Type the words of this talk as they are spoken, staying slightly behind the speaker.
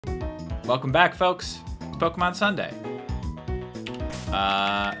Welcome back, folks. It's Pokemon Sunday.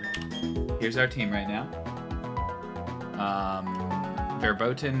 Here's our team right now.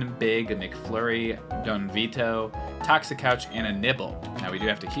 Verboten, Big, McFlurry, Don Vito, Toxicouch, and a Nibble. Now we do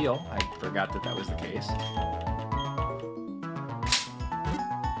have to heal. I forgot that that was the case.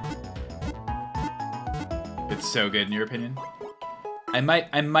 It's so good in your opinion? I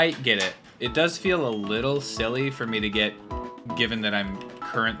might get it. It does feel a little silly for me to get, given that I'm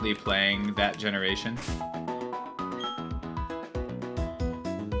currently playing that generation.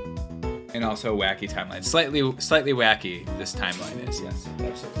 And also wacky timeline. Slightly wacky this timeline is, yes.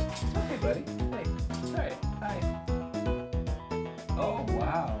 Absolutely. Hey buddy. Hey. Alright. Hi. Oh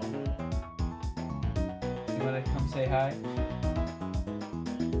wow. You wanna come say hi?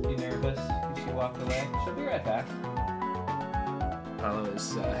 You nervous? Because she walked away? She'll be right back. Apollo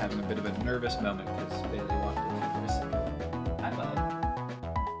is having a bit of a nervous moment because Bailey walked away for a second. Hi, bud.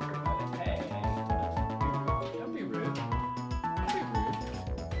 Hey. Don't be rude. Don't be rude.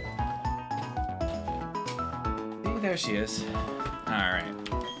 See, there she is. Alright.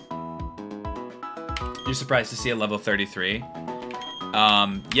 You're surprised to see a level 33?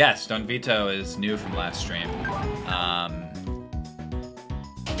 Yes, Don Vito is new from last stream.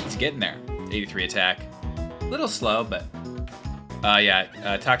 He's getting there. 83 attack. A little slow, but... yeah,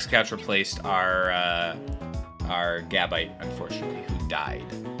 Toxicouch replaced our Gabite, unfortunately, who died.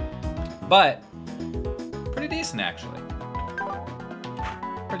 But, pretty decent, actually.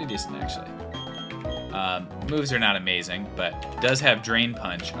 Pretty decent, actually. Moves are not amazing, but does have Drain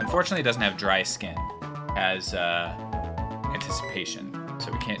Punch. Unfortunately, doesn't have Dry Skin. Has Anticipation,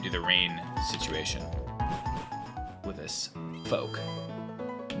 so we can't do the rain situation with this folk,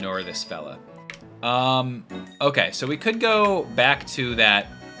 nor this fella. Okay, so we could go back to that,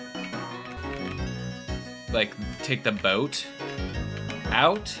 like, take the boat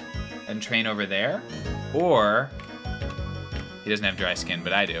out and train over there, or, he doesn't have Dry Skin,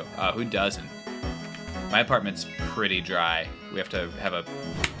 but I do. Who doesn't? My apartment's pretty dry. We have to have a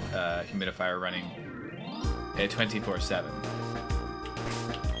humidifier running at 24/7.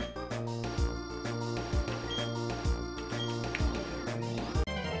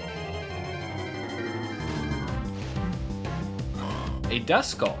 A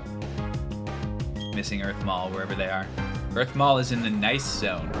Duskull. Missing Earth Mall wherever they are. Earth Mall is in the nice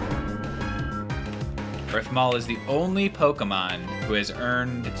zone. Earth Mall is the only Pokemon who has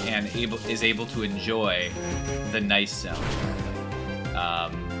earned and is able to enjoy the nice zone,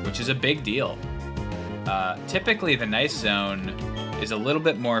 which is a big deal. Typically, the nice zone is a little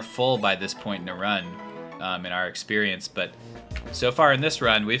bit more full by this point in the run, in our experience. But so far in this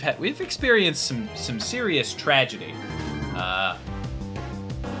run, we've experienced some serious tragedy.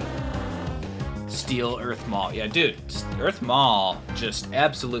 Steel Earth Mall. Yeah, dude, Earth Mall just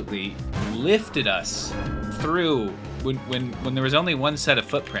absolutely lifted us through when there was only one set of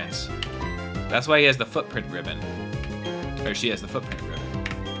footprints. That's why he has the footprint ribbon. Or she has the footprint ribbon.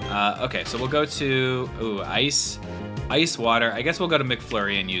 Okay, so we'll go to ice, water. I guess we'll go to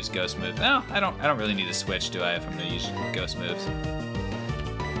McFlurry and use Ghost Move. No, I don't really need to switch, do I, if I'm gonna use Ghost Moves?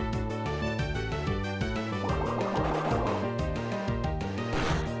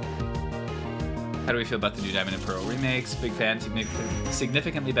 How do we feel about the new Diamond and Pearl remakes? Big fan,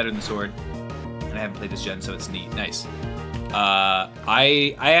 significantly better than Sword. And I haven't played this gen, so it's neat. Nice.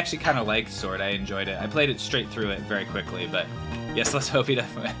 I actually kind of liked Sword. I enjoyed it. I played it straight through it very quickly, but yes, let's hope he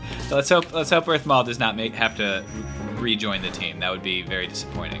doesn't. Let's hope Earth Mall does not have to rejoin the team. That would be very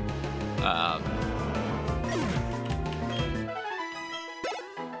disappointing.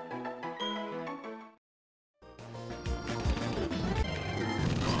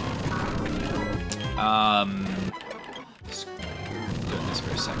 Just doing this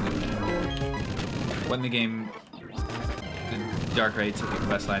for a second. When the game, the Dark Raid ticket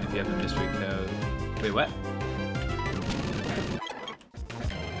quest line if you have the mystery code. Wait, what?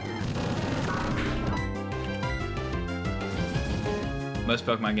 Most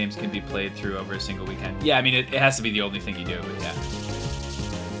Pokemon games can be played through over a single weekend. Yeah, I mean, it has to be the only thing you do, but yeah.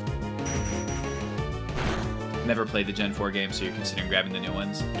 Never played the Gen 4 games, so you're considering grabbing the new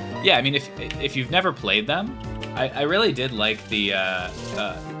ones. Yeah, I mean, if you've never played them, I really did like the, I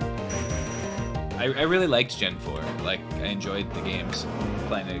really liked Gen 4. Like, I enjoyed the games. I'm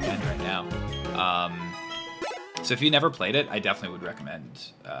playing it again right now. So if you never played it, I definitely would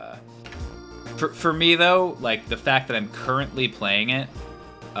recommend. For me, though, like, the fact that I'm currently playing it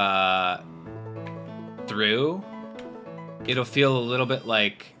through, it'll feel a little bit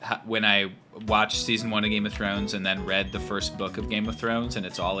like when I watched Season 1 of Game of Thrones and then read the first book of Game of Thrones, and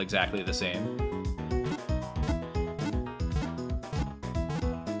it's all exactly the same.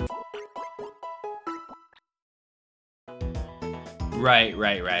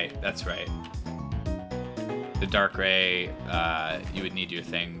 Right. That's right. The dark ray, you would need your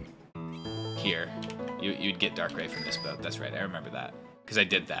thing here. You'd get dark ray from this boat. That's right. I remember that because I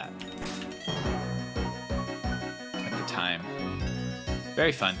did that at the time.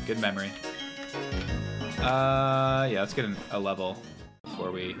 Very fun. Good memory. Yeah, let's get a level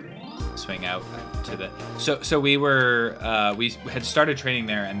before we swing out to the. So we were we had started training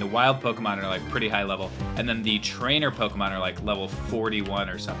there, and the wild Pokemon are like pretty high level, and then the trainer Pokemon are like level 41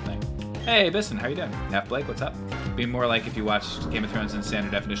 or something. Hey, Bisson, how you doing? Half Blake, what's up? Be more like if you watched Game of Thrones in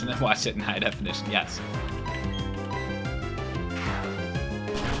standard definition than watched it in high definition. Yes.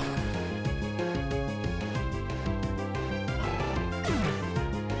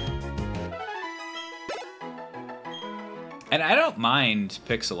 And I don't mind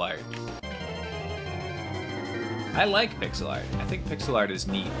pixel art. I like pixel art. I think pixel art is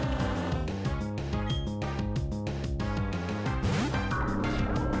neat.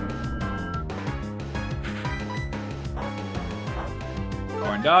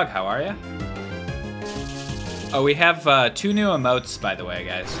 Corn Dog, how are ya? Oh, we have 2 new emotes, by the way,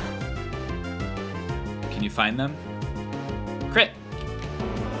 guys. Can you find them? Crit.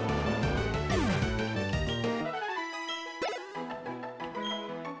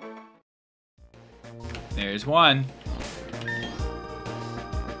 There's one.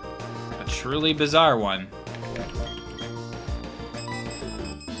 A truly bizarre one.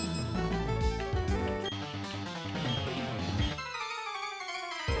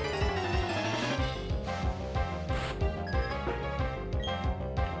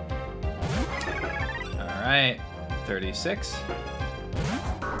 Alright, 36.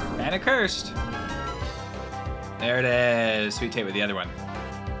 And a cursed. There it is. Sweet Tate with the other one.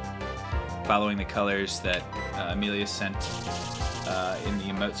 Following the colors that Amelia sent in the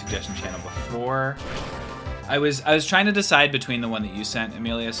emote suggestion channel before. I was trying to decide between the one that you sent,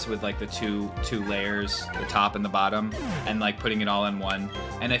 Amelius, with like the two layers, the top and the bottom, and like putting it all in one.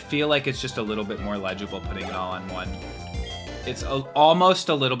 And I feel like it's just a little bit more legible putting it all in one. It's almost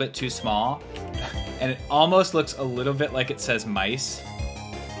a little bit too small, and it almost looks a little bit like it says mice.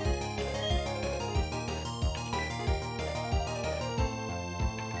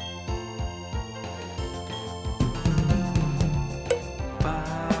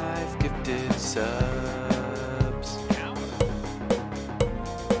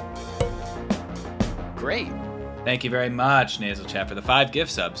 Thank you very much, Nasal Chat, for the 5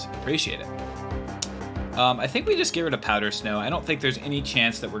 gift subs. Appreciate it. I think we just get rid of Powder Snow. I don't think there's any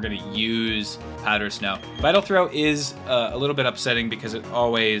chance that we're going to use Powder Snow. Vital Throw is a little bit upsetting because it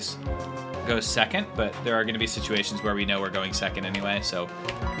always goes second, but there are going to be situations where we know we're going second anyway, so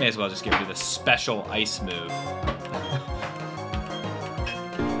may as well just get rid of the special ice move.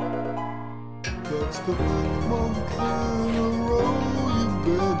 That's the 5th month in a row you've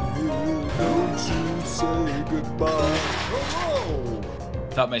been here. Don't you say goodbye. Oh!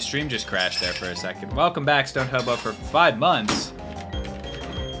 Thought my stream just crashed there for a second. Welcome back, Stone Hobo, for 5 months.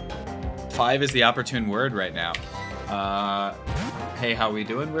 5 is the opportune word right now. Hey, how we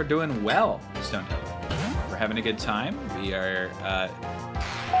doing? We're doing well, Stone Hobo. We're having a good time. We are,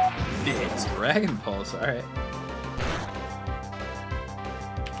 it's Dragon Pulse, alright.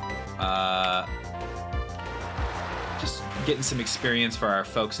 Just getting some experience for our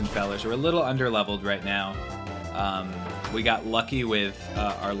folks and fellers. We're a little under-leveled right now. We got lucky with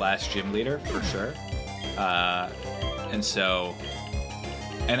our last gym leader, for sure. And so...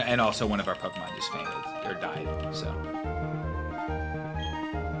 And also one of our Pokemon just fainted, or died, so...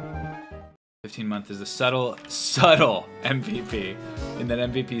 15-month is a subtle MVP. And that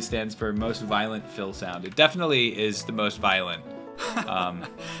MVP stands for most violent fill sound. It definitely is the most violent.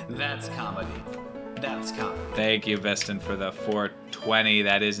 That's comedy. That's comedy. Thank you, Veston, for the 420.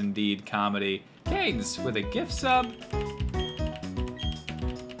 That is indeed comedy. Kings with a gift sub.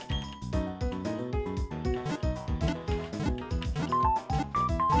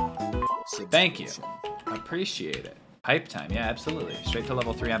 Thank you. Appreciate it. Hype time. Yeah, absolutely. Straight to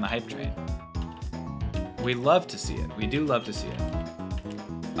level 3 on the hype train. We love to see it. We do love to see it.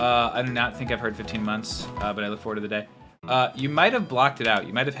 I do not think I've heard 15 months, but I look forward to the day. You might have blocked it out.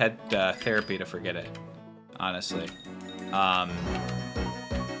 You might have had therapy to forget it, honestly. All right,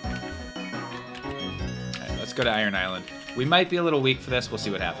 let's go to Iron Island. We might be a little weak for this. We'll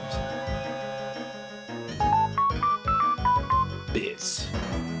see what happens. Bits.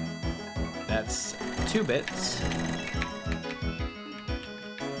 That's 2 bits.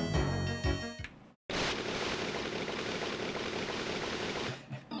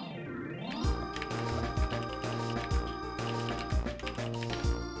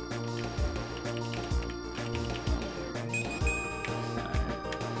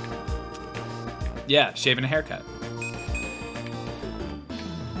 Yeah, shaving a haircut.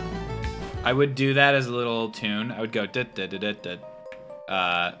 I would do that as a little tune. I would go da da da da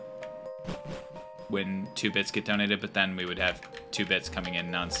da. When 2 bits get donated, but then we would have 2 bits coming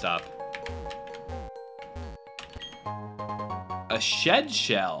in nonstop. A shed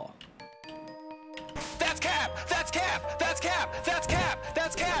shell. That's cap! That's cap! That's cap! That's cap!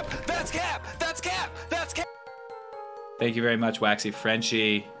 That's cap! That's cap! That's cap! That's cap! Thank you very much, Waxy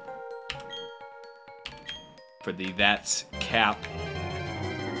Frenchie, for the that's cap.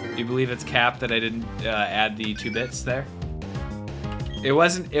 You believe it's cap that I didn't add the 2 bits there? I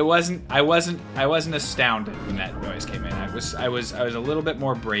wasn't astounded when that noise came in. I was a little bit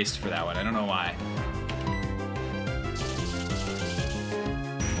more braced for that one. I don't know why.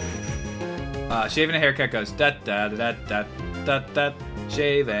 Shaving a haircut goes da da da da da da.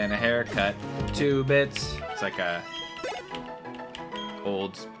 Shave and a haircut, 2 bits. It's like a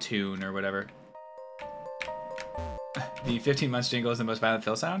old tune or whatever. The 15 months jingle is the most violent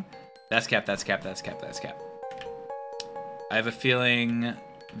fill sound. That's cap. That's cap. That's cap. That's cap. I have a feeling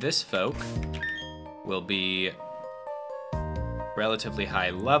this folk will be relatively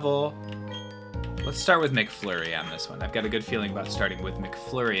high level. Let's start with McFlurry on this one. I've got a good feeling about starting with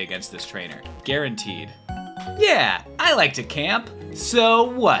McFlurry against this trainer. Guaranteed. Yeah, I like to camp. So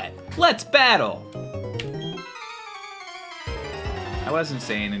what? Let's battle. I wasn't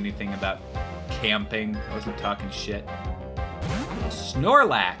saying anything about camping. I wasn't talking shit.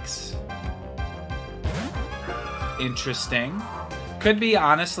 Snorlax. Interesting. Could be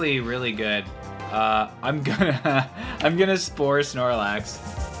honestly really good. I'm gonna spore Snorlax.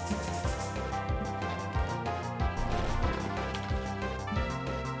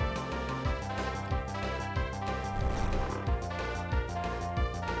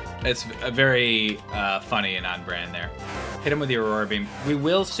 It's a very funny and on brand there. Hit him with the Aurora Beam. We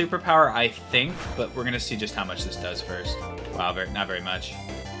will superpower, I think, but we're gonna see just how much this does first. Wow, not very much.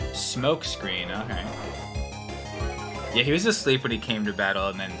 Smoke screen, okay. Yeah, he was asleep when he came to battle,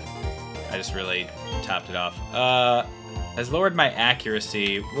 and then I just really topped it off. Has lowered my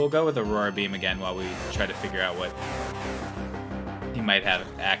accuracy. We'll go with Aurora Beam again while we try to figure out what he might have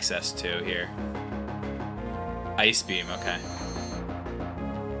access to here. Ice Beam, okay.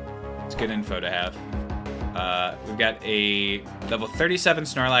 It's good info to have. We've got a level 37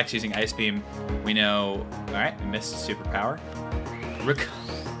 Snorlax using Ice Beam. We know... Alright, we missed superpower.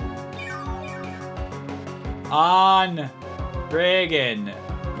 On friggin'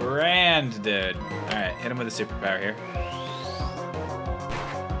 brand, dude. Alright, hit him with a superpower here.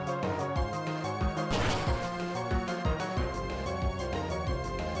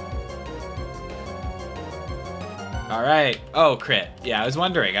 Alright. Oh, crit. Yeah, I was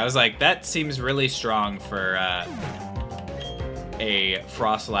wondering. I was like, that seems really strong for a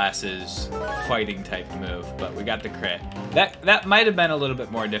Frostlass's fighting type move, but we got the crit. That might have been a little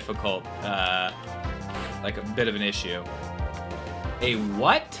bit more difficult, like a bit of an issue. A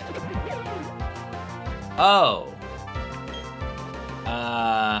what? Oh.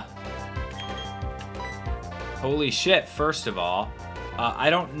 Holy shit, first of all.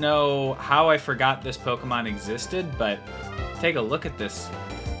 I don't know how I forgot this Pokemon existed, but take a look at this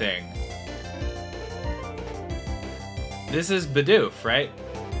thing. This is Bidoof, right?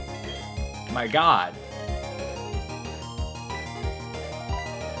 My god.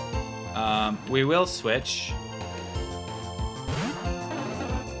 We will switch.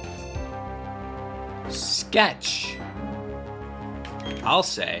 Sketch. I'll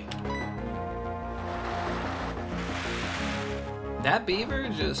say. That beaver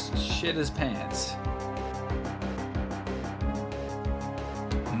just shit his pants.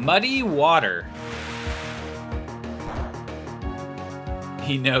 Muddy water.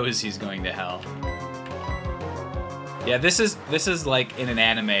 He knows he's going to hell. Yeah, this is like in an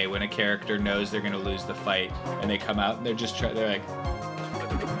anime when a character knows they're gonna lose the fight and they come out and they're just they're like,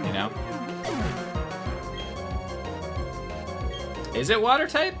 you know. Is it water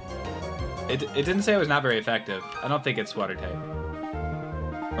type? It didn't say it was not very effective. I don't think it's water type.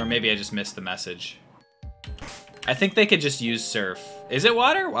 Or maybe I just missed the message. I think they could just use surf. Is it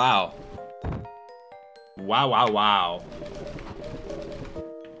water? Wow. Wow, wow, wow.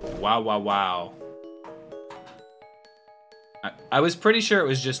 Wow, wow, wow. I was pretty sure it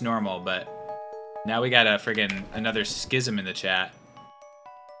was just normal, but now we got a friggin' another schism in the chat.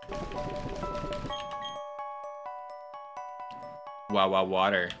 Wow, wow,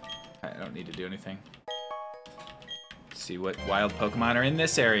 water. I don't need to do anything. Let's see what wild Pokemon are in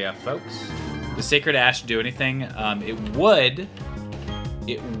this area, folks. Does Sacred Ash do anything? It would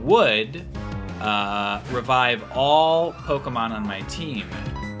revive all Pokemon on my team,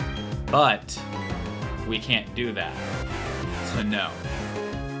 but we can't do that. So no.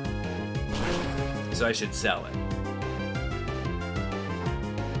 So I should sell it.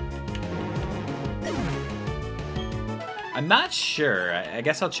 I'm not sure. I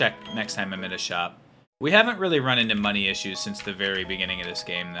guess I'll check next time I'm at a shop. We haven't really run into money issues since the very beginning of this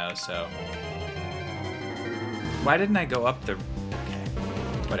game, though, so... Why didn't I go up the... Okay,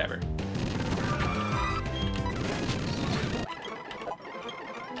 whatever.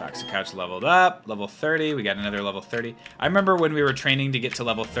 Toxic Couch leveled up, level 30. We got another level 30. I remember when we were training to get to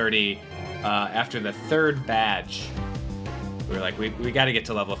level 30, after the third badge, we were like, we got to get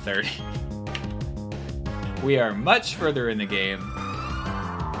to level 30. We are much further in the game.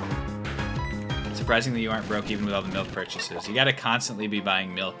 Surprisingly, you aren't broke even with all the milk purchases. You gotta constantly be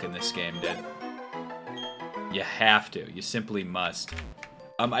buying milk in this game, dude. You have to. You simply must.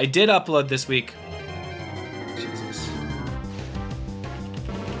 I did upload this week. Jesus.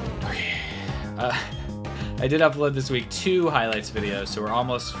 Okay. I did upload this week 2 highlights videos, so we're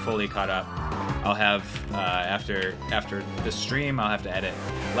almost fully caught up. I'll have, after the stream, I'll have to edit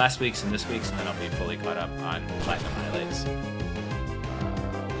last week's and this week's, and then I'll be fully caught up on Platinum highlights,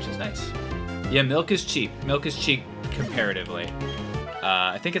 which is nice. Yeah, milk is cheap. Milk is cheap comparatively.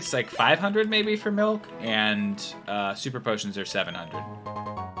 I think it's like 500 maybe for milk, and super potions are 700.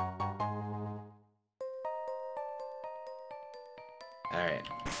 Alright.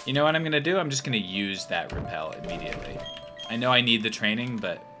 You know what I'm gonna do? I'm just gonna use that repel immediately. I know I need the training,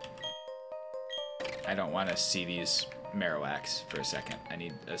 but I don't want to see these Marowaks for a second. I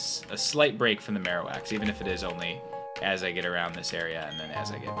need a slight break from the Marowaks, even if it is only as I get around this area and then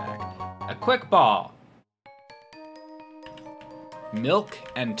as I get back. A quick ball. Milk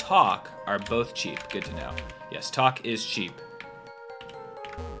and talk are both cheap. Good to know. Yes, talk is cheap.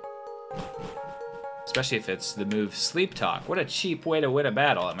 Especially if it's the move Sleep Talk. What a cheap way to win a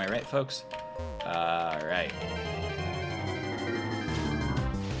battle. Am I right, folks? Alright.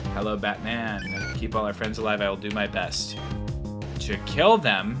 Hello, Batman. Keep all our friends alive. I will do my best to kill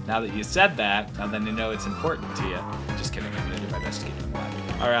them. Now that you said that, now then you know it's important to you. Just kidding. I'm going to do my best to keep them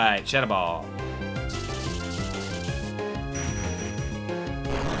alive. Alright, Shadow Ball.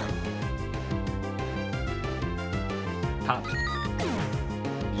 Pop.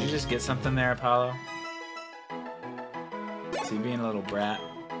 Did you just get something there, Apollo? Is he being a little brat?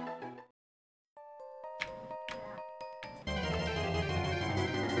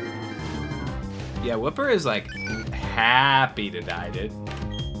 Yeah, Whooper is like happy to die, dude.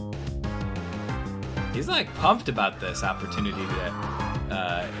 He's like pumped about this opportunity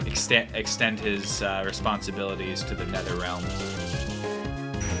to extend his responsibilities to the Nether Realm.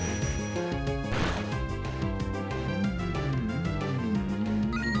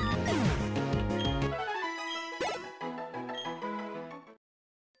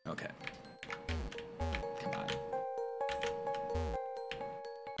 Okay. Come on.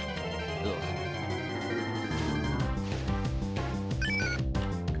 Ugh.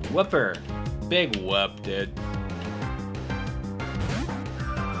 Whooper. Big whoop, dude.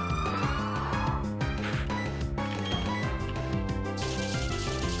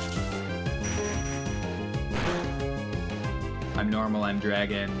 I'm normal, I'm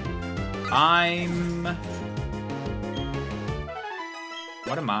dragon.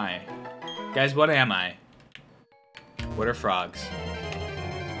 What am I? Guys, what am I? What are frogs?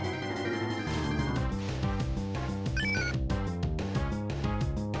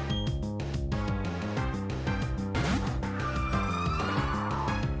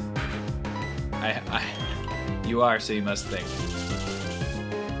 You are, so you must think.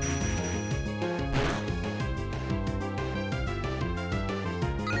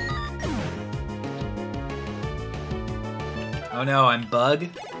 Oh no, I'm bug?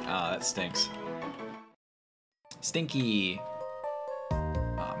 Oh, that stinks. Stinky.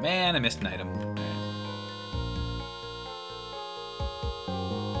 Oh man, I missed an item.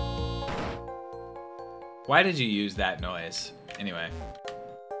 Why did you use that noise? Anyway,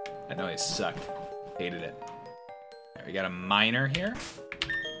 that noise sucked. Hated it. Right, we got a miner here.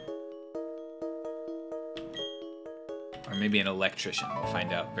 Or maybe an electrician. We'll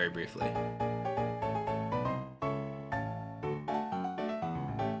find out very briefly.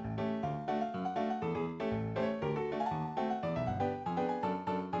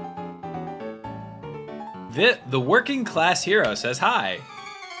 The working class hero says hi.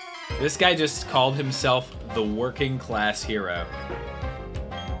 This guy just called himself the working class hero.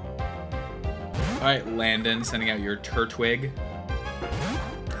 Alright, Landon, sending out your Turtwig.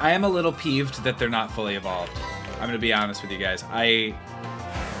 I am a little peeved that they're not fully evolved. I'm gonna be honest with you guys. I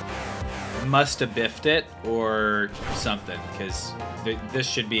must have biffed it or something, because this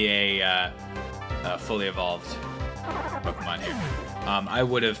should be a fully evolved Pokemon here. I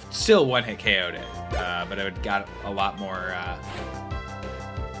would have still one-hit KO'd it, but I would have got a lot more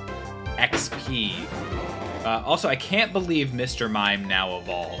XP. Also, I can't believe Mr. Mime now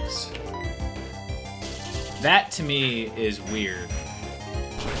evolves. That, to me, is weird.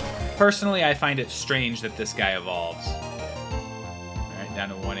 Personally, I find it strange that this guy evolves. Alright, down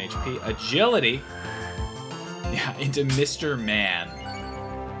to 1 HP. Agility! Yeah, into Mr. Man.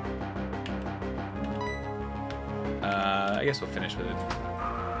 I guess we'll finish with it.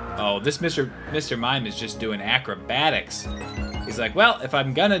 Oh, this Mr. Mime is just doing acrobatics. He's like, well, if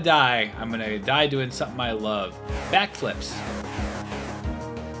I'm gonna die, I'm gonna die doing something I love. Backflips.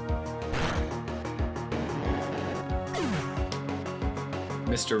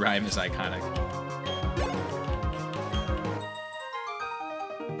 Mr. Rhyme is iconic.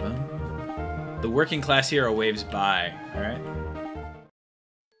 The working class hero waves by. All right.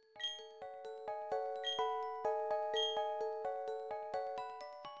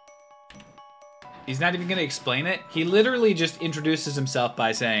 He's not even going to explain it. He literally just introduces himself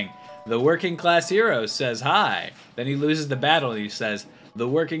by saying, the working class hero says hi. Then he loses the battle and he says, the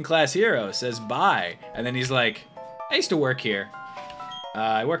working class hero says bye. And then he's like, I used to work here.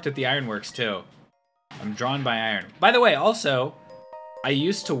 I worked at the ironworks too. I'm drawn by iron. By the way, also, I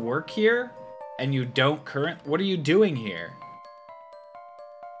used to work here and you don't what are you doing here?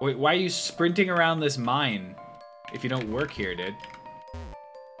 Wait, why are you sprinting around this mine if you don't work here, dude?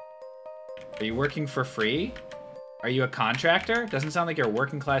 Are you working for free? Are you a contractor? Doesn't sound like you're a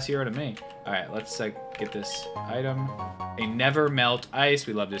working class hero to me. All right, let's get this item. A never melt ice.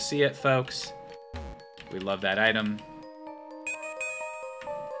 We love to see it, folks. We love that item.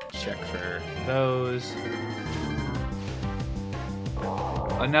 Check for those.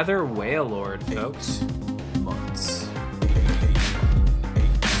 Another Wailord, folks. Months.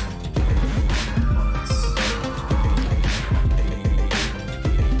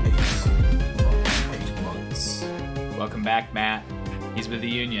 Welcome back, Matt. He's with the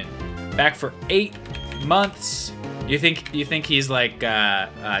Union. Back for 8 months. You think he's like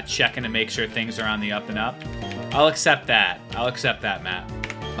checking to make sure things are on the up and up? I'll accept that. I'll accept that, Matt.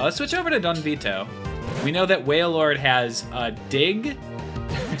 Let's switch over to Don Vito. We know that Wailord has Dig,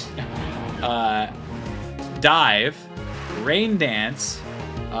 Dive, Rain Dance,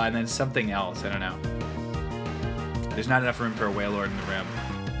 and then something else. I don't know. There's not enough room for a Wailord in the room.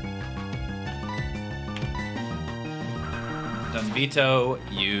 Don Vito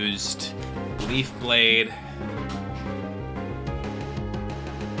used Leaf Blade.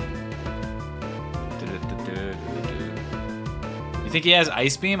 You think he has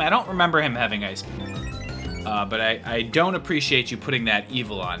Ice Beam? I don't remember him having Ice Beam. But I don't appreciate you putting that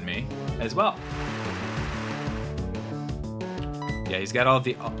evil on me as well. Yeah, he's got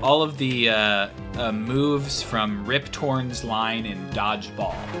all of the moves from Rip Torn's line in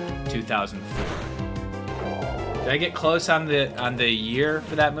Dodgeball 2004. Did I get close on the year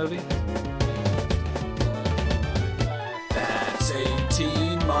for that movie? That's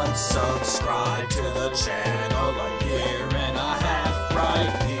 18 months. Subscribe to the channel. A year and a half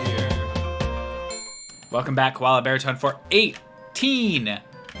right here. Welcome back, Koala Baritone, for 18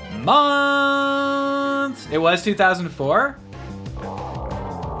 months. It was 2004?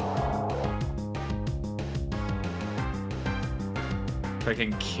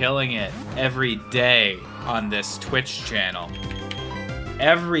 Freaking killing it every day on this Twitch channel.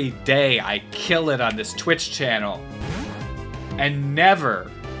 Every day I kill it on this Twitch channel. And never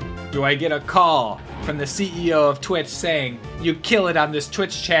do I get a call from the CEO of Twitch saying, you kill it on this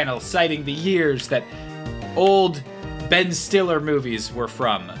Twitch channel, citing the years that old Ben Stiller movies were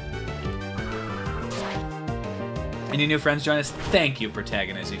from. Any new friends join us? Thank you,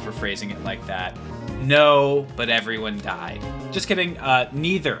 Protagonism, for phrasing it like that. No, but everyone died. Just kidding.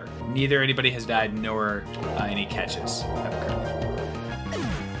 Neither anybody has died, nor any catches have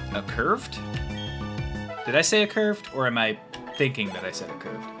occurred. A curved? Did I say a curved, or am I thinking that I said a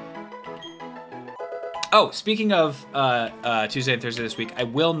curved? Oh, speaking of Tuesday and Thursday this week, I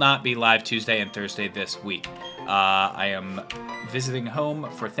will not be live Tuesday and Thursday this week. I am visiting home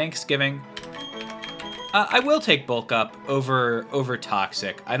for Thanksgiving. I will take Bulk Up over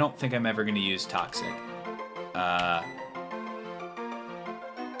Toxic. I don't think I'm ever going to use Toxic.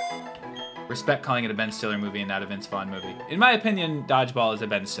 Respect calling it a Ben Stiller movie and not a Vince Vaughn movie. In my opinion, Dodgeball is a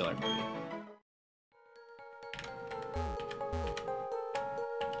Ben Stiller movie.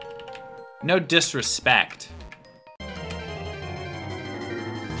 No disrespect.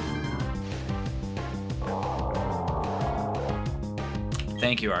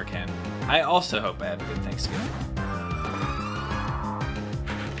 Thank you, Arcan. I also hope I have a good Thanksgiving.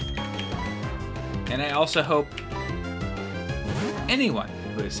 And I also hope anyone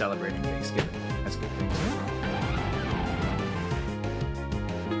who is celebrating Thanksgiving has good things.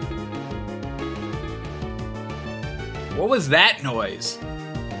 What was that noise?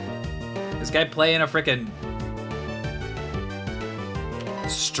 This guy playing a frickin'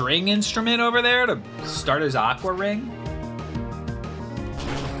 string instrument over there to start his aqua ring?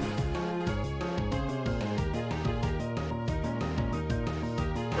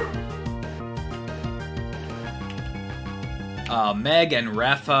 Meg and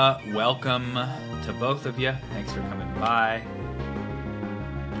Rafa, welcome to both of you. Thanks for coming by.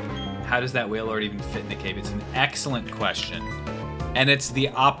 How does that whale lord even fit in the cave? It's an excellent question. And it's the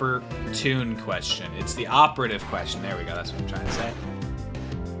opportune question. It's the operative question. There we go, that's what I'm trying to say.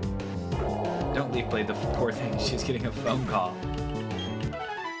 Don't leaf blade the poor thing, she's getting a phone call.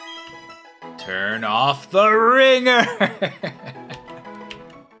 Turn off the ringer!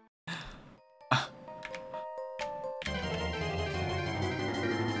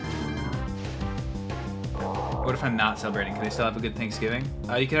 What if I'm not celebrating? Can I still have a good Thanksgiving?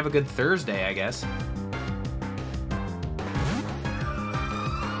 You can have a good Thursday, I guess.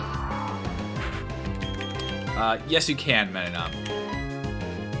 Yes, you can, Meninam.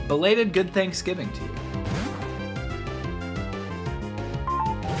 Belated good Thanksgiving to you.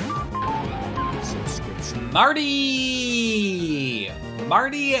 Subscription. Marty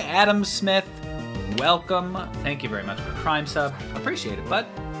Adam Smith, welcome. Thank you very much for the Prime sub. Appreciate it, bud.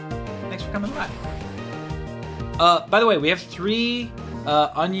 Thanks for coming by. By the way, we have 3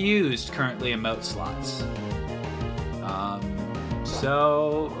 unused currently emote slots.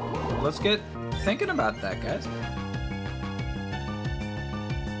 So let's get thinking about that, guys.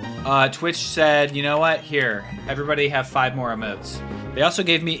 Twitch said, you know what? Here, everybody have 5 more emotes. They also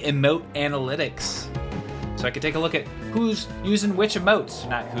gave me emote analytics. So I could take a look at who's using which emotes.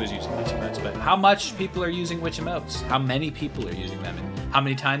 Not who's using which emotes, but how much people are using which emotes. How many people are using them and how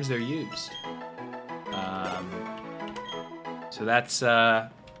many times they're used. So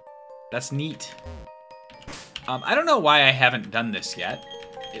that's neat. I don't know why I haven't done this yet.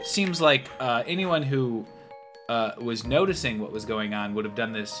 It seems like anyone who was noticing what was going on would have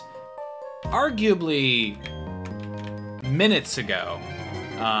done this arguably minutes ago.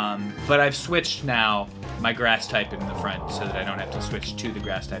 But I've switched now my grass type in the front so that I don't have to switch to the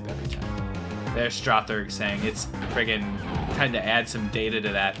grass type every time. There's Strotherg saying it's friggin' time to add some data to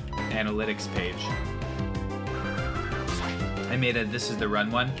that analytics page. I made a This Is the Run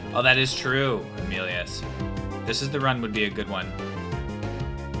one. Oh, that is true, Emilius. This Is the Run would be a good one.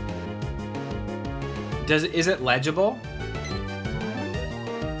 Is it legible?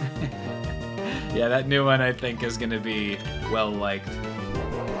 Yeah, that new one I think is gonna be well liked.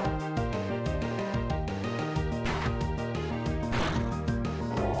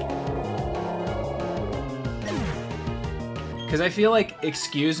 Because I feel like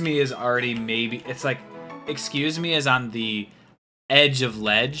Excuse Me is already maybe, it's like Excuse Me is on the edge of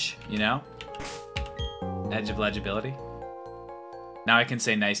ledge, you know? Edge of legibility. Now I can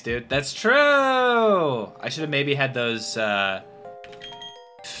say nice dude. That's true! I should have maybe had those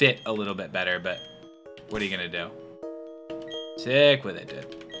fit a little bit better, but what are you gonna do? Stick with it,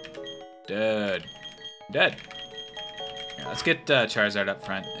 dude. Dude. Here, let's get Charizard up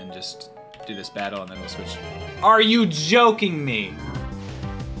front and just do this battle and then we'll switch. Are you joking me?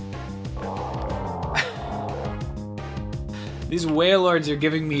 These Wailords are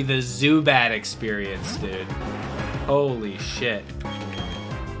giving me the Zubat experience, dude. Holy shit.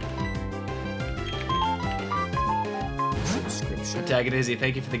 Subscription. Tag it Izzy,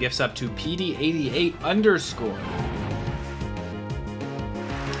 thank you for the gift sub to PD88 _.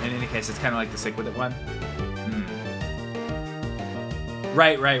 In any case, it's kind of like the Sick With It one.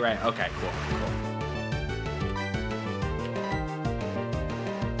 Right. Okay, cool.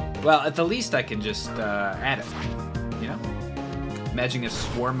 Well, at the least I can just add it, you know? Imagining a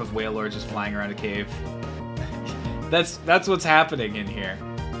swarm of Wailords just flying around a cave. That's what's happening in here.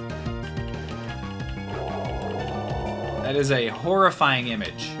 That is a horrifying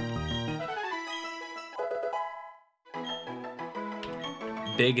image.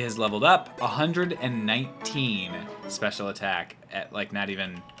 Big has leveled up 119 special attack at like not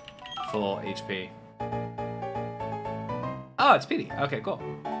even full HP. Oh, it's Petey. Okay, cool.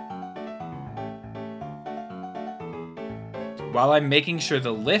 While I'm making sure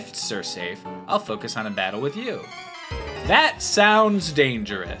the lifts are safe, I'll focus on a battle with you. That sounds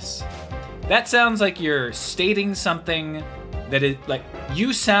dangerous. That sounds like you're stating something that is like,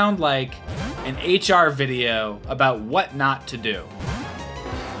 you sound like an HR video about what not to do.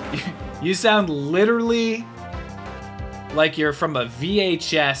 You sound literally like you're from a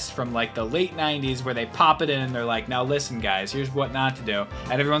VHS from like the late 90s where they pop it in and they're like, now listen guys, here's what not to do.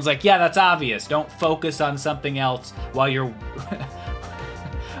 And everyone's like, yeah, that's obvious. Don't focus on something else while you're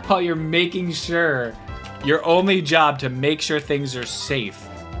while you're making sure your only job to make sure things are safe.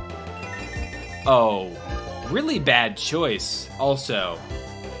 Oh, really bad choice also.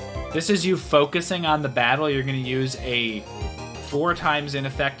 This is you focusing on the battle. You're gonna use a 4 times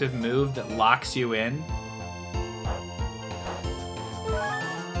ineffective move that locks you in.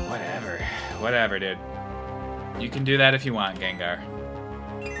 Whatever, dude. You can do that if you want, Gengar.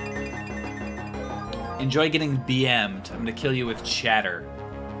 Enjoy getting BM'd. I'm gonna kill you with chatter.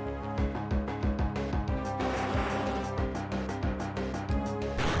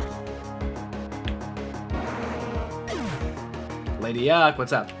 Lady Yuck,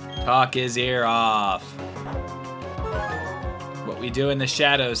 what's up? Talk his ear off. What we do in the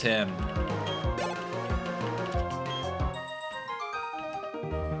shadows, him.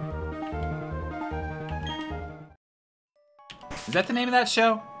 Is that the name of that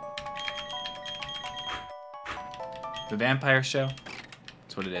show? The Vampire Show?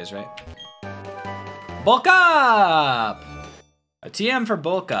 That's what it is, right? Bulk Up! A TM for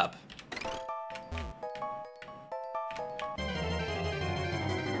Bulk Up.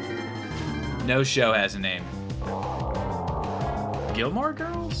 No show has a name. Gilmore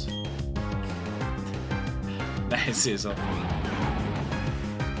Girls? Nice, Sizzle.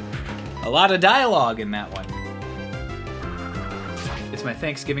 A lot of dialogue in that one. It's my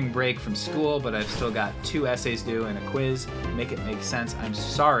Thanksgiving break from school, but I've still got 2 essays due and a quiz. Make it make sense. I'm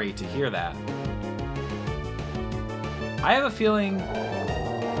sorry to hear that. I have a feeling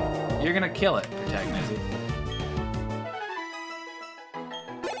you're gonna kill it, Protagonizer.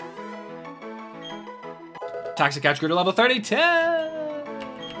 Toxic Couch grew to level 32.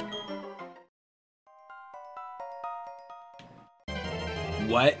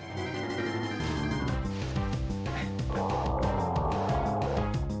 What?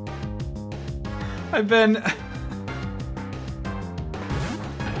 I've been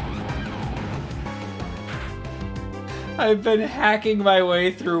hacking my way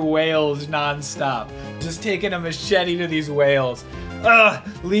through whales nonstop. Just taking a machete to these whales. Ugh,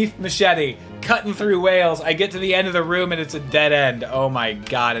 leaf machete, cutting through whales. I get to the end of the room and it's a dead end. Oh my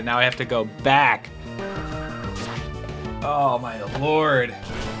god, and now I have to go back. Oh my lord.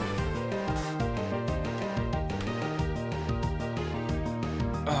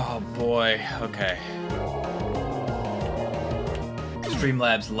 Oh boy, okay.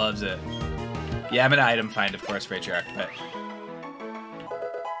 Streamlabs loves it. Yeah, I'm an item find, of course, Raytrark, but...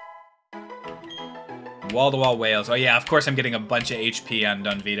 Wall-to-wall whales. Oh yeah, of course I'm getting a bunch of HP on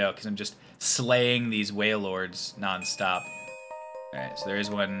Dunvito, because I'm just slaying these whale lords non-stop. Alright, so there is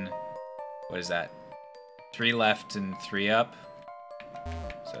one... What is that? 3 left and 3 up.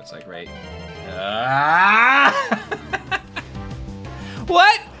 So it's like right... Ah!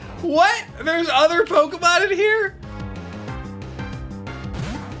 What? What? There's other Pokemon in here?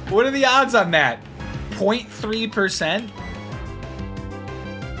 What are the odds on that? 0.3%?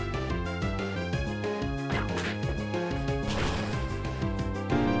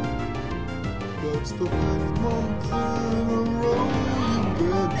 That's the 5th month in a row you've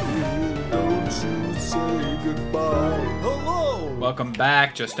been here. Don't you say goodbye. Hello! Welcome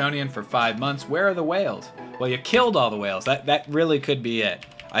back, Justonian, for 5 months. Where are the whales? Well, you killed all the whales. That really could be it.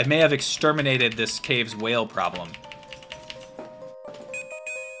 I may have exterminated this cave's whale problem.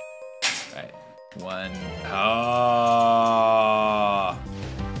 Right. 1. Oh.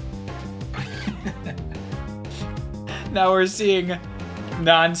 Now we're seeing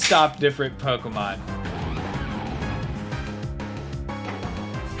non-stop different Pokemon.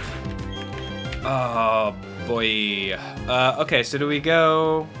 Oh boy. Okay, so do we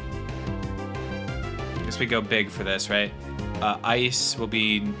go... I guess we go big for this, right? Ice will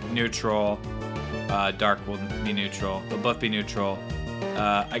be neutral. Dark will be neutral. They'll both be neutral.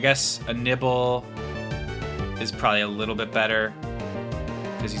 I guess a Nibble is probably a little bit better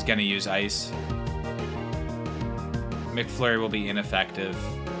because he's gonna use Ice. McFlurry will be ineffective,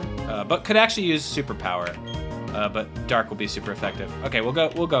 but could actually use Superpower. But Dark will be super effective. Okay,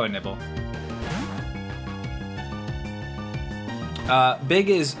 we'll go a Nibble. Big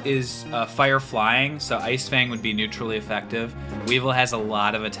is Fire Flying, so Ice Fang would be neutrally effective. Weevil has a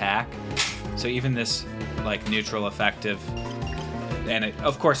lot of attack, so even this like neutral effective, and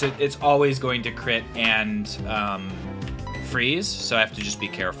of course it's always going to crit and freeze, so I have to just be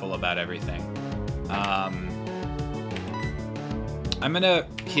careful about everything. I'm gonna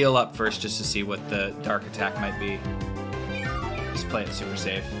heal up first just to see what the dark attack might be. Just play it super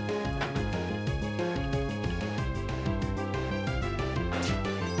safe.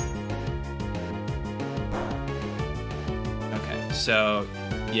 So,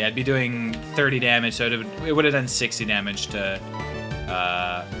 yeah, it'd be doing 30 damage, so it would have done 60 damage to,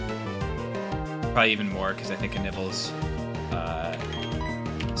 probably even more, because I think a Nibble's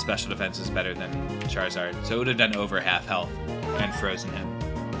special defense is better than Charizard. So it would have done over half health and frozen him.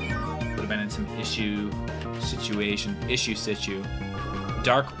 Would have been in some issue.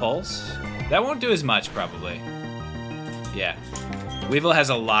 Dark Pulse? That won't do as much, probably. Yeah. Weevil has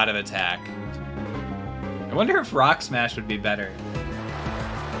a lot of attack. I wonder if Rock Smash would be better.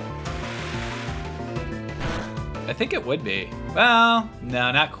 I think it would be. Well,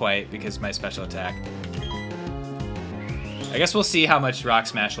 no, not quite, because my special attack. I guess we'll see how much Rock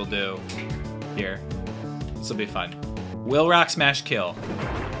Smash will do here. This will be fun. Will Rock Smash kill?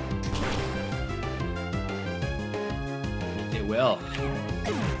 It will.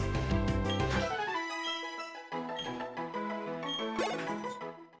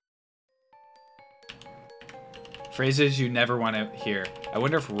 Phrases you never want to hear. I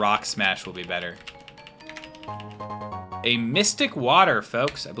wonder if Rock Smash will be better. A Mystic Water,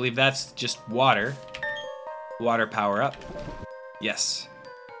 folks. I believe that's just water. Water power up. Yes.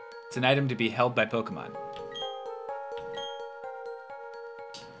 It's an item to be held by Pokemon.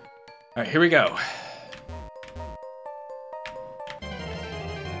 Alright, here we go.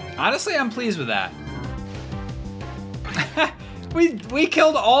 Honestly, I'm pleased with that. we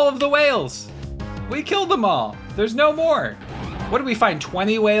killed all of the whales. We killed them all. There's no more. What did we find?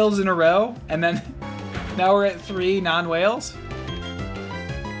 20 whales in a row? And then now we're at 3 non-whales?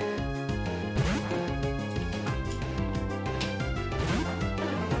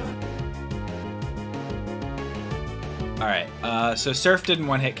 Alright, so Surf didn't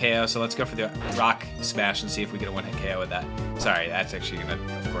one-hit KO, so let's go for the Rock Smash and see if we get a one-hit KO with that. Sorry, that's actually gonna,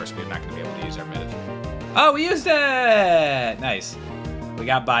 of course, we're not gonna be able to use our move. Oh, we used it! Nice. We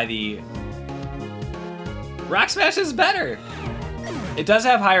got by the... Rock Smash is better! It does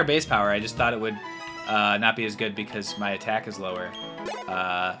have higher base power, I just thought it would not be as good because my attack is lower.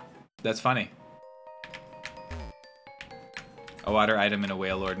 That's funny. A water item in a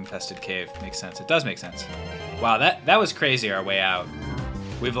whale lord infested cave. Makes sense. It does make sense. Wow, that was crazy our way out.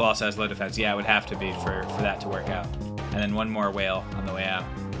 Weevil also has low defense. Yeah, it would have to be for that to work out. And then one more whale on the way out.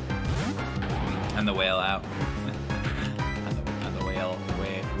 And the whale out. on the whale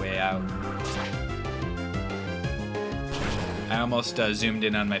way out. I almost zoomed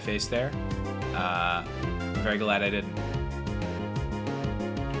in on my face there. Very glad I didn't.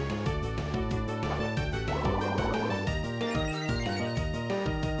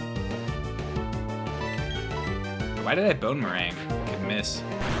 Why did I Bone Meringue? I could miss.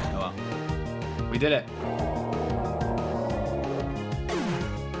 Oh well. We did it.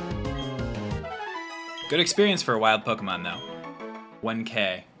 Good experience for a wild Pokemon, though.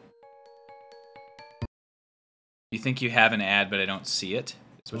 1K. You think you have an ad, but I don't see it?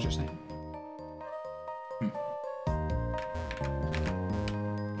 That's what you're saying?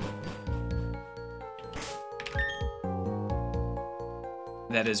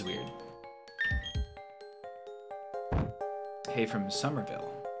 That is weird. Hey from Somerville.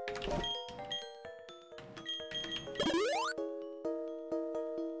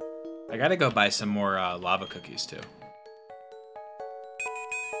 I gotta go buy some more lava cookies too.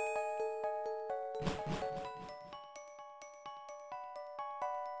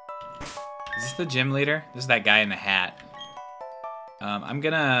 Is this the gym leader? This is that guy in the hat. I'm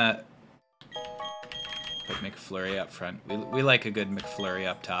gonna put McFlurry up front. We like a good McFlurry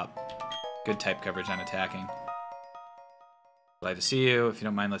up top. Good type coverage on attacking. Glad to see you. If you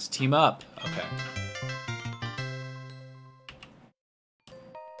don't mind, let's team up. Okay.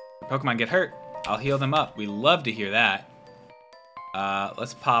 Pokemon get hurt, I'll heal them up. We love to hear that.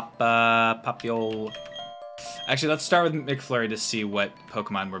 Let's pop the old... Actually, let's start with McFlurry to see what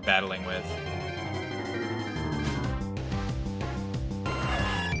Pokemon we're battling with.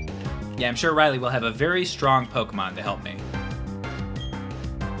 Yeah, I'm sure Riley will have a very strong Pokemon to help me.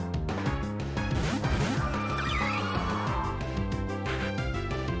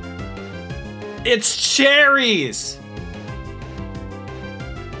 It's cherries!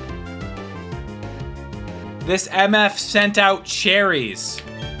 This MF sent out cherries.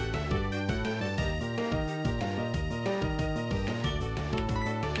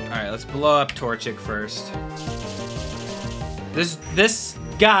 Alright, let's blow up Torchic first. This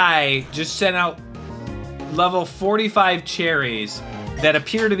guy just sent out level 45 cherries that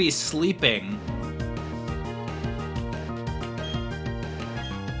appear to be sleeping.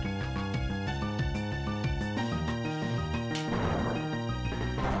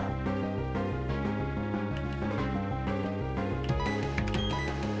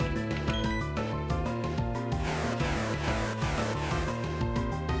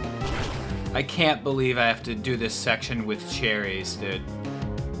 I can't believe I have to do this section with cherries, dude.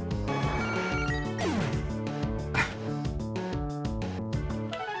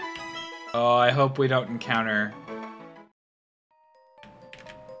 Oh, I hope we don't encounter...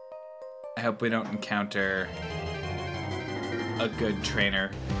 I hope we don't encounter a good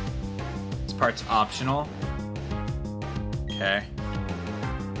trainer. This part's optional. Okay.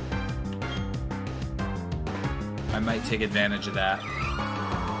 I might take advantage of that.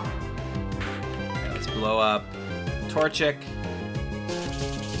 Okay, let's blow up Torchic.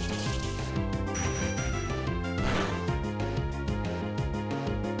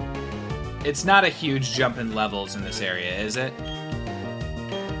 It's not a huge jump in levels in this area, is it?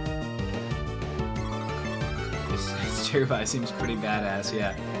 This Cherry seems pretty badass,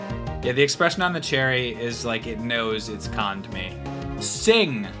 yeah. Yeah, the expression on the cherry is like it knows it's conned me.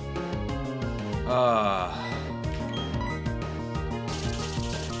 Sing!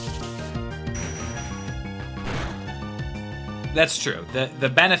 That's true. The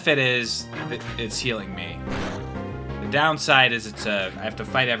benefit is that it's healing me. The downside is I have to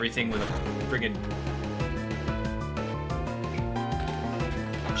fight everything with a friggin'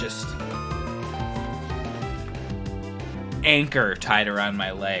 just anchor tied around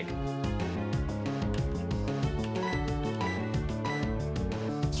my leg.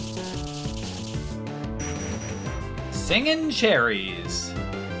 Singing cherries.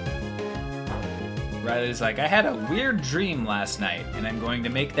 Riley's like, I had a weird dream last night, and I'm going to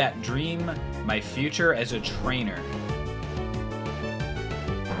make that dream my future as a trainer.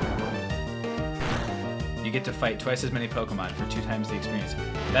 You get to fight twice as many Pokemon for 2 times the experience.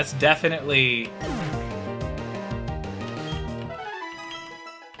 That's definitely...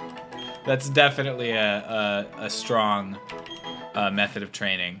 That's definitely a strong method of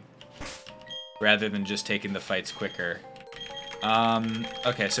training, rather than just taking the fights quicker.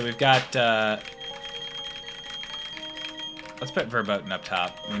 Okay, so we've got... let's put Verboten up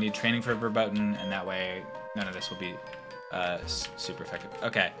top. We need training for Verboten, and that way none of this will be super effective.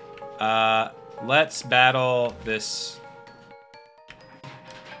 Okay, let's battle this...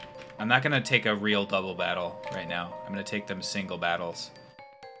 I'm not going to take a real double battle right now. I'm going to take them single battles.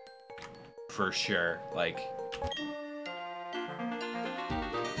 For sure, like...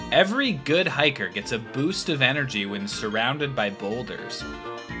 Every good hiker gets a boost of energy when surrounded by boulders.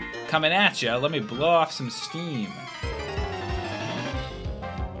 Coming at ya, let me blow off some steam.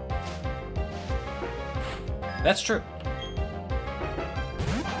 That's true.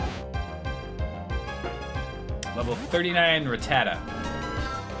 Level 39 Rattata.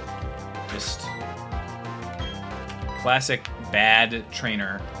 Just classic bad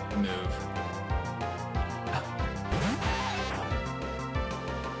trainer move.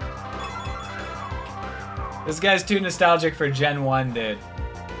 This guy's too nostalgic for Gen 1, dude.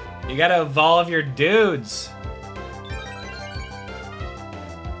 You gotta evolve your dudes.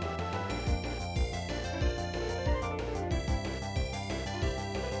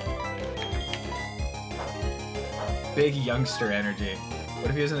 Big youngster energy.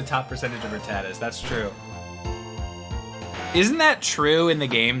 What if he was in the top percentage of Rattatas? That's true. Isn't that true in the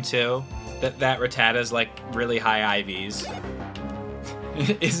game, too? That Rattata's, like, really high IVs?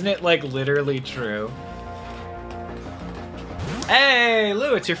 Isn't it, like, literally true? Hey,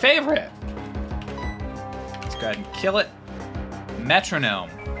 Lou, it's your favorite. Let's go ahead and kill it. Metronome.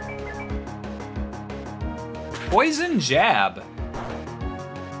 Poison Jab.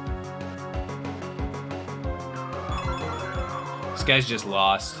 This guy's just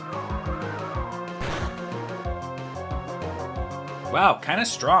lost. Wow, kind of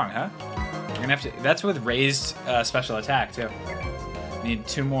strong, huh? You're gonna have to. That's with raised special attack too. Need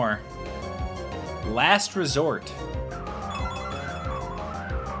 2 more. Last Resort.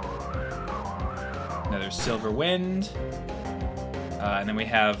 Another Silver Wind. And then we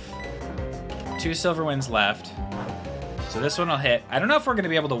have 2 Silver Winds left. So this one will hit. I don't know if we're gonna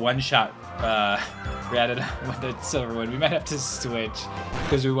be able to one-shot Rattata with the Silver Wind. We might have to switch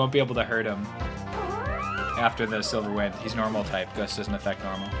because we won't be able to hurt him after the Silver Wind. He's normal type. Ghost doesn't affect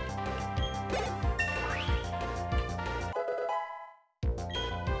normal.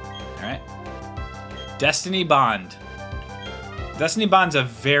 Alright. Destiny Bond. Destiny Bond's a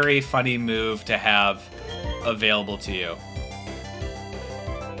very funny move to have available to you.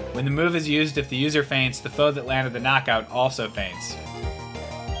 When the move is used, if the user faints, the foe that landed the knockout also faints.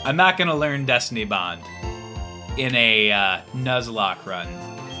 I'm not gonna learn Destiny Bond in a Nuzlocke run.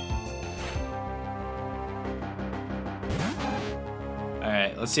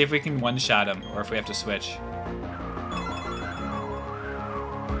 Alright, let's see if we can one-shot him, or if we have to switch.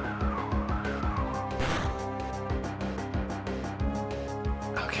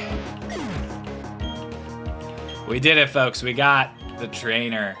 Okay. We did it, folks. We got the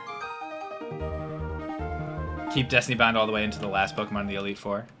trainer. Keep Destiny Bound all the way into the last Pokemon in the Elite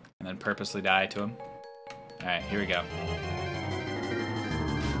Four, and then purposely die to him. All right, here we go.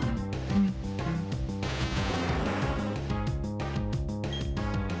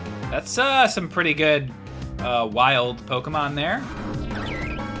 That's some pretty good wild Pokemon there.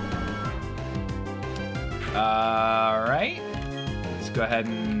 All right, let's go ahead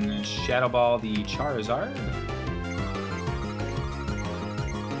and Shadow Ball the Charizard.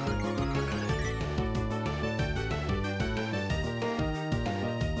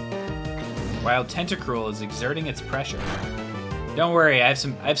 Wild Tentacruel is exerting its pressure. Don't worry, I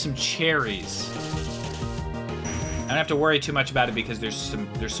have some cherries. I don't have to worry too much about it because there's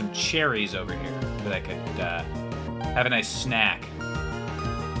some cherries over here that I could have a nice snack.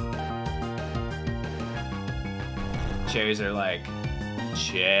 Cherries are like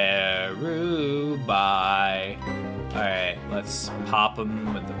cherubi. All right, let's pop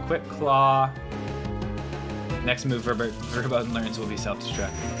them with the Quick Claw. Next move Verboten learns will be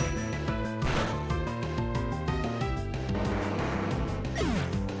self-destruct.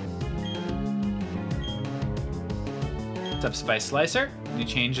 What's up, Spice Slicer? Any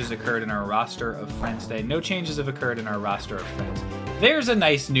changes occurred in our roster of friends today? No changes have occurred in our roster of friends. There's a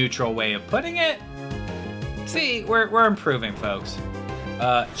nice neutral way of putting it. See, we're improving, folks.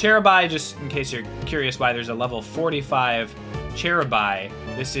 Cherubi, just in case you're curious why there's a level 45 Cherubi,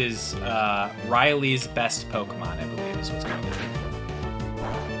 this is Riley's best Pokemon, I believe is what's going to be.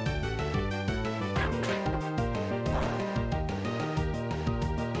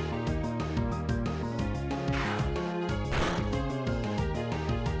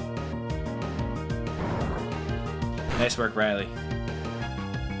 Nice work, Riley.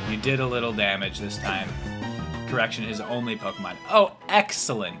 You did a little damage this time. Correction, his only Pokemon. Oh,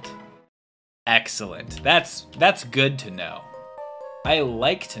 excellent. Excellent. That's good to know. I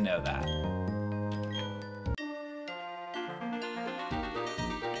like to know that.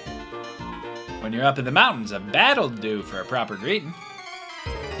 When you're up in the mountains, a battle'll do for a proper greeting.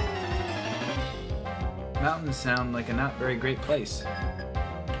 Mountains sound like a not very great place.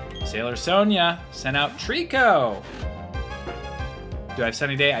 Sailor Sonia sent out Trico. Do I have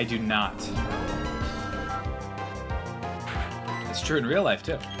Sunny Day? I do not. It's true in real life,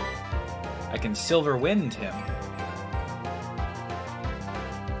 too. I can Silver Wind him.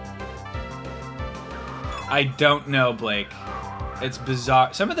 I don't know, Blake. It's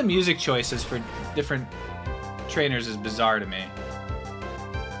bizarre. Some of the music choices for different trainers is bizarre to me.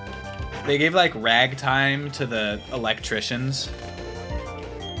 They gave, like, ragtime to the electricians.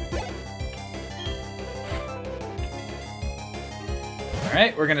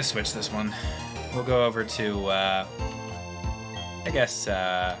 Alright, we're gonna switch this one. We'll go over to, I guess,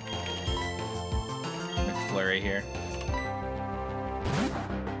 McFlurry here.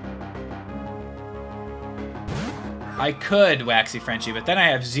 I could Waxy Frenchie, but then I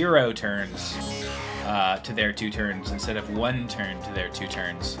have 0 turns to their 2 turns instead of 1 turn to their 2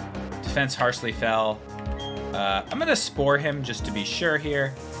 turns. Defense harshly fell. I'm gonna Spore him just to be sure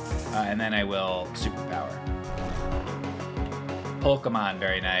here, and then I will Superpower. Pokemon,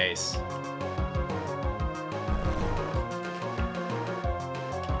 very nice.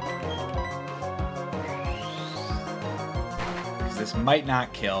 Because this might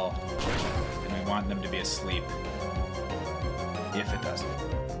not kill, and we want them to be asleep. If it doesn't.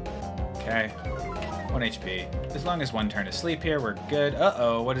 Okay. 1 HP. As long as 1 turn to sleep here, we're good.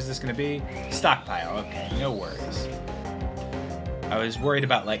 Uh-oh, what is this gonna be? Stockpile, okay, no worries. I was worried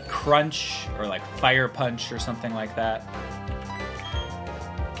about like Crunch or like Fire Punch or something like that.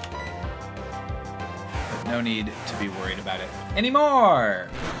 No need to be worried about it anymore.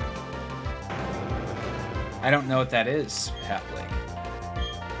 I don't know what that is, Half-Blake.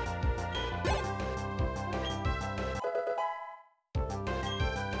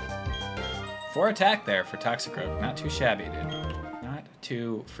 Four attack there for Toxicroak. Not too shabby, dude. Not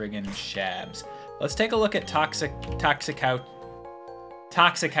too friggin' shabs. Let's take a look at Toxicouch's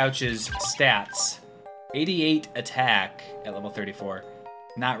stats. 88 attack at level 34.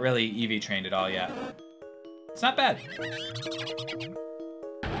 Not really EV trained at all yet. It's not bad.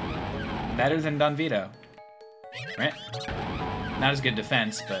 Better than Don Vito. Right? Not as good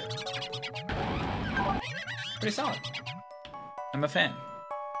defense, but pretty solid. I'm a fan.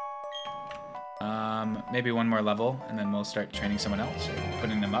 Maybe 1 more level, and then we'll start training someone else, or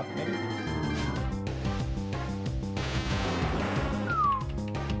putting them up, maybe.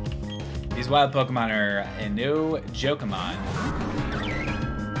 These wild Pokemon are a new Jokomon.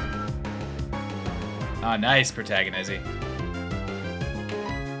 Oh, nice, Protagonizy.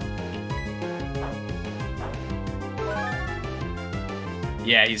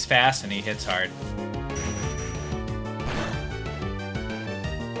 Yeah, he's fast and he hits hard.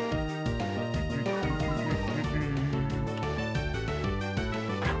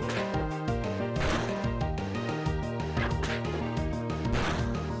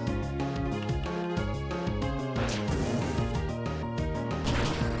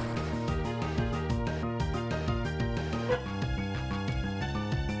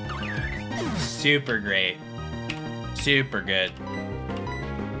 Super great. Super good.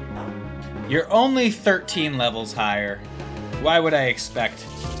 You're only 13 levels higher. Why would I expect?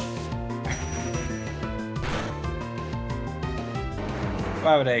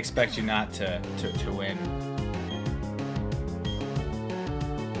 Why would I expect you not to win?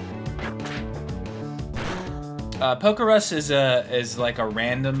 Pokerus is like a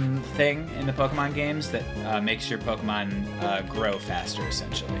random thing in the Pokemon games that makes your Pokemon grow faster,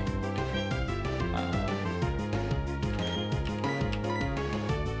 essentially.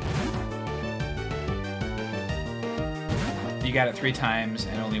 You got it 3 times,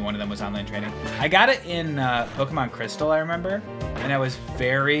 and only one of them was online training. I got it in Pokemon Crystal, I remember, and I was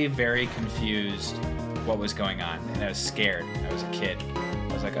very, very confused what was going on, and I was scared. I was a kid.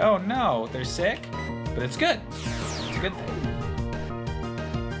 I was like, oh no, they're sick? But it's good. It's a good thing.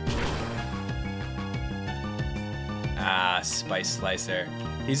 Ah, Spice Slicer.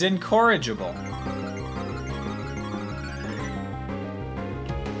 He's incorrigible.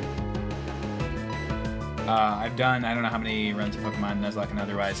 I've done, I don't know how many runs of Pokemon Nuzlocke and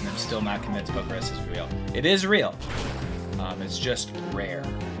otherwise, and I'm still not convinced Pokerus is real. It is real. It's just rare.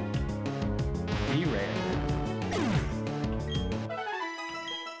 Be rare.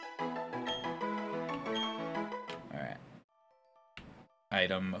 Alright.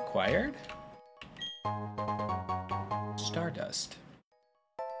 Item acquired. Stardust.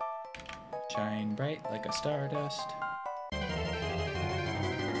 Shine bright like a stardust.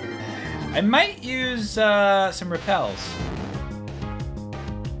 I might use some repels.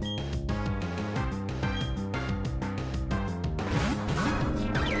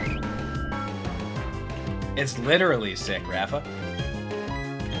 It's literally sick, Rafa.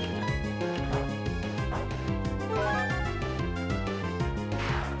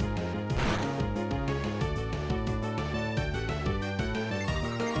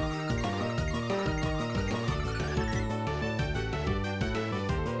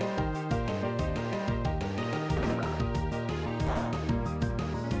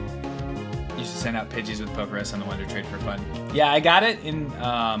 Send out Pidgeys with Pokerus on the Wonder Trade for fun. Yeah, I got it in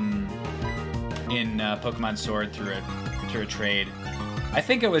Pokemon Sword through a trade. I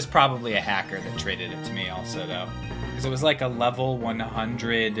think it was probably a hacker that traded it to me also, though, because it was like a level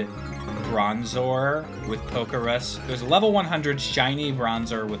 100 Bronzor with Pokerus. There's a level 100 shiny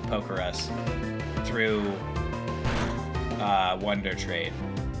Bronzor with Pokerus through Wonder Trade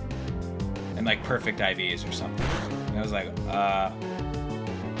and like perfect IVs or something. And I was like,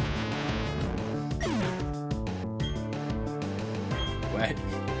 What?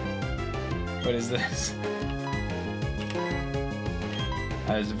 What is this?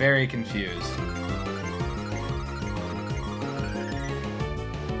 I was very confused.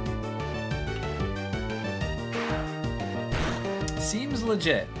 Seems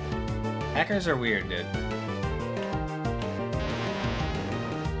legit. Hackers are weird, dude.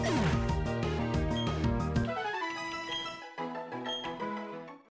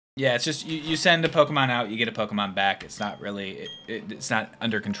 Yeah, it's just you send a Pokemon out, you get a Pokemon back. It's not really it's not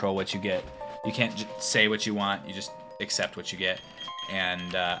under control what you get. You can't say what you want. You just accept what you get.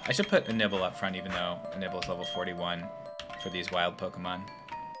 And I should put a Nibble up front, even though a Nibble is level 41 for these wild Pokemon.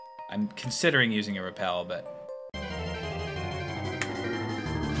 I'm considering using a Repel, but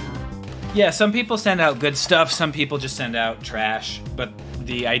yeah, some people send out good stuff. Some people just send out trash. But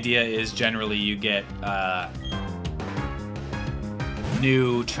the idea is generally you get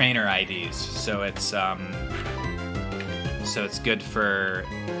new trainer IDs, so it's good for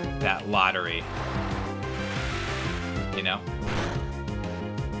that lottery, you know.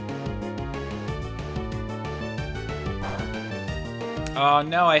 Oh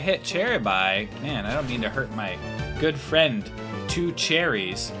no, I hit Cherubi. Man, I don't mean to hurt my good friend, 2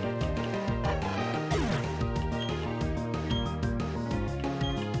 cherries.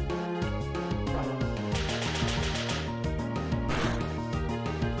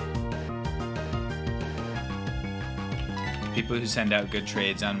 People who send out good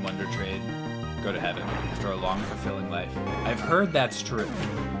trades on Wonder Trade go to heaven after a long, fulfilling life. I've heard that's true.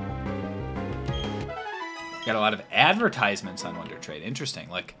 Got a lot of advertisements on Wonder Trade. Interesting.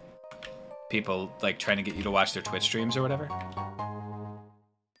 Like, people, like, trying to get you to watch their Twitch streams or whatever.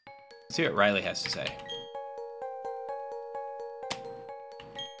 Let's see what Riley has to say.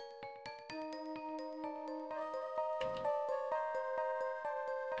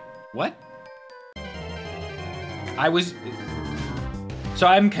 What? So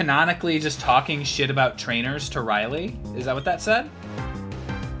I'm canonically just talking shit about trainers to Riley? Is that what that said?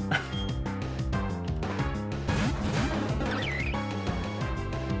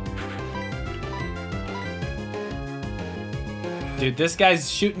 Dude, this guy's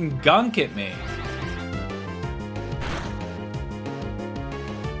shooting gunk at me.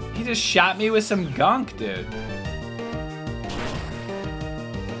 He just shot me with some gunk, dude.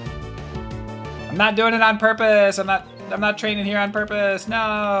 I'm not doing it on purpose. I'm not training here on purpose.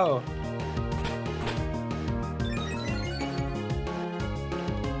 No.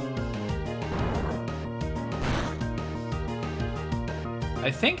 I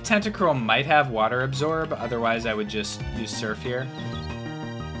think Tentacruel might have water absorb, otherwise I would just use Surf here.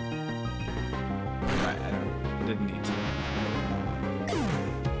 I didn't need to.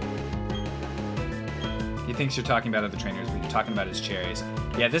 He thinks you're talking about other trainers, but you're talking about his cherries.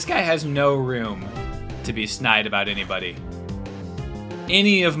 Yeah, this guy has no room to be snide about anybody.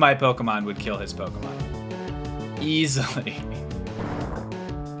 Any of my Pokemon would kill his Pokemon. Easily.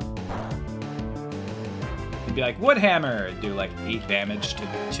 He'd be like, Wood Hammer! Do like 8 damage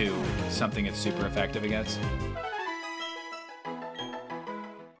to something it's super effective against.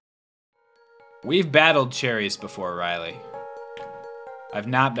 We've battled cherries before, Riley. I've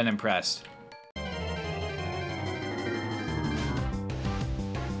not been impressed.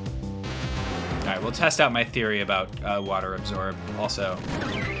 Alright, we'll test out my theory about water absorb. Also,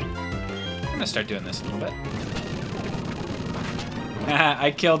 I'm gonna start doing this a little bit.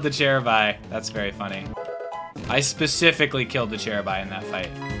 I killed the Cherubi. That's very funny. I specifically killed the Cherubi in that fight.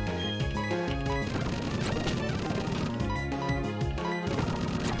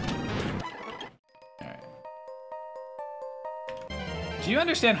 Alright. Do you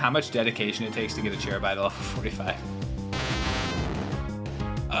understand how much dedication it takes to get a Cherubi to level 45?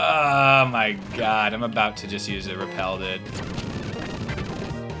 Oh my god, I'm about to just use a Repel, dude.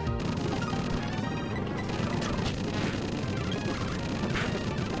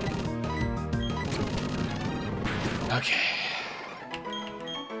 Okay.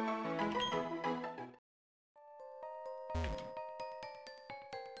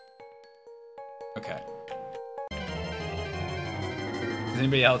 Okay. Does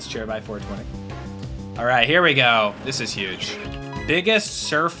anybody else cheer by 420? All right, here we go. This is huge. Biggest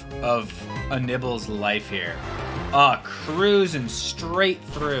surf of a Nibble's life here. Cruising straight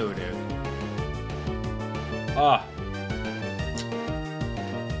through, dude.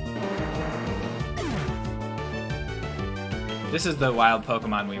 This is the wild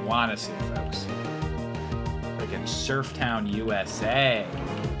Pokemon we want to see, folks. Freaking Surftown, USA.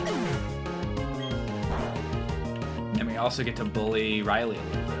 And we also get to bully Riley a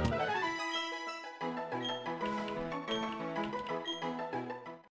little bit over there.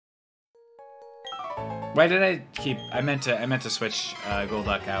 Why did I keep? I meant to switch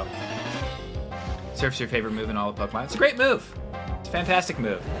Golduck out. Surf's your favorite move in all of Pokemon. It's a great move. It's a fantastic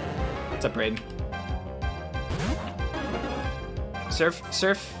move. What's up, Braden?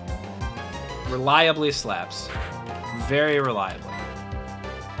 Surf reliably slaps. Very reliably.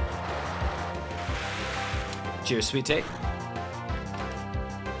 Cheers, Sweet Tate.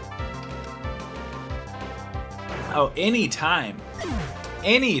 Oh, anytime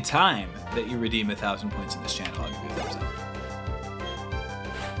that you redeem 1,000 points in this channel, I'll give you a thumbs up.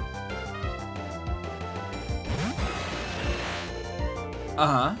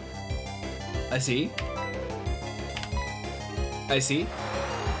 Uh-huh. I see. I see.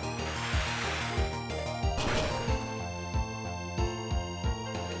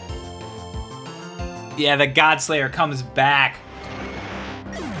 Yeah, the Godslayer comes back.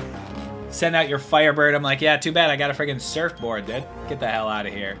 Send out your Firebird. I'm like, yeah, too bad I got a friggin' surfboard, dude. Get the hell out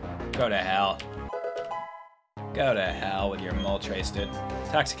of here. Go to hell. Go to hell with your Moltres, dude.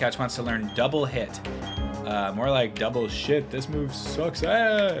 Toxic Couch wants to learn double hit. More like double shit. This move sucks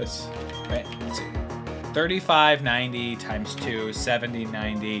ass. Right, let's see. 3590 times 2,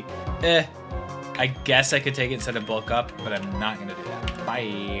 7090. I guess I could take it instead of bulk up, but I'm not gonna do that.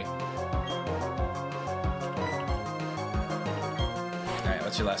 Bye. Alright,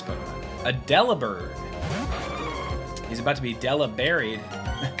 what's your last Pokemon? A Delibird. He's about to be Deliburied.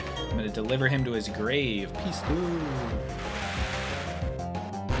 I'm gonna deliver him to his grave. Peace, dude.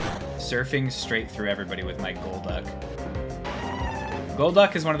 Surfing straight through everybody with my Golduck.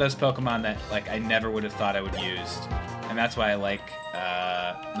 Golduck is one of those Pokemon that like I never would have thought I would use, and that's why I like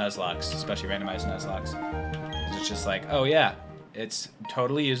Nuzlocks, especially randomized Nuzlocke. It's just like, oh yeah, it's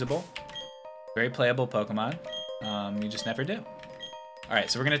totally usable, very playable Pokemon. You just never do. All right,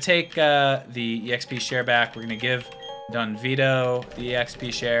 so we're gonna take the EXP share back. We're gonna give Don Vito the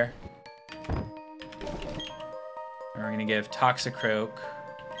EXP share. gonna give Toxicroak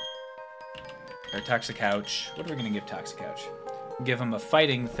or Toxicouch. What are we gonna give Toxicouch? Give him a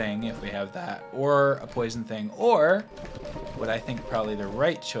fighting thing if we have that, or a poison thing, or what I think probably the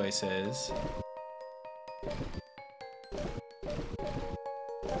right choice is.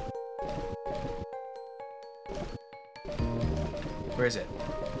 Where is it?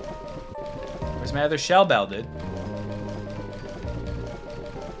 Where's my other shell bell, dude?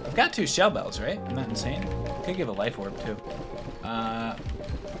 I've got 2 shell bells, right? I'm not insane. I could give a life orb too.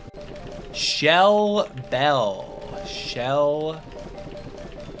 Shell bell. Shell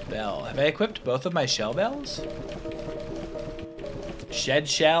bell. Have I equipped both of my shell bells? Shed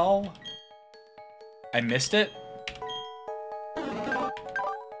shell. I missed it.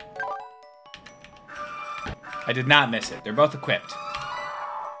 I did not miss it. They're both equipped.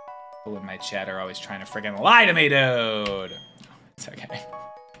 People in my chat are always trying to friggin' lie to me, dude. It's okay.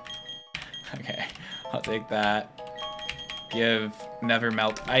 Okay, I'll take that. Give Never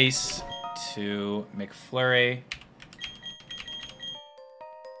Melt Ice to McFlurry.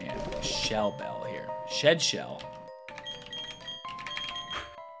 And Shell Bell here. Shed Shell.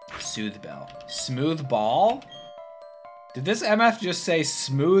 Soothe Bell. Smooth Ball? Did this MF just say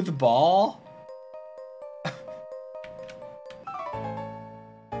Smooth Ball?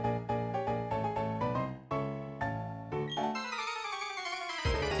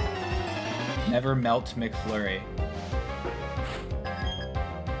 Never Melt McFlurry.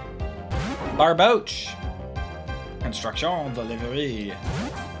 Barboach. Construction delivery.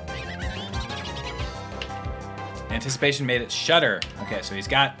 Anticipation made it Shudder. Okay, so he's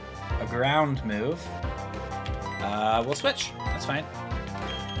got a ground move. We'll switch. That's fine.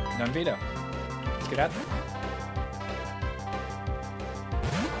 Non veto. Let's get out there.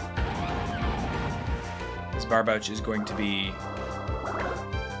 This Barboach is going to be...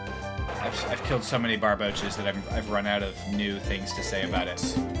 I've killed so many Barboaches that I've run out of new things to say about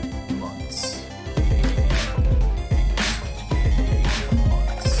it. Months.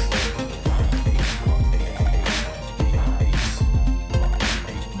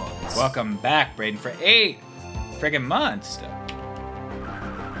 Welcome back, Braden, for 8 friggin' months.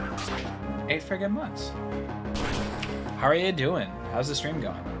 8 friggin' months. How are you doing? How's the stream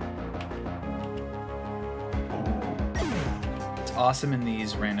going? It's awesome in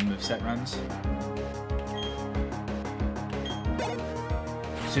these random moveset runs.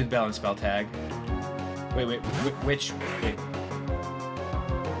 Soothe Bell and Spell Tag. Wait, which? Wait.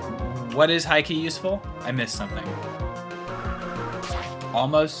 What is high key useful? I missed something.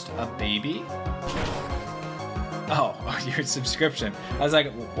 Almost a baby? Oh, your subscription. I was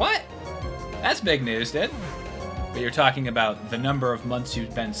like, what? That's big news, dude. But you're talking about the number of months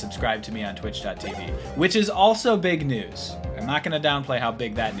you've been subscribed to me on Twitch.tv, which is also big news. I'm not going to downplay how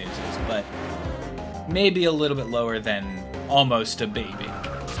big that news is, but maybe a little bit lower than almost a baby,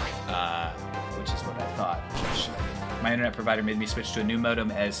 which is what I thought. My internet provider made me switch to a new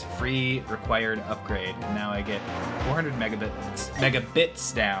modem as free required upgrade, and now I get 400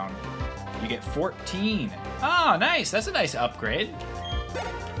 megabits down. You get 14. Oh, nice. That's a nice upgrade.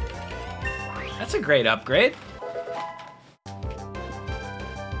 That's a great upgrade.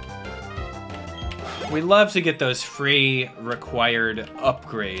 We love to get those free required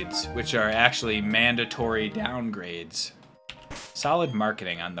upgrades, which are actually mandatory downgrades. Solid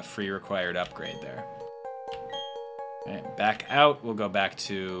marketing on the free required upgrade there. All right, back out. We'll go back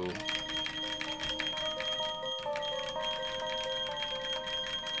to...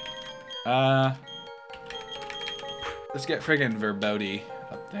 let's get friggin' Verboti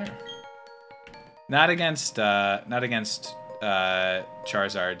up there. Not against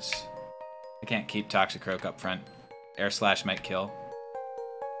Charizards. I can't keep Toxicroak up front. Air Slash might kill.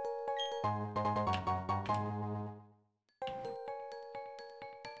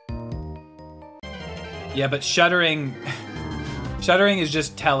 Yeah, but Shuddering is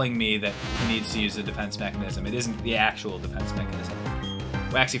just telling me that he needs to use the defense mechanism. It isn't the actual defense mechanism.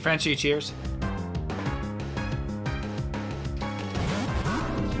 Waxy Frenchie, cheers.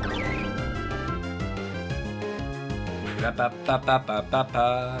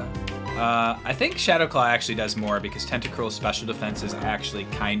 I think Shadowclaw actually does more because Tentacruel's special defense is actually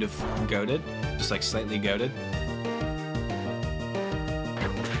kind of goated, just like slightly goated.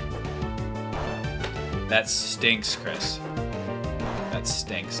 That stinks, Chris. That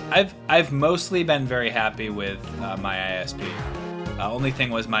stinks. I've mostly been very happy with my ISP. Only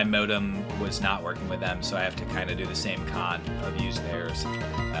thing was my modem was not working with them, so I have to kind of do the same con of use theirs,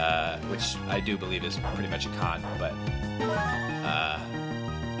 which I do believe is pretty much a con, but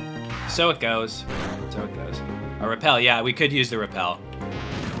so it goes. So it goes. A repel, yeah, we could use the repel.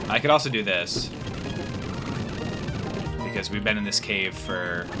 I could also do this. because we've been in this cave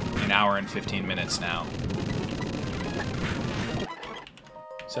for an hour and 15 minutes now.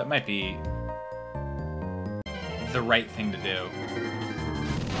 So it might be the right thing to do.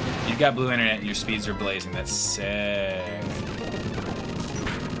 You've got blue internet and your speeds are blazing. That's sick.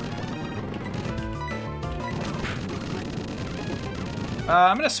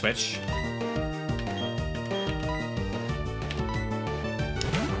 I'm gonna switch.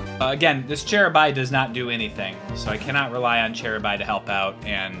 Again, this Cherubi does not do anything, so I cannot rely on Cherubi to help out,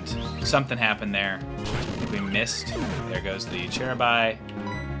 and something happened there. I think we missed. There goes the Cherubi.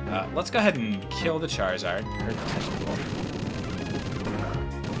 Let's go ahead and kill the Charizard. Or Tentacle.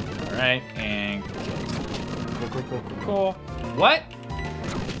 Alright, and kill the Tentacle. Cool. What?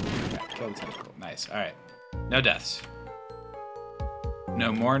 Okay, kill the Tentacle. Nice. Alright. No deaths.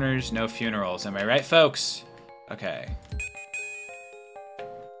 No mourners, no funerals. Am I right, folks? Okay.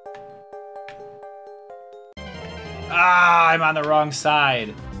 Ah, I'm on the wrong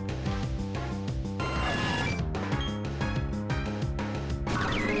side.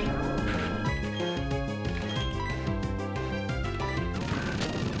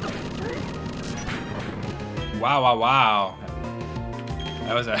 Wow, wow, wow.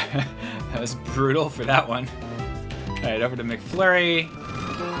 That was that was brutal for that one. All right, over to McFlurry.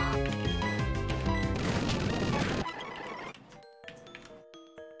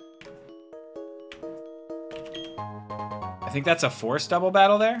 I think that's a force double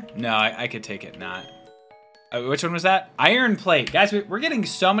battle there? No, I could take it not. Which one was that? Iron plate. Guys, we're getting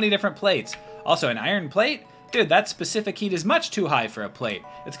so many different plates. Also, an iron plate? Dude, that specific heat is much too high for a plate.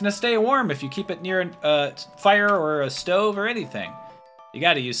 It's gonna stay warm if you keep it near a fire or a stove or anything. You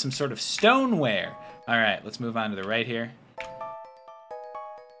gotta use some sort of stoneware. All right, let's move on to the right here.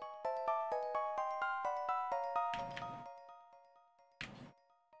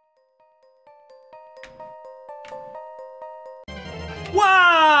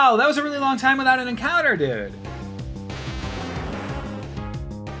 Wow, that was a really long time without an encounter, dude.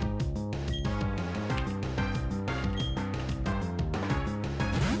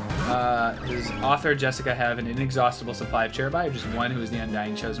 Does author Jessica have an inexhaustible supply of Cherubi, or just one who is the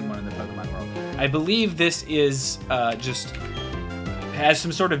undying chosen one in the Pokemon world? I believe this is just has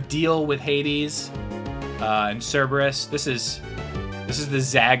some sort of deal with Hades and Cerberus. This is the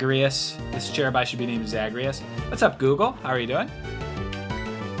Zagreus. This Cherubi should be named Zagreus. What's up, Google? How are you doing?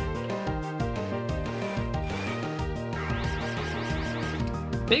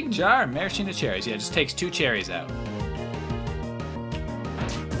 Big jar, maraschino cherries. Yeah, it just takes 2 cherries out.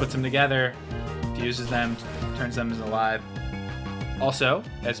 Puts them together, fuses them, turns them into alive. Also,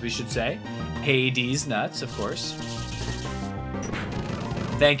 as we should say, Hades nuts, of course.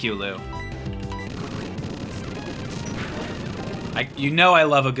 Thank you, Lou. You know I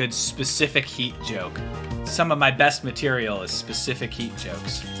love a good specific heat joke. Some of my best material is specific heat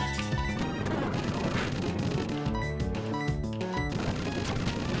jokes.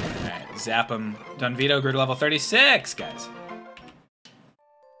 Alright, zap them. Dunvito grew to level 36, guys.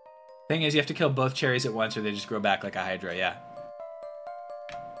 Thing is, you have to kill both cherries at once or they just grow back like a Hydra, yeah.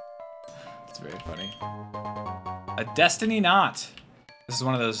 It's very funny. A Destiny Knot. This is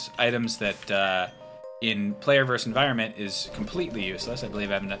one of those items that in player versus environment is completely useless. I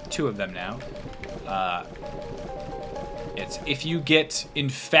believe I have 2 of them now. It's if you get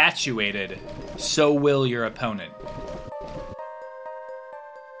infatuated, so will your opponent.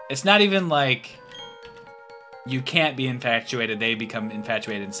 It's not even like you can't be infatuated, they become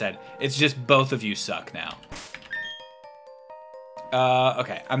infatuated instead. It's just both of you suck now.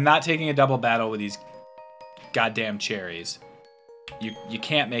 Okay, I'm not taking a double battle with these goddamn cherries. You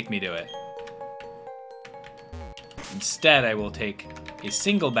can't make me do it. Instead, I will take a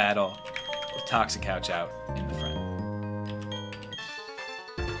single battle with Toxicouch out in the front.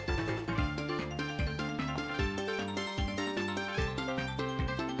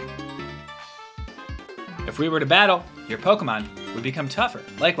 If we were to battle, your Pokemon would become tougher.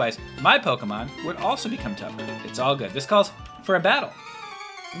 Likewise, my Pokemon would also become tougher. It's all good. This calls for a battle.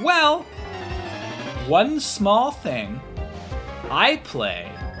 Well, one small thing, I play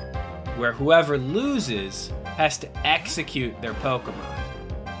where whoever loses has to execute their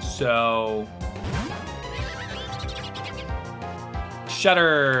Pokemon. So,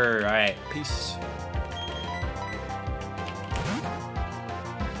 Shudder. All right, peace.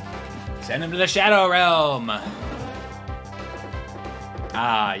 Send him to the Shadow Realm.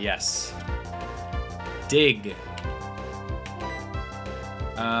 Ah, yes. Dig.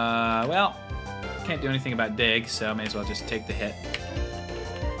 Well, can't do anything about dig, so may as well just take the hit.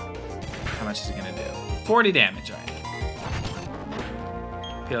 How much is it gonna do? 40 damage, all right.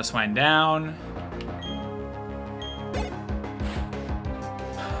 Piloswine down.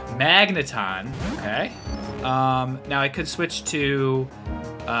 Magneton. Okay. Now I could switch to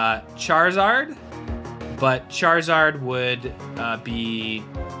Charizard, but Charizard would be,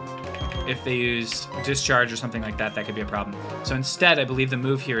 if they use Discharge or something like that, that could be a problem. So instead, I believe the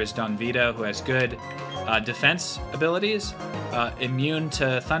move here is Don Vito, who has good defense abilities, immune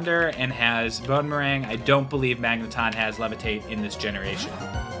to Thunder, and has Bone Meringue. I don't believe Magneton has Levitate in this generation.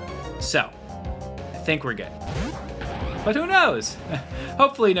 So, I think we're good. But who knows?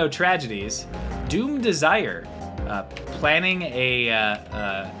 Hopefully no tragedies. Doom Desire, planning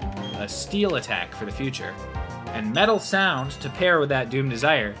a steel attack for the future. And Metal Sound to pair with that Doom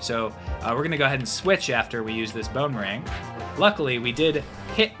Desire. So we're gonna go ahead and switch after we use this Bone Meringue. Luckily, we did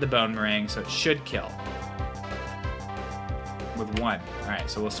hit the Bone Meringue, so it should kill. With 1. All right,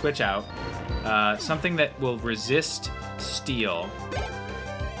 so we'll switch out. Something that will resist steel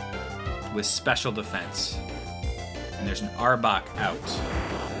with special defense. And there's an Arbok out.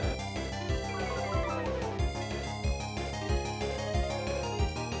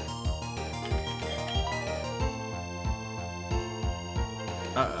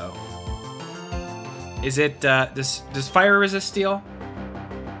 Uh-oh. Is it, does fire resist steel?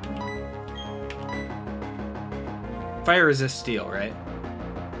 Fire resists steel, right?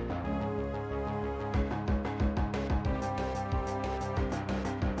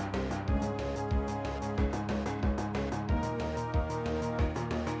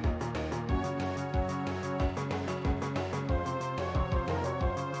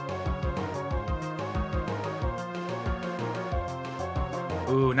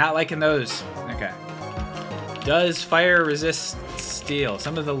 Ooh, not liking those. Okay. Does fire resist steel?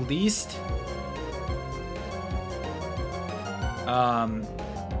 Some of the least...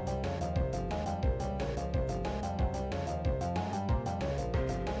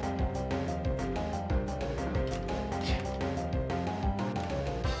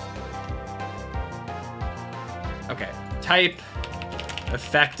 Okay. Type,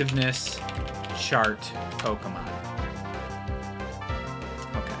 effectiveness, chart, Pokemon.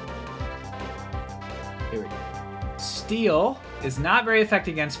 Here we go. Steel is not very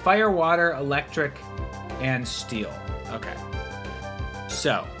effective against fire, water, electric, and steel. Okay.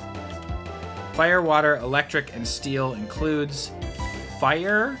 So, fire, water, electric, and steel includes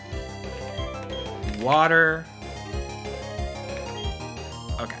fire, water.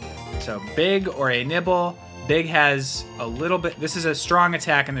 Okay. So, Big or a Nibble. Big has a little bit... This is a strong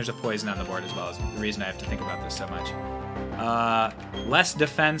attack, and there's a poison on the board as well. Is the reason I have to think about this so much. Less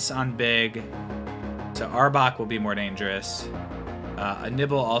defense on Big. So Arbok will be more dangerous. A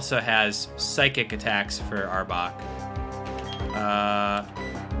Nibble also has psychic attacks for Arbok.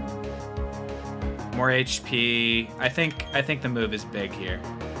 More HP. I think the move is Big here.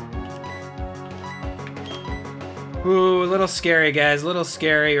 Ooh, a little scary, guys. A little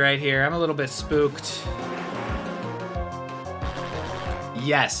scary right here. I'm a little bit spooked.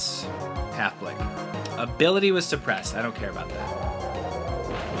 Yes, Half Blink. Ability was suppressed. I don't care about that.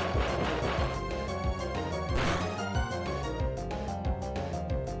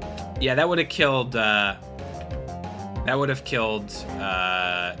 Yeah, that would have killed. That would have killed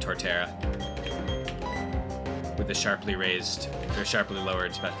Torterra with the sharply raised or sharply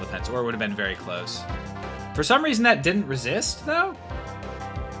lowered special defense, or it would have been very close. For some reason, that didn't resist though.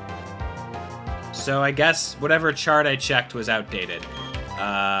 So I guess whatever chart I checked was outdated,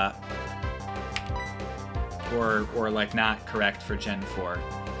 or like not correct for Gen 4,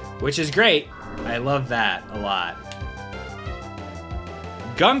 which is great. I love that a lot.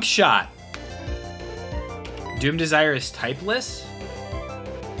 Gunk Shot. Doom Desire is typeless?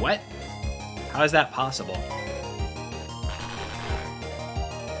 What? How is that possible?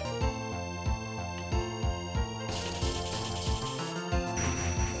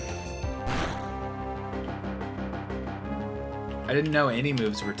 I didn't know any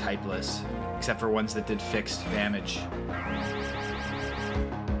moves were typeless, except for ones that did fixed damage.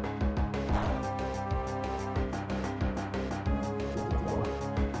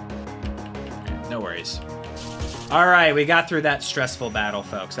 No worries. All right, we got through that stressful battle,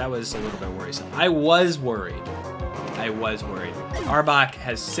 folks. That was a little bit worrisome. I was worried. Arbok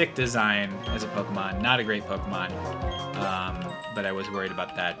has sick design as a Pokemon. Not a great Pokemon, but I was worried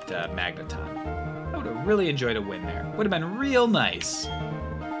about that Magneton. I would have really enjoyed a win there. Would have been real nice.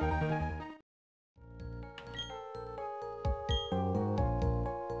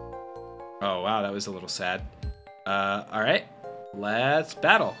 Oh, wow, that was a little sad. All right, let's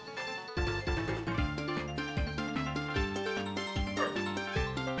battle.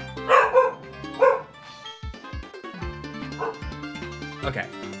 Okay,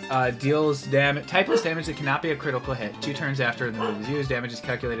 Deals damage, typeless damage that cannot be a critical hit. 2 turns after the move is used, damage is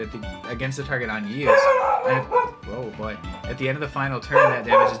calculated against the target on use. And whoa, boy. At the end of the final turn, that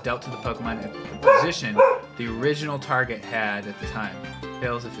damage is dealt to the Pokemon at the position the original target had at the time.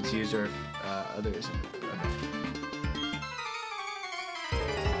 Fails if it's used or others. Okay.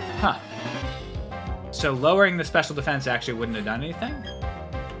 Huh. So lowering the special defense actually wouldn't have done anything?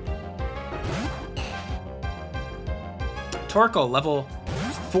 Torkoal, level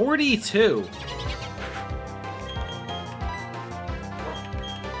 42.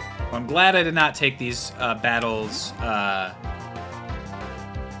 Well, I'm glad I did not take these battles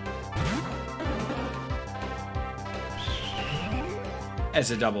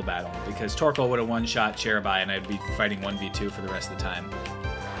as a double battle, because Torkoal would have one-shot Cherubai and I'd be fighting 1v2 for the rest of the time.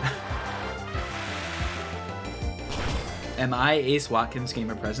 Am I Ace Watkins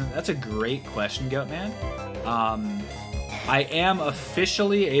Gamer President? That's a great question, Goatman. I am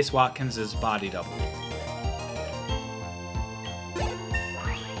officially Ace Watkins' body double.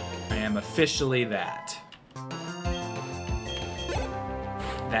 I am officially that.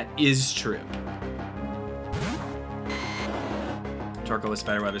 That is true. Torkoal with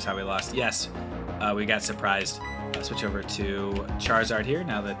Spiderweb is how we lost. Yes, we got surprised. Switch over to Charizard here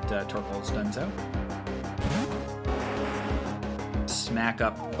now that Torkoal's done so. Smack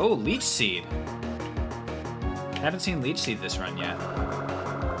up. Oh, Leech Seed. Haven't seen Leech Seed this run yet.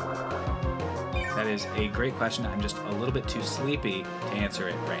 That is a great question. I'm just a little bit too sleepy to answer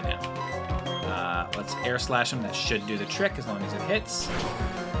it right now. Let's Air Slash him. That should do the trick as long as it hits.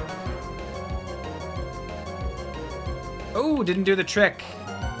 Oh, didn't do the trick.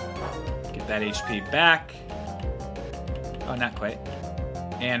 Get that HP back. Oh, not quite.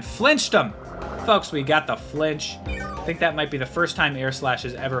 And flinched him. Folks, we got the flinch. I think that might be the first time Air Slash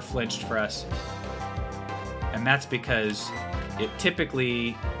has ever flinched for us. And that's because it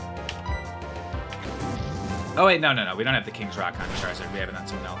typically... Oh, wait, no. We don't have the King's Rock on Charizard. We have it on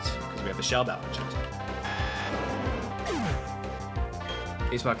someone else, because we have the Shell Bell on Charizard.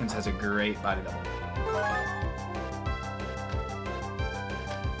 Ace Watkins has a great body double.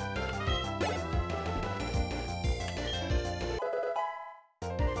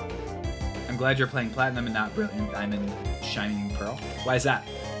 I'm glad you're playing Platinum and not Brilliant Diamond Shining Pearl. Why is that?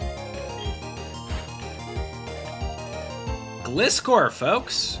 Gliscor,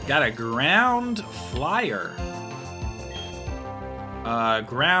 folks. Got a ground flyer.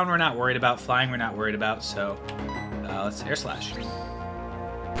 Ground we're not worried about. Flying we're not worried about. So let's Air Slash.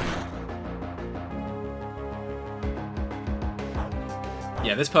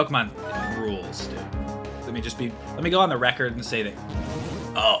 Yeah, this Pokemon rules, dude. Let me go on the record and say that.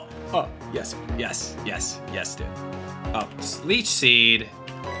 Oh, yes, dude. Oh, Leech Seed.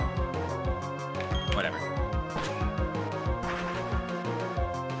 Whatever.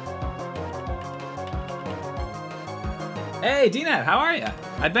 Hey, DNAT, how are you?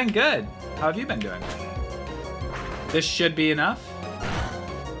 I've been good. How have you been doing? This should be enough.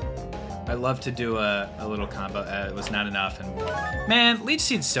 I love to do a little combo. It was not enough, and man, Leech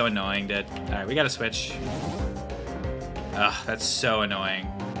Seed's so annoying, dude. All right, we gotta switch. Ugh, that's so annoying.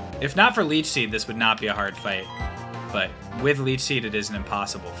 If not for Leech Seed, this would not be a hard fight. But with Leech Seed, it is an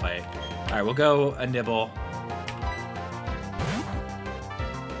impossible fight. All right, we'll go a Nibble.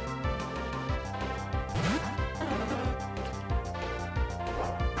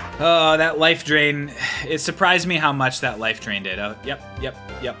 Oh, that Life Drain. It surprised me how much that Life Drain did. Oh, yep.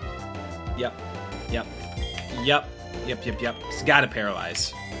 It's gotta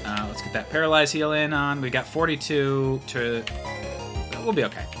Paralyze. Let's get that Paralyze heal in on. We got 42 to... We'll be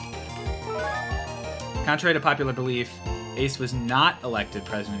okay. Contrary to popular belief, Ace was not elected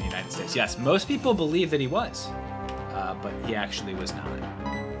President of the United States. Yes, most people believe that he was, but he actually was not.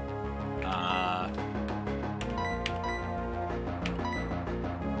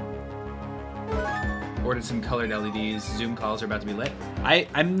 Ordered some colored LEDs. Zoom calls are about to be lit.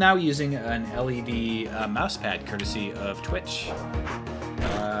 I'm now using an LED mouse pad courtesy of Twitch.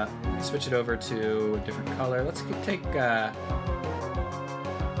 Switch it over to a different color. Let's take a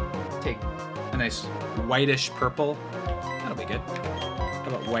nice whitish purple. That'll be good. How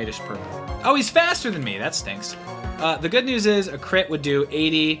about whitish purple? Oh, he's faster than me. That stinks. The good news is a crit would do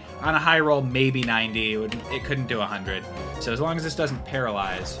 80. On a high roll, maybe 90. It couldn't do 100. So as long as this doesn't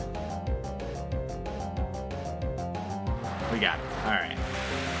paralyze... We got it. All right.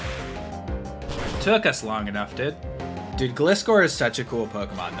 Took us long enough, dude. Dude, Gliscor is such a cool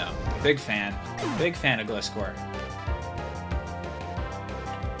Pokemon, though. Big fan. Big fan of Gliscor.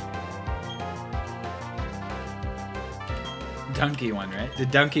 Donkey one, right? Did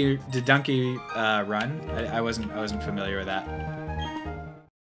Donkey run? I wasn't familiar with that.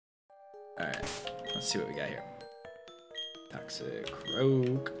 Let's see what we got here. Toxic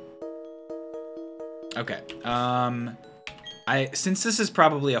Rogue. Okay. Since this is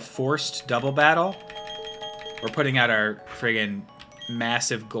probably a forced double battle, we're putting out our friggin'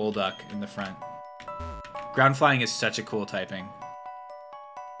 massive Golduck in the front. Ground Flying is such a cool typing.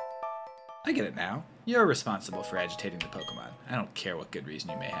 I get it now. You're responsible for agitating the Pokemon. I don't care what good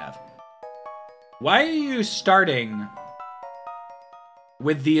reason you may have. Why are you starting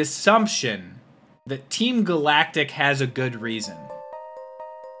with the assumption that Team Galactic has a good reason?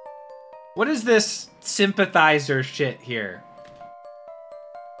 What is this sympathizer shit here?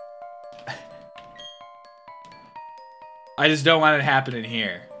 I just don't want it happening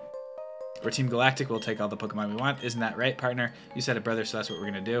here. We're Team Galactic, we'll take all the Pokemon we want. Isn't that right, partner? You said it, brother, so that's what we're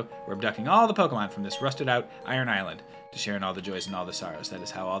gonna do. We're abducting all the Pokemon from this rusted out Iron Island to share in all the joys and all the sorrows. That is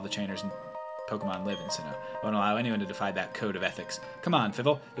how all the trainers and Pokemon live in Sinnoh. Won't allow anyone to defy that code of ethics. Come on,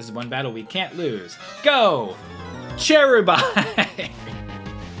 Fivel. This is one battle we can't lose. Go! Cherubai!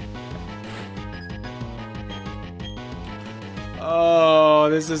 Oh,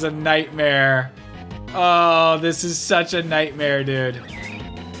 this is a nightmare. Oh, this is such a nightmare, dude.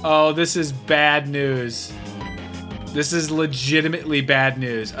 Oh, this is bad news. This is legitimately bad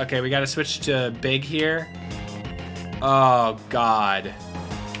news. Okay, we gotta switch to big here. Oh, God.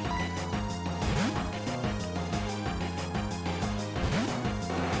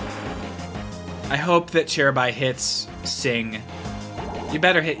 I hope that Cherubai hits Sing. You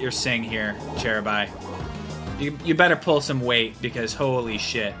better hit your Sing here, Cherubai. You better pull some weight, because holy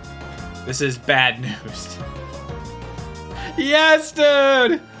shit. This is bad news. Yes,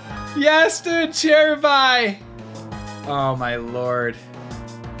 dude! Yes, dude, Cherubai! Oh, my lord.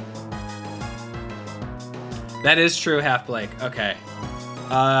 That is true, Half-Blake. Okay.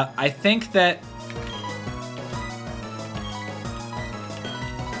 I think that...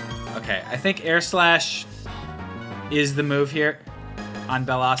 Okay, I think Air Slash is the move here on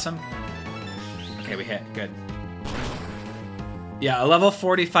Bellossom. Okay, we hit. Good. Yeah, a level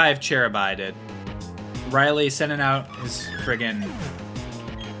 45 Cherubai, dude. Riley sending out his friggin'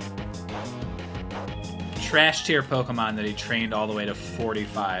 trash tier Pokemon that he trained all the way to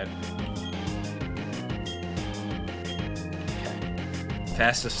 45. Okay.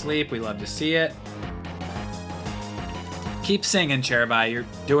 Fast asleep, we love to see it. Keep singing, Cherubai, you're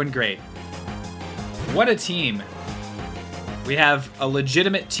doing great. What a team. We have a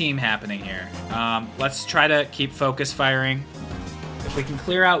legitimate team happening here. Let's try to keep focus firing. If we can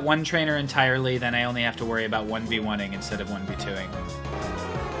clear out one trainer entirely, then I only have to worry about 1v1ing instead of 1v2ing.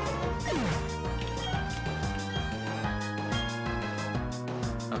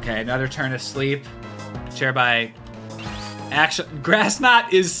 Okay, another turn of sleep. Cherubai. Actually, Grass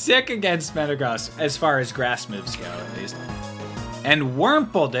Knot is sick against Metagross, as far as grass moves go, at least. And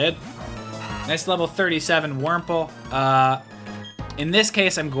Wurmple, dude. Nice level 37 Wurmple. In this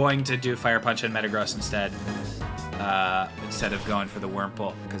case, I'm going to do Fire Punch on Metagross instead. Instead of going for the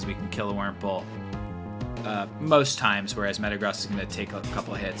Wurmple, because we can kill a Wurmple most times, whereas Metagross is going to take a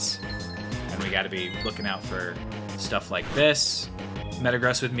couple of hits. And we got to be looking out for stuff like this.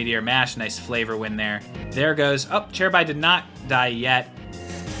 Metagross with Meteor Mash, nice flavor win there. There goes. Oh, Cherubai did not die yet.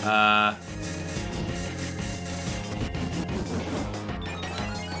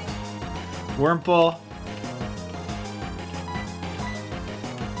 Wurmple.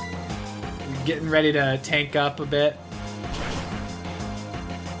 Getting ready to tank up a bit.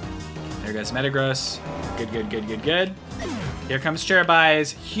 There goes Metagross. Good, good, good, good, good. Here comes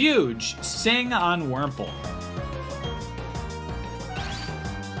Cherubai's huge Sing on Wurmple.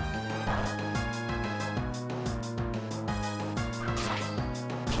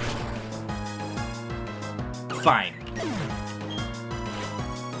 Fine.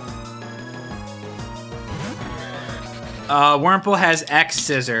 Wurmple has X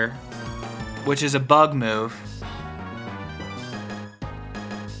Scissor, which is a bug move,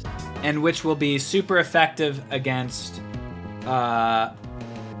 and which will be super effective against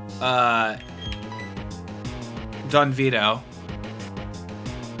Dunvito.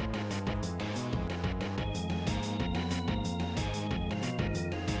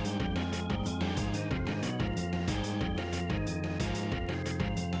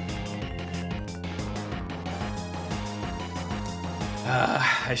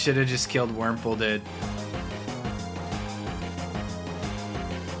 I should have just killed Wurmple, dude.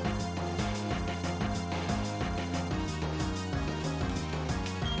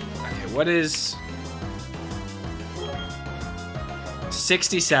 Okay, what is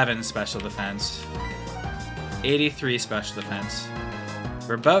 67 special defense? 83 special defense.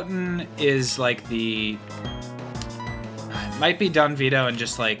 Verboten is like the... It might be Dunvito and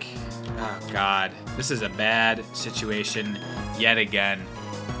just like Oh, God. This is a bad situation yet again.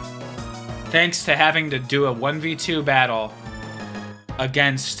 Thanks to having to do a 1v2 battle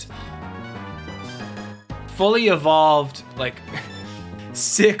against fully evolved, like,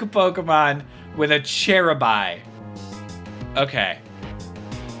 sick Pokemon with a Cherubi. Okay.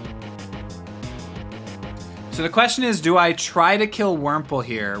 So the question is, do I try to kill Wurmple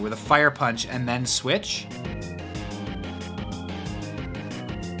here with a Fire Punch and then switch?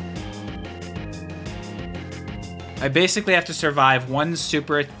 I basically have to survive one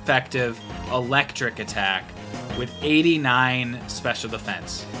super effective electric attack with 89 special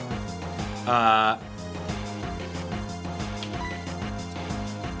defense.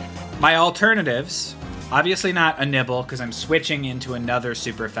 My alternatives, obviously not a Nibble, because I'm switching into another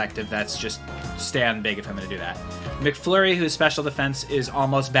super effective that's just stand big if I'm going to do that. McFlurry, whose special defense is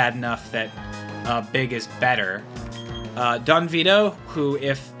almost bad enough that big is better. Dunvito, who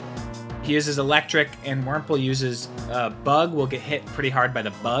if he uses electric and Wurmple uses bug, will get hit pretty hard by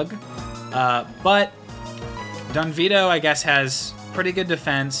the bug. But Dunvito, I guess, has pretty good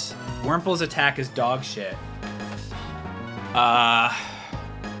defense. Wurmple's attack is dog shit.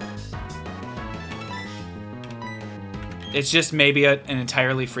 It's just maybe an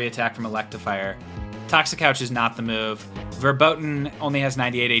entirely free attack from Electivire. Toxicouch is not the move. Verboten only has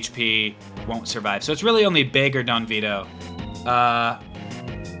 98 HP, won't survive. So it's really only Big or Dunvito.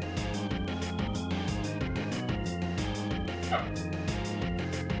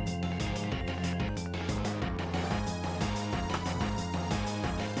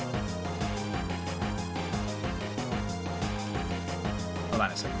 Hold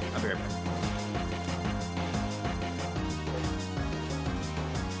on a second. I'll be right back.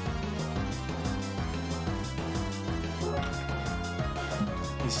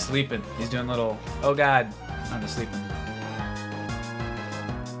 He's sleeping. He's doing little, oh God, I'm just sleeping.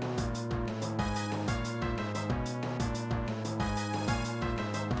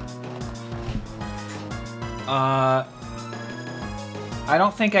 I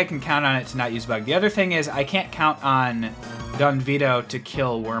don't think I can count on it to not use bug. The other thing is I can't count on Dunvito to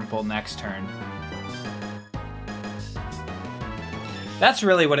kill Wurmple next turn. That's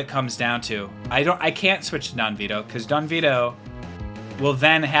really what it comes down to. I can't switch to Dunvito because Dunvito will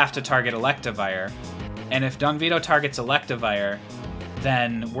then have to target Electivire. And if Dunvito targets Electivire,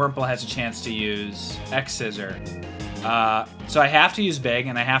 then Wurmple has a chance to use X-Scissor. So I have to use Big,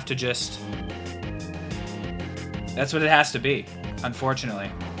 and I have to just... That's what it has to be, unfortunately.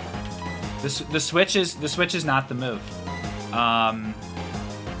 The switch is not the move.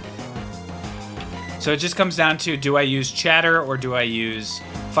 So it just comes down to, do I use Chatter or do I use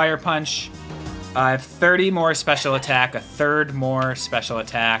Fire Punch? I have 30 more special attack, a third more special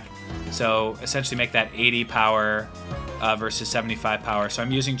attack. So essentially make that 80 power versus 75 power. So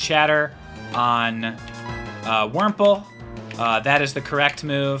I'm using Chatter on Wurmple. That is the correct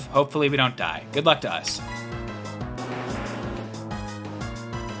move. Hopefully we don't die. Good luck to us.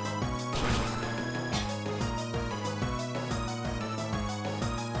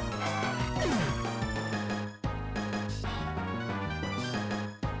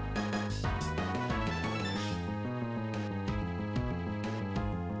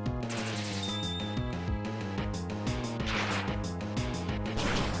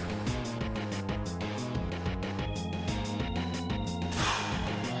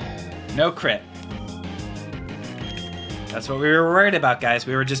 No crit. That's what we were worried about, guys.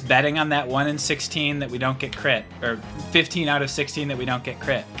 We were just betting on that 1 in 16 that we don't get crit. Or 15 out of 16 that we don't get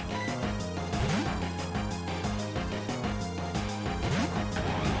crit.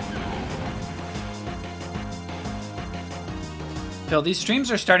 Phil, these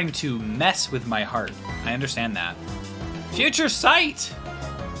streams are starting to mess with my heart. I understand that. Future Sight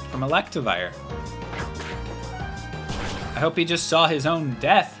from Electivire. I hope he just saw his own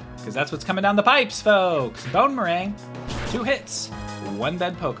death. Because that's what's coming down the pipes, folks. Bone Meringue, 2 hits, 1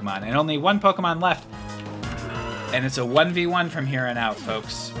 dead Pokemon, and only 1 Pokemon left. And it's a 1v1 from here on out,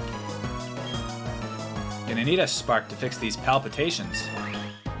 folks. Gonna need a Spark to fix these palpitations.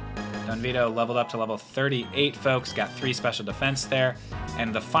 Dunvito leveled up to level 38, folks. Got 3 special defense there.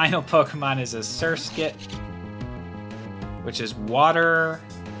 And the final Pokemon is a Surskit, which is Water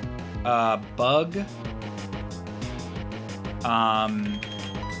Bug.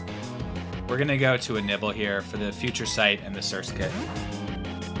 We're gonna go to a Nibble here for the Future Sight and the Surskit.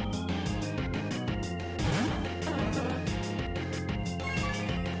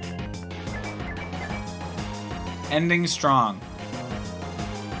 Ending strong.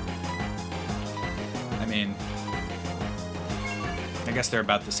 I mean, I guess they're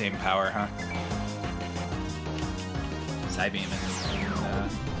about the same power, huh? Psybeam and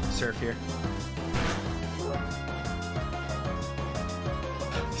surf here.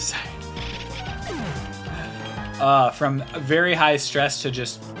 From very high stress to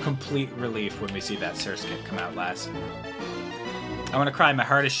just complete relief when we see that Surskit come out last. I want to cry. My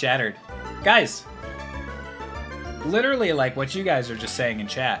heart is shattered. Guys! Literally like what you guys are just saying in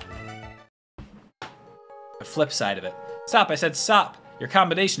chat. The flip side of it. Stop, I said stop. Your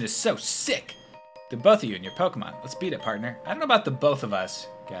combination is so sick. The both of you and your Pokemon. Let's beat it, partner. I don't know about the both of us,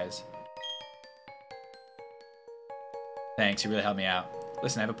 guys. Thanks, you really helped me out.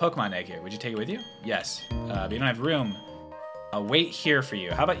 Listen, I have a Pokemon egg here. Would you take it with you? Yes. But you don't have room. I'll wait here for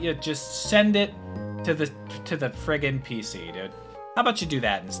you. How about you just send it to the friggin' PC, dude? How about you do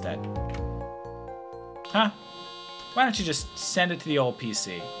that instead? Huh? Why don't you just send it to the old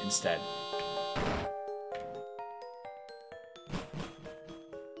PC instead?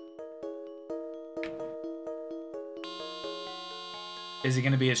 Is it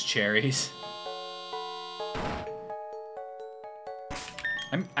gonna be his cherries?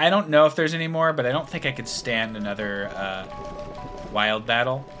 I don't know if there's any more, but I don't think I could stand another wild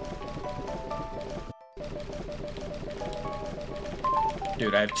battle.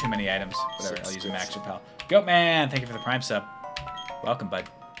 Dude, I have too many items. Whatever, I'll use a max repel. Goatman, thank you for the Prime sub. Welcome, bud.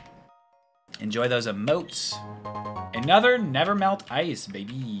 Enjoy those emotes. Another never melt ice,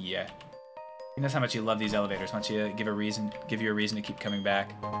 baby. You know how much you love these elevators. Why don't you give you a reason to keep coming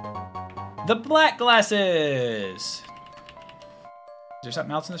back? The black glasses. Is there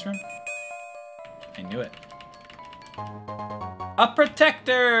something else in this room? I knew it. A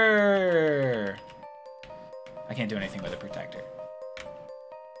protector! I can't do anything with a protector.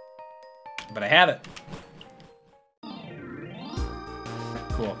 But I have it.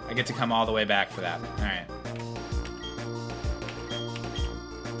 Cool. I get to come all the way back for that. Alright.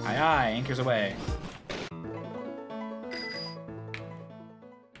 Aye aye, anchors away.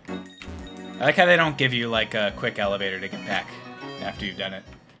 I like how they don't give you like a quick elevator to get back after you've done it.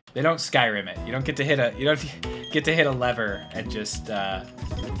 They don't Skyrim it. You don't get to hit a lever and just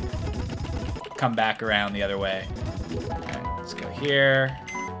come back around the other way. Alright, let's go here.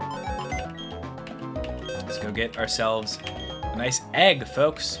 Let's go get ourselves a nice egg,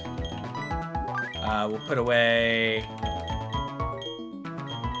 folks. We'll put away...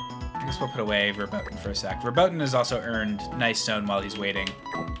 I guess we'll put away Verboten for a sec. Verboten has also earned nice zone while he's waiting.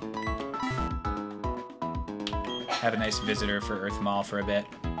 Have a nice visitor for Earth Mall for a bit.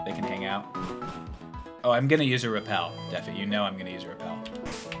 They can hang out. Oh, I'm gonna use a repel, Defi. You know I'm gonna use a repel.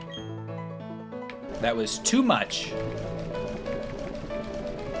 That was too much.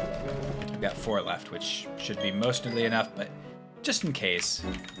 I've got 4 left, which should be mostly enough, but just in case.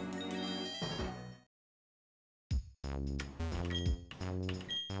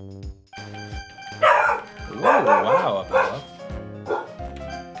 Whoa, wow, Apollo.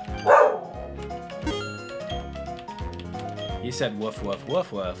 He said woof, woof,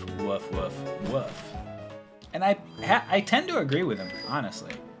 woof, woof, woof, woof, woof. And I tend to agree with him,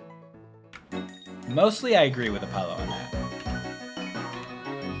 honestly. Mostly I agree with Apollo on that.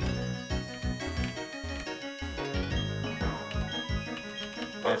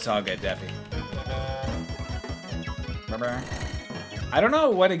 It's all good, Defi. I don't know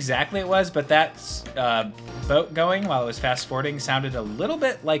what exactly it was, but that boat going while it was fast forwarding sounded a little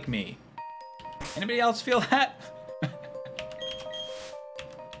bit like me. Anybody else feel that?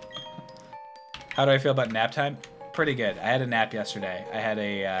 How do I feel about nap time? Pretty good. I had a nap yesterday. I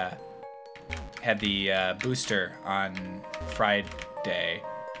had the booster on Friday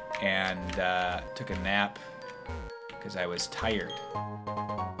and took a nap because I was tired.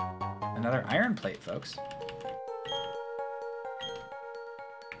 Another iron plate, folks.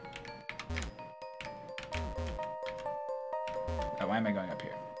 Oh, why am I going up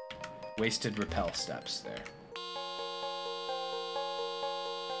here? Wasted repel steps there.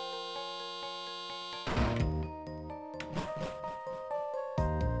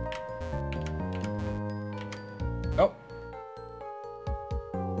 Oh.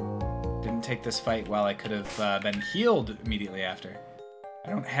 Didn't take this fight while I could have been healed immediately after. I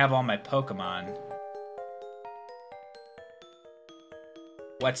don't have all my Pokemon.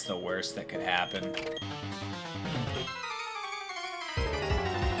 What's the worst that could happen?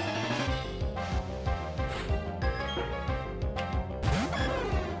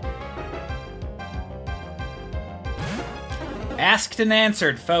 Asked and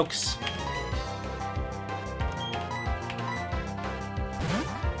answered, folks.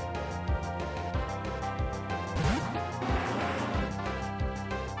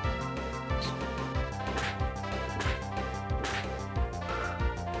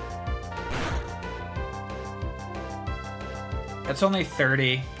 That's only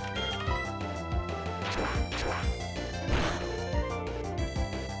 30.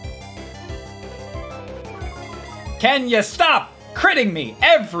 Can you stop critting me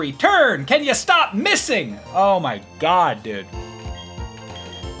every turn? Can you stop missing? Oh my god, dude.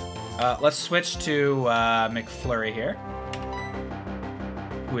 Let's switch to McFlurry here,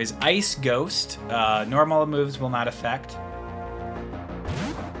 who is Ice Ghost. Normal moves will not affect.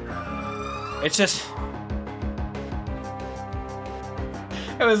 It's just...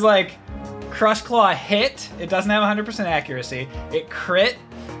 It was like, Crush Claw hit. It doesn't have 100% accuracy. It crit.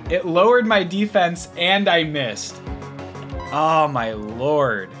 It lowered my defense, and I missed. Oh my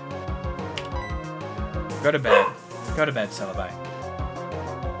lord. Go to bed. Go to bed, Celebi.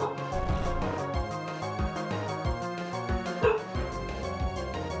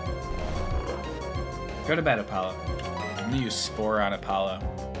 Go to bed, Apollo. I'm gonna use Spore on Apollo.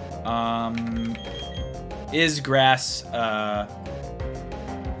 Is Grass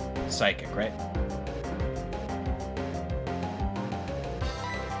Psychic, right?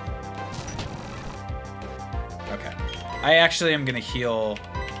 Okay. I actually am gonna heal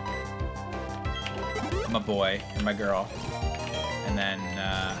my boy and my girl, and then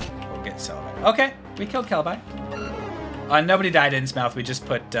we'll get Celebi. Okay, we killed Celebi. Nobody died in Innsmouth. We just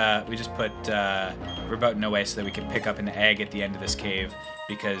put Verboten away so that we could pick up an egg at the end of this cave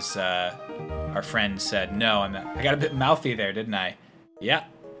because our friend said no. I got a bit mouthy there, didn't I? Yeah.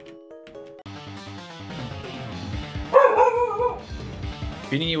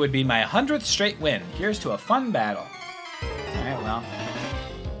 Beating you would be my 100th straight win. Here's to a fun battle. All right, well.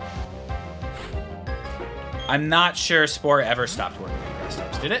 I'm not sure Spore ever stopped working with grass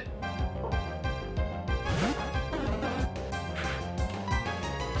types, did it?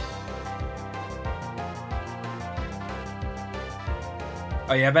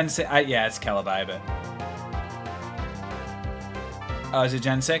 Oh yeah, yeah, it's Celebi, but... Oh, is it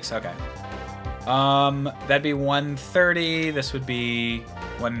Gen 6? Okay. That'd be 130. This would be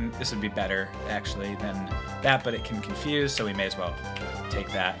better, actually, than that, but it can confuse, so we may as well take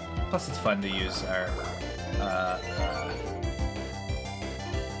that. Plus, it's fun to use our...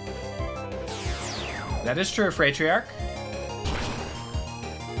 That is true, Phratriarch.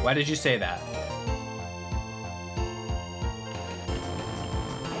 Why did you say that?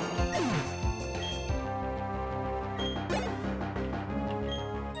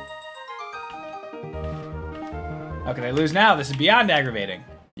 How can I lose now? This is beyond aggravating.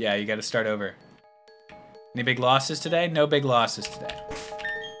 Yeah, you gotta start over. Any big losses today? No big losses today.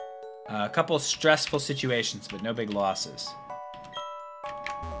 A couple stressful situations, but no big losses.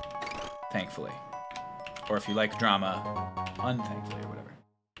 Thankfully. Or if you like drama, unthankfully, or whatever.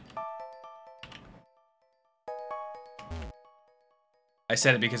 I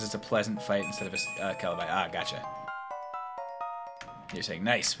said it because it's a pleasant fight instead of a Celebi. Ah, gotcha. You're saying,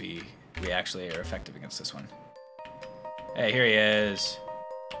 nice, we actually are effective against this one. Hey, here he is.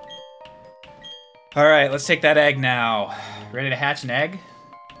 All right, let's take that egg now. Ready to hatch an egg?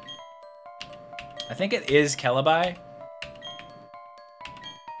 I think it is Celebi.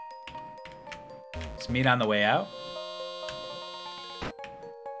 Let's meet on the way out.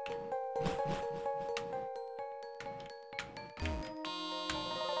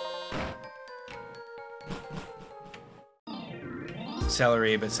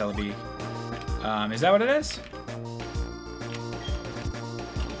 Celery, but Celebi. Is that what it is?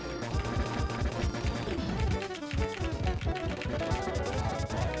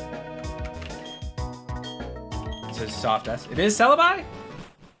 Soft S. It is Celebi?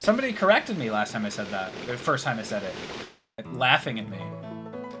 Somebody corrected me last time I said that. The first time I said it. Like, laughing at me.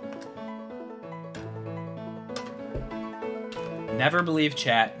 Never believe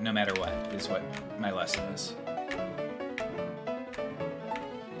chat, no matter what, is what my lesson is.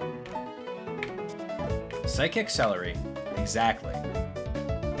 Psychic Celery. Exactly.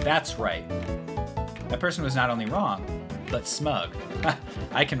 That's right. That person was not only wrong, but smug.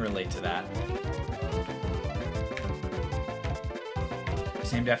 I can relate to that.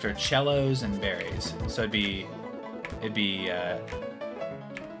 Named after cellos and berries, so it'd be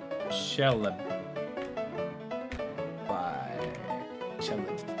Celebi,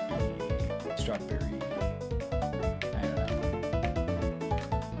 strawberry. I don't know.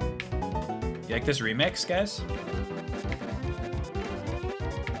 You like this remix, guys?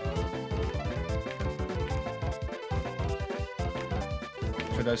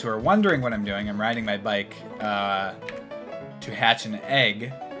 For those who are wondering what I'm doing, I'm riding my bike to hatch an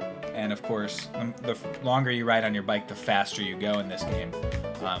egg, and of course, the longer you ride on your bike, the faster you go in this game.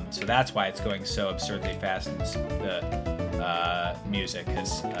 So that's why it's going so absurdly fast, and the music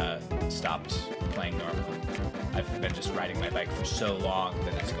has stopped playing normally. I've been just riding my bike for so long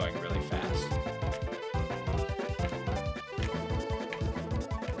that it's going really fast.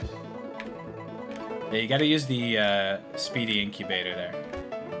 Yeah, you gotta use the speedy incubator there.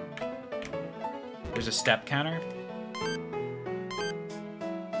 There's a step counter.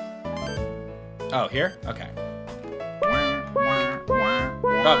 Oh, here? Okay.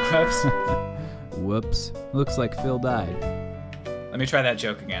 Oh, whoops. Whoops. Looks like Phil died. Let me try that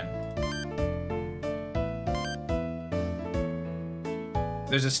joke again.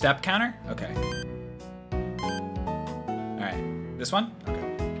 There's a step counter? Okay. Alright. This one? Okay.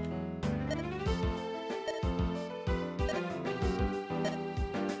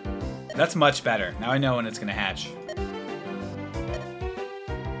 That's much better. Now I know when it's gonna hatch.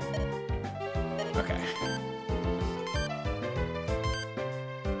 Okay.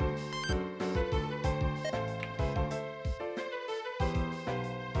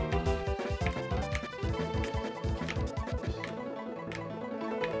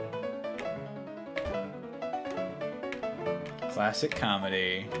 Classic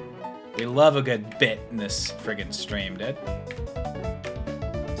comedy. We love a good bit in this friggin' stream, dude.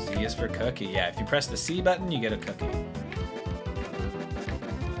 C is for cookie. Yeah, if you press the C button, you get a cookie.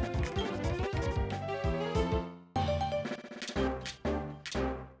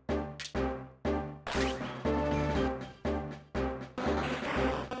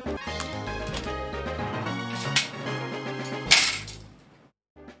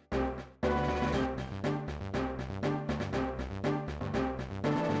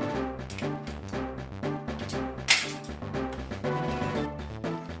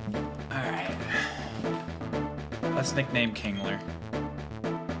 Let's nickname Kingler.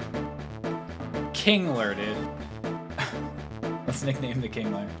 Kingler, dude. Let's nickname the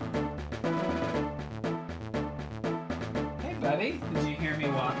Kingler. Hey, buddy. Did you hear me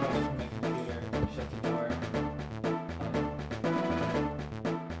walk over from the computer? Shut the door.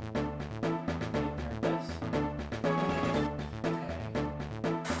 Nervous? Okay.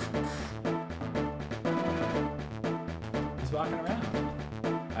 He's walking around.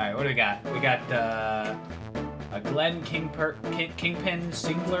 Alright, what do we got? We got, Glenn, Kingpin,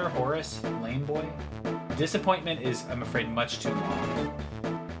 Singler, Horace, Laneboy. Disappointment is, I'm afraid, much too long.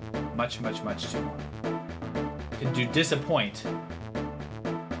 Much too long. Can do disappoint.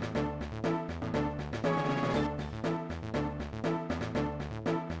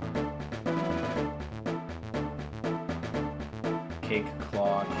 Cake,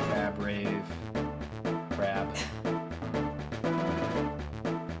 Claw, Crab, Rave, Crab.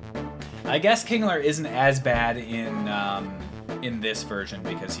 I guess Kingler isn't as bad in this version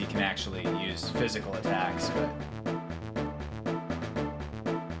because he can actually use physical attacks, but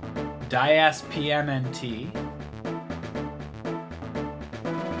Dias PMNT.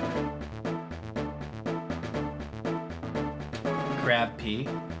 Crab P,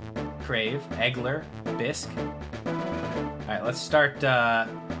 Crave, Eggler, Bisque. Alright, let's start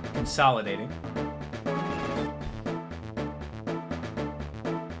consolidating.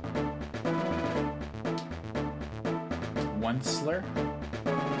 Onceler.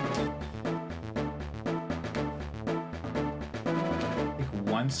 I think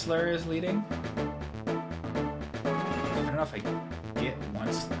Onceler is leading. I don't know if I get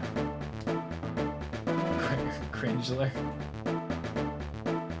Onceler. Cringeler.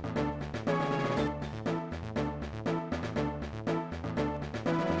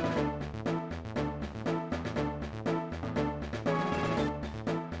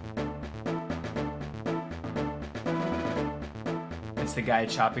 It's the guy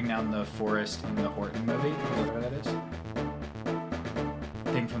chopping down the forest in the Horton movie, or whatever that is.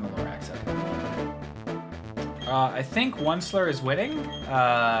 Thing from the Lorax side. I think Onceler is winning,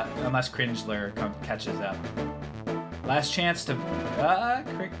 unless Cringler catches up. Last chance to...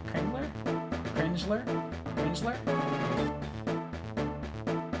 Cringler? Cringler? Cringler?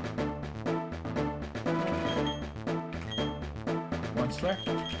 Onceler?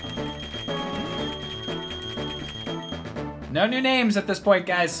 No new names at this point,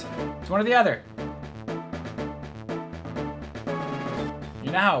 guys. It's one or the other.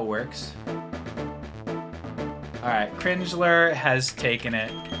 You know how it works. Alright, Cringler has taken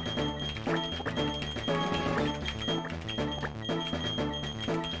it.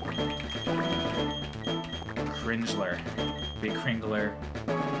 Cringler. Be Cringler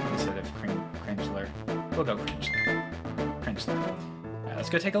instead of Cringler. We'll go Cringler. Cringler. Alright, let's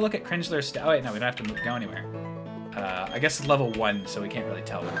go take a look at Cringler's stat. Oh wait, no, we don't have to go anywhere. I guess it's level 1, so we can't really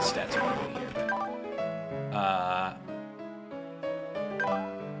tell what the stats are going to be here.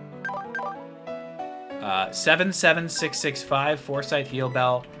 But, 77665, Foresight, Heal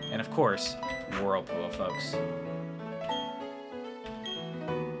Bell, and of course, Whirlpool, folks.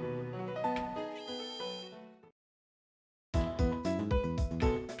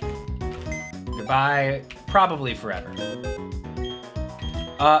 By probably forever.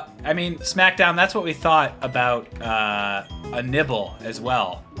 I mean, SmackDown, that's what we thought about a Nibble as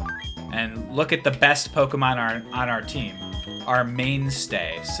well. And look at the best Pokemon on our team. Our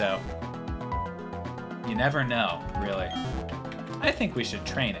mainstay, so... You never know, really. I think we should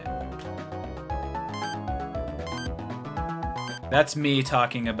train it. That's me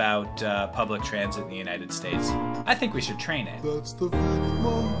talking about public transit in the United States. I think we should train it. That's the 5th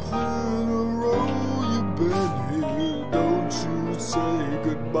month in a row you've been here. Don't you say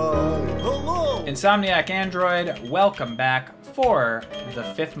goodbye. Hello! Insomniac Android, welcome back for the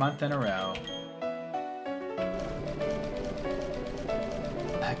 5th month in a row.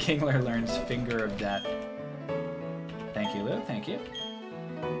 Kingler learns Finger of Death. Thank you, Lou. Thank you.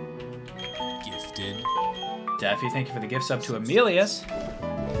 Gifted. Daffy, thank you for the gift sub to Emilius.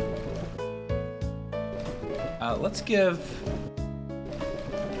 Let's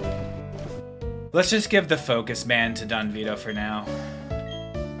just give the focus man to Dunvito for now.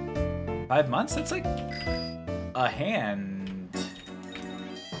 5 months? That's like a hand.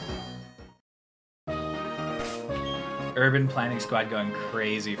 Urban Planning Squad going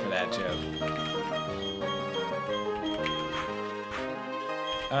crazy for that joke.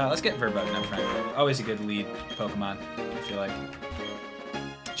 Let's get Verboten up front. Always a good lead Pokemon, I feel like.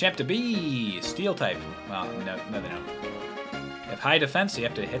 Champ to B, Steel type. Well, no, they don't. They have high defense, so you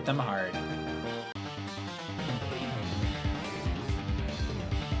have to hit them hard.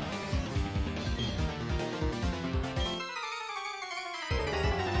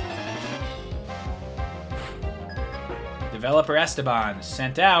 Developer Esteban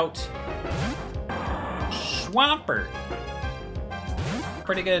sent out Swampert.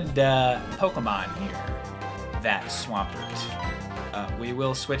 Pretty good Pokemon here, that Swampert. We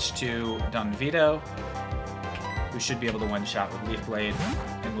will switch to Dunvito, who should be able to one-shot with Leaf Blade,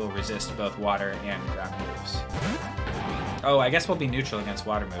 and will resist both water and ground moves. Oh, I guess we'll be neutral against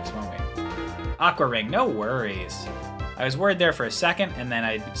water moves, won't we? Aqua Ring, no worries. I was worried there for a second, and then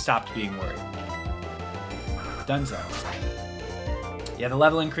I stopped being worried. Dunzo. Yeah, the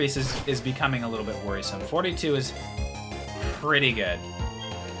level increase is becoming a little bit worrisome. 42 is pretty good.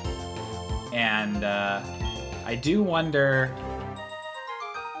 And I do wonder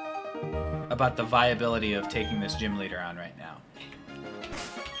about the viability of taking this gym leader on right now.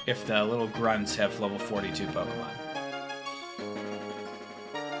 If the little grunts have level 42 Pokemon.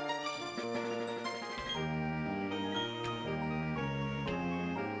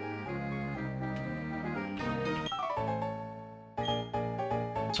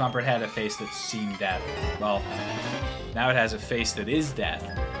 Swampert had a face that's seen death. Well, now it has a face that is death.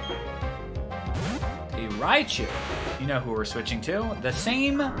 A Raichu. You know who we're switching to? The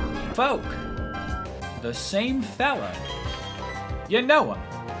same folk. The same fella. You know him.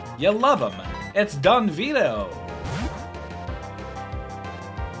 You love him. It's Dunvito.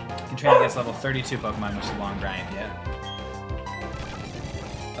 You can train against level 32 Pokemon, which is a long grind, yeah.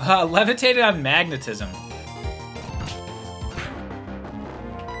 Levitated on magnetism.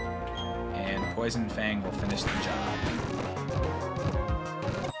 Poison Fang will finish the job.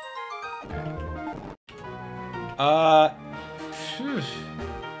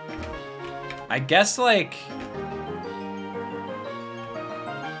 I guess, like...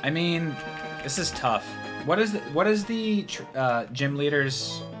 I mean, this is tough. What is the gym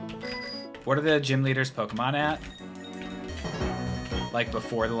leaders... What are the gym leaders' Pokemon at? Like,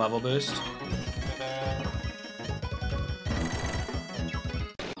 before the level boost?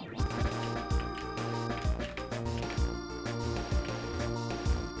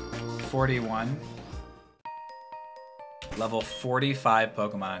 41. Level 45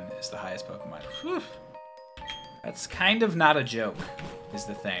 Pokemon is the highest Pokemon. Whew. That's kind of not a joke, is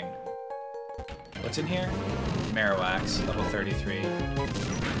the thing. What's in here? Marowak, level 33.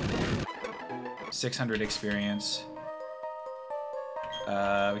 600 experience.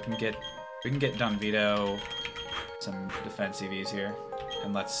 We can get Dunvito some defense EVs here,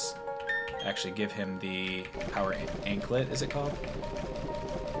 and let's actually give him the Power Anklet. Is it called?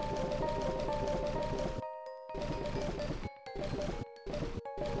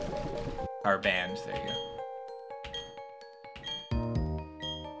 Power Band. There you go.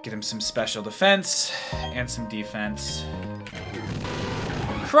 Get him some special defense and some defense.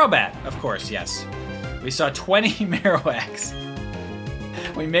 Crobat, of course, yes. We saw 20 Marowaks.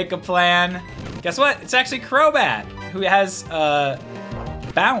 We make a plan. Guess what? It's actually Crobat, who has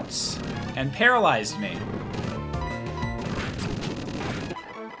Bounce and paralyzed me.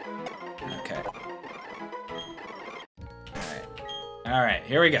 Okay. Alright,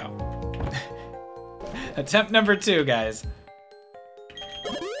 here we go. Attempt number 2, guys.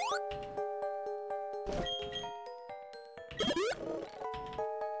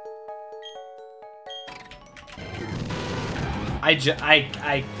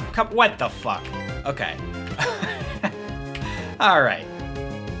 What the fuck? Okay. All right.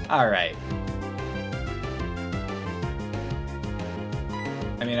 All right.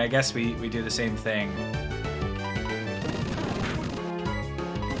 I mean, I guess we do the same thing.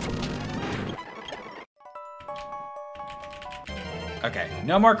 Okay,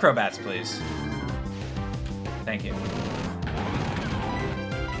 no more Crobats, please. Thank you.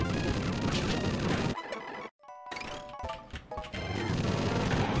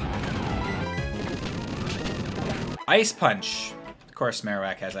 Ice Punch. Of course,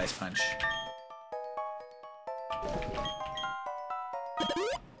 Marowak has Ice Punch.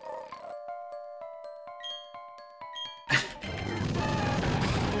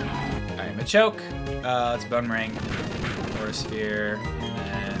 Alright, Machoke. Let's Bone Ring. Or Sphere. And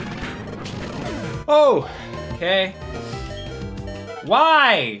then... Oh! Okay.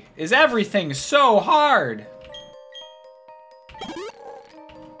 Why is everything so hard?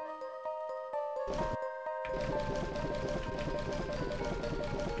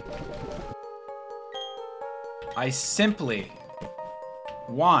 I simply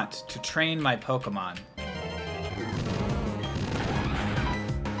want to train my Pokemon.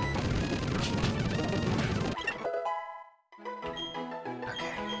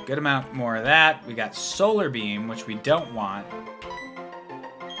 Okay, good amount more of that. We got Solar Beam, which we don't want.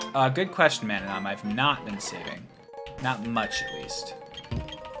 Good question, Mananam. I've not been saving. Not much, at least.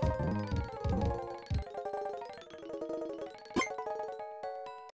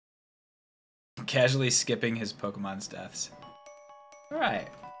 Casually skipping his Pokemon's deaths. All right.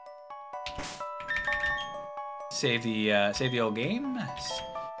 Save the old game.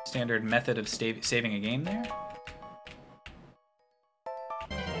 Standard method of saving a game there.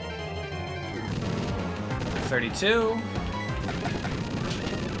 $32.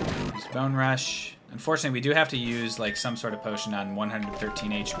 Use Bone Rush. Unfortunately, we do have to use like some sort of potion on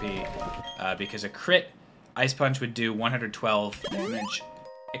 113 HP because a crit Ice Punch would do 112 damage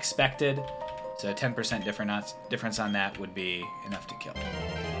expected. So 10% difference on that would be enough to kill.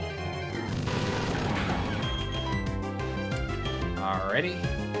 Alrighty.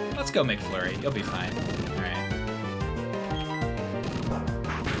 Let's go McFlurry. You'll be fine. Alright.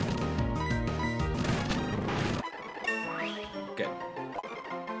 Good.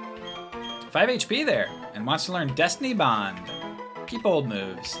 5 HP there. And wants to learn Destiny Bond. Keep old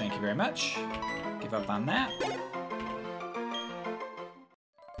moves. Thank you very much. Give up on that.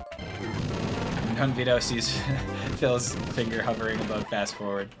 Vito sees Phil's finger hovering above fast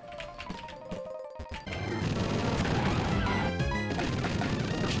forward.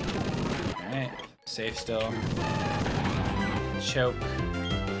 Alright, safe still. Choke.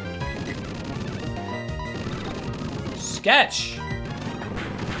 Sketch!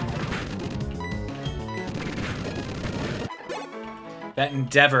 That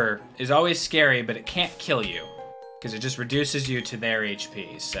Endeavor is always scary, but it can't kill you. Because it just reduces you to their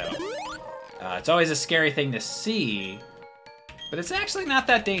HP, so... it's always a scary thing to see, but it's actually not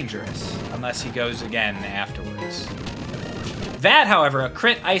that dangerous, unless he goes again afterwards. That, however, a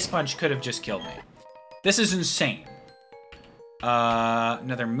crit Ice Punch could have just killed me. This is insane.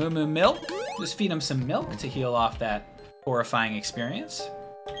 Another Moo Moo Milk. Just feed him some milk to heal off that horrifying experience.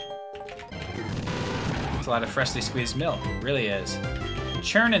 It's a lot of freshly squeezed milk, it really is.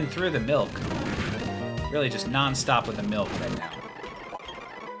 Churning through the milk. Really just non-stop with the milk right now.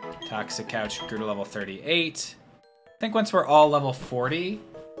 Toxic Couch grew to level 38. I think once we're all level 40,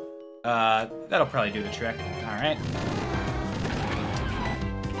 that'll probably do the trick. All right.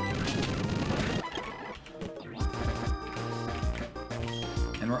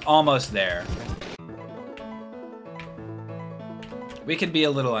 And we're almost there. We could be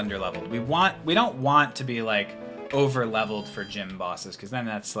a little under-leveled. We don't want to be like over-leveled for gym bosses, because then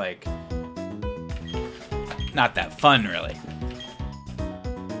that's like not that fun, really.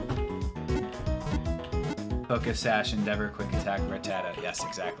 Focus Sash, Endeavor, Quick Attack, Rattata. Yes,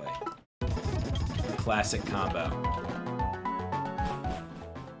 exactly. Classic combo.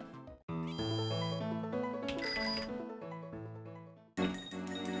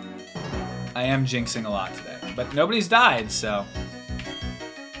 I am jinxing a lot today, but nobody's died, so.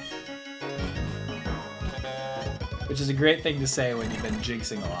 Which is a great thing to say when you've been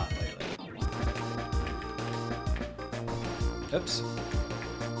jinxing a lot lately. Oops.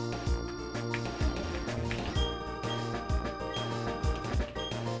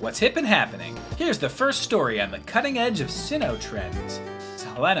 What's hip and happening? Here's the first story on the cutting edge of Sinnoh trends. It's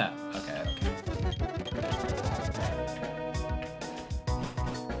Helena. Okay.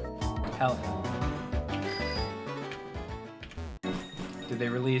 Helena. Did they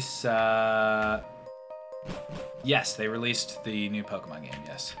release Yes, they released the new Pokemon game,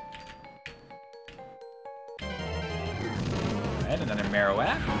 yes. Alright, another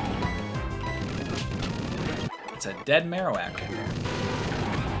Marowak. It's a dead Marowak right there.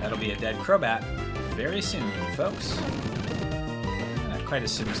 That'll be a dead Crobat very soon, folks. Not quite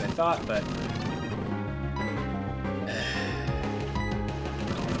as soon as I thought, but...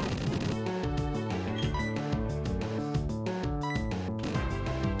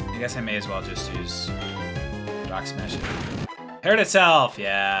 I guess I may as well just use Rock Smash. Hurt itself!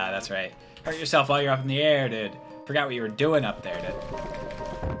 Yeah, that's right. Hurt yourself while you're up in the air, dude. Forgot what you were doing up there, dude.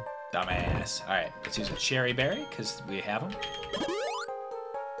 Dumbass. Alright, let's use a Cherry Berry, because we have them.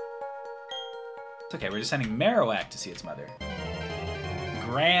 It's okay, we're just sending Marowak to see its mother.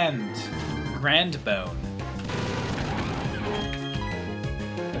 Grand Bone.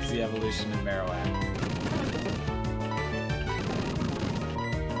 That's the evolution of Marowak.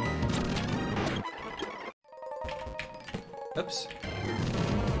 Oops.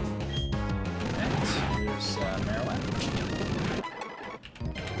 And here's Marowak.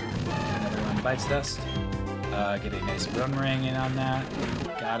 Another one bites dust. Get a nice boomerang in on that.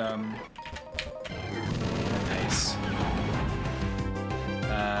 Got him. Nice.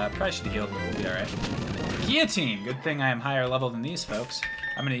 Probably should have healed, but we'll be alright. Guillotine! Good thing I am higher level than these folks.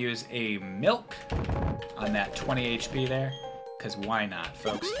 I'm gonna use a Milk on that 20 HP there. Because why not,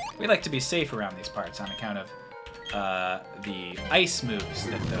 folks? We like to be safe around these parts on account of the ice moves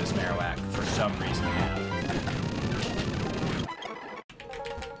that those Marowak, for some reason, have.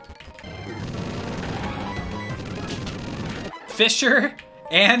 Fissure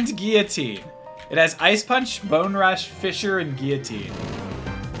and Guillotine. It has Ice Punch, Bone Rush, Fissure, and Guillotine.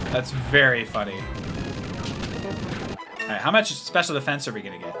 That's very funny. Alright, how much special defense are we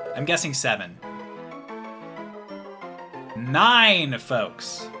gonna get? I'm guessing 7. 9,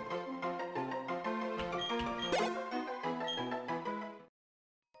 folks.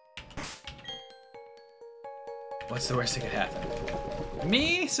 What's the worst that could happen?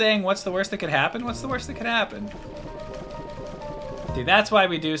 Me saying what's the worst that could happen? What's the worst that could happen? Dude, that's why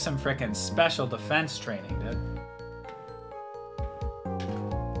we do some frickin' special defense training, dude.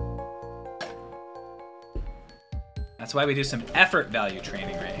 That's why we do some effort value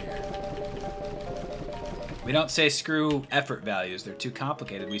training right here. We don't say screw effort values, they're too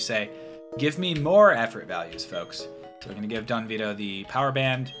complicated. We say, give me more effort values, folks. So we're gonna give Dunvito the power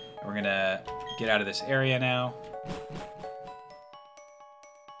band, and we're gonna get out of this area now.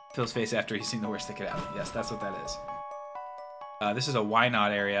 Phil's face after he's seen the worst that could happen. Yes, that's what that is. This is a Why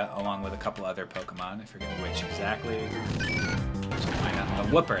Not area, along with a couple other Pokemon. I forget which exactly. So why not? A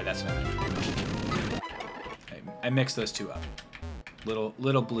Whooper, that's what I meant. I mixed those two up.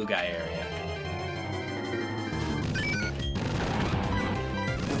 Little blue guy area.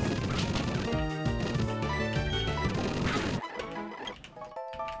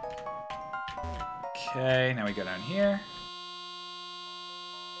 Okay, now we go down here.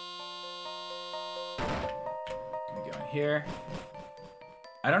 We go in here.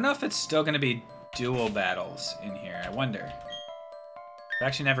 I don't know if it's still going to be dual battles in here. I wonder. I've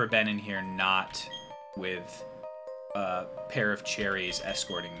actually never been in here not with a pair of cherries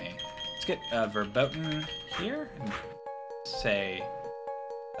escorting me. Let's get Verboten here and say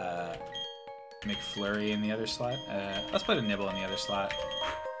McFlurry in the other slot. Let's put a Nibble in the other slot.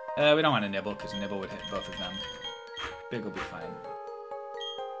 We don't want a Nibble because a Nibble would hit both of them. Big will be fine.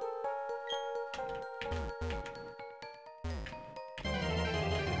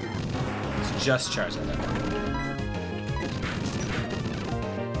 It's just Charizard.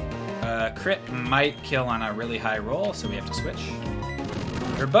 Crit might kill on a really high roll, so we have to switch.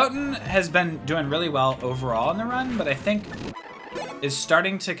 Verboten has been doing really well overall in the run, but I think is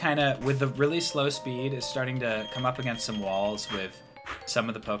starting to kind of, with the really slow speed, is starting to come up against some walls with some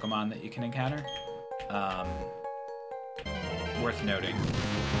of the Pokemon that you can encounter. Worth noting.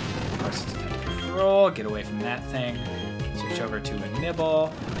 Of course, it's a type of control. Get away from that thing. Switch over to a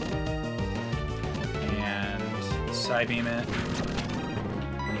Nibble. And Psybeam it.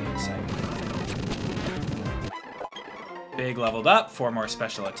 And Psybeam it. Big leveled up. 4 more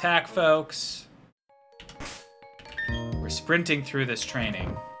special attack, folks. We're sprinting through this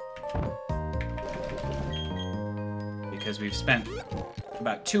training. Because we've spent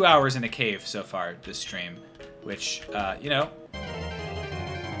about 2 hours in a cave so far this stream, which, you know,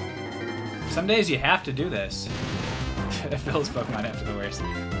 some days you have to do this. Phil's Pokemon after the worst.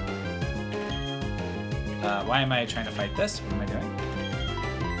 Why am I trying to fight this? What am I doing?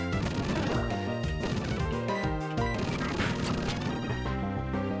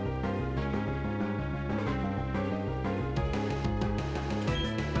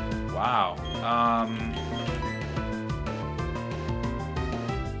 Wow.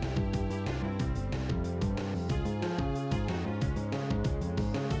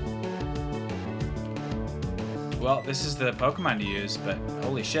 Well, this is the Pokemon to use, but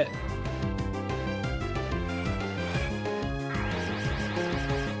holy shit.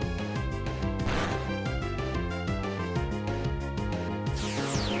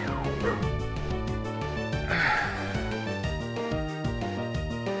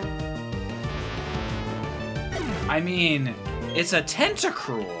 I mean, it's a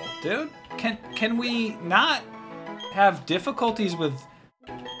Tentacruel, dude. Can we not have difficulties with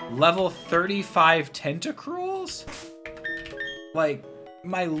level 35 Tentacruels? Like,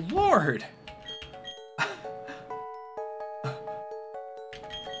 my lord.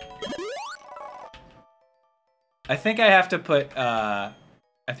 I think I have to put a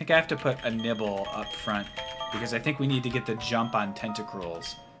Nibble up front because I think we need to get the jump on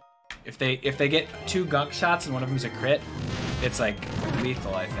Tentacruels. If they get 2 gunk shots and one of them's a crit, it's like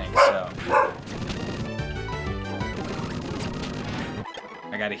lethal, I think, so.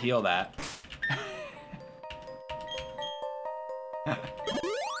 I gotta heal that.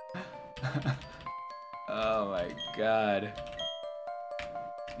 Oh my god.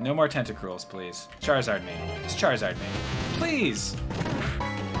 No more Tentacruels, please. Charizard me. Just Charizard me. Please!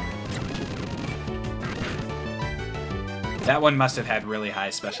 That one must have had really high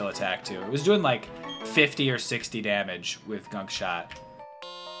special attack, too. It was doing like 50 or 60 damage with Gunk Shot.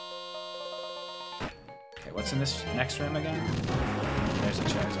 Okay, what's in this next room again? There's a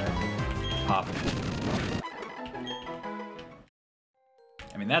Charizard. Pop.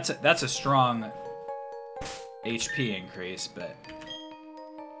 I mean, that's a strong HP increase, but...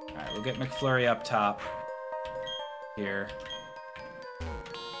 Alright, we'll get McFlurry up top. Here.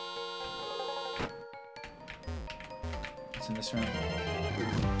 What's in this room?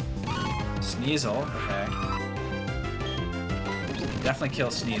 Sneasel, okay. Definitely kill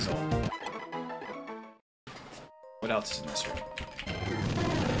Sneasel. What else is in this room?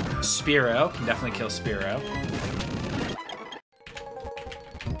 Spearow, can definitely kill Spearow.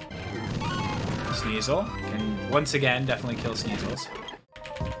 Sneasel, can once again definitely kill Sneasels.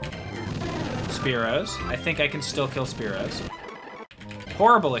 Spearows, I think I can still kill Spearows.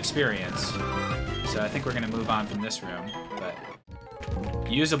 Horrible experience. So I think we're gonna move on from this room, but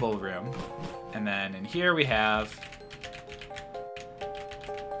usable room. And then in here we have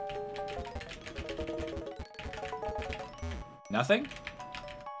nothing?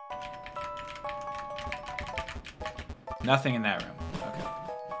 Nothing in that room. Okay.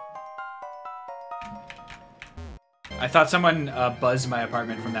 I thought someone buzzed my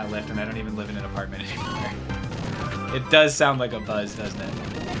apartment from that lift, and I don't even live in an apartment anymore. It does sound like a buzz, doesn't it?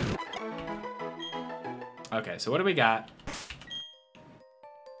 Okay, so what do we got?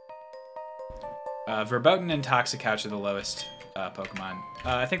 Verboten and Toxicouch are the lowest Pokemon.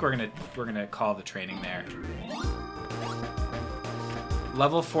 I think we're gonna call the training there.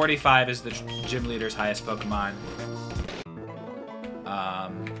 Level 45 is the gym leader's highest Pokemon.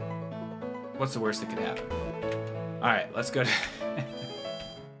 What's the worst that could happen? All right, let's go to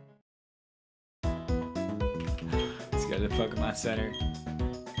let's go to the Pokemon Center.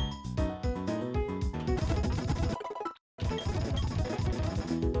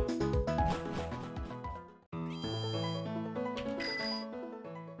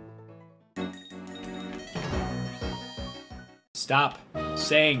 Stop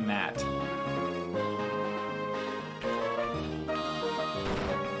saying that.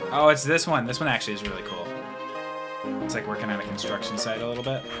 Oh, it's this one. This one actually is really cool. It's like working on a construction site a little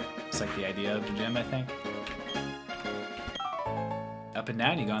bit. It's like the idea of the gym, I think. Up and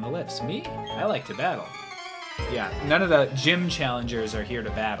down, you go on the lifts. Me? I like to battle. Yeah, none of the gym challengers are here to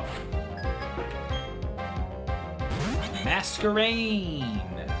battle. Masquerain!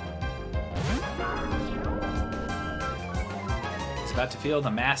 It's about to feel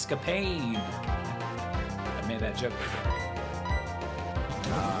the mask of pain. I made that joke before.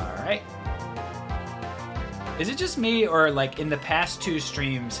 Alright. Is it just me, or like in the past 2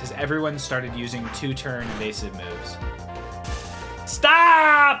 streams, has everyone started using 2-turn evasive moves?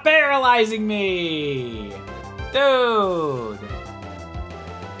 Stop paralyzing me! Dude!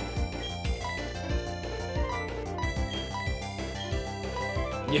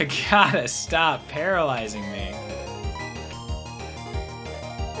 You gotta stop paralyzing me.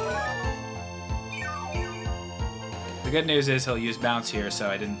 The good news is he'll use bounce here, so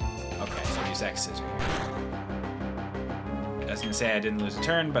I didn't... Okay, so I'll use X Scissor here. I was gonna say I didn't lose a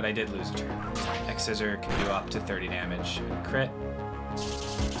turn, but I did lose a turn. X Scissor can do up to 30 damage. Crit.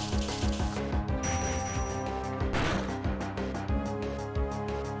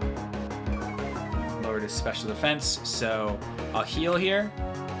 Lowered his special defense, so I'll heal here.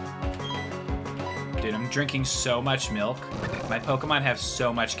 Dude, I'm drinking so much milk. My Pokemon have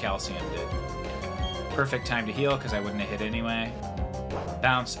so much calcium, dude. Perfect time to heal because I wouldn't have hit anyway.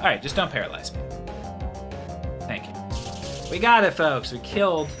 Bounce. All right, just don't paralyze me. Thank you. We got it, folks. We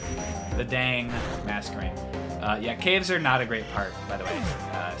killed the dang masquerade. Yeah, caves are not a great part, by the way.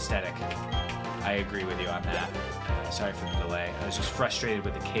 Aesthetic. I agree with you on that. Sorry for the delay. I was just frustrated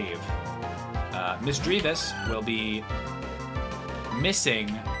with the cave. Miss Drevis will be missing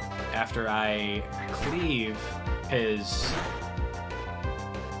after I cleave his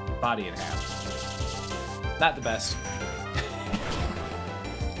body in half. Not the best.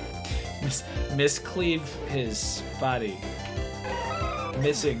 Miscleave his body.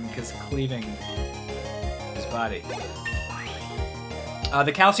 Missing because cleaving his body.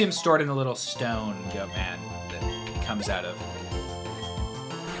 The calcium's stored in the little stone, Goat Man, that it comes out of.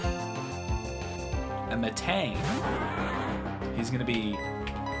 A Metang. He's gonna be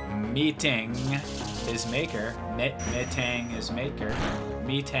meeting his maker. Metang his maker.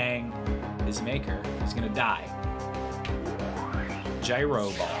 Metang his maker. He's gonna die.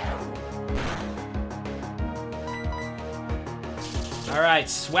 Gyro Ball. Alright,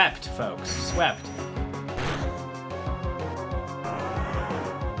 swept, folks. Swept.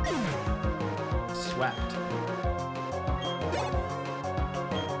 Swept.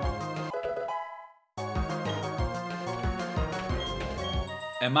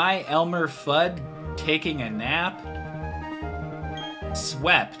 Am I Elmer Fudd taking a nap?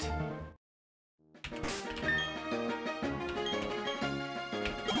 Swept.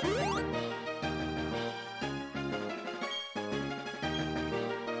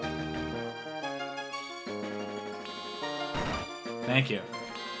 Thank you.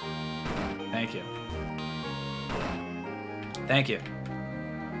 Thank you. Thank you.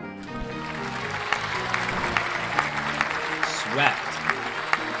 Swept.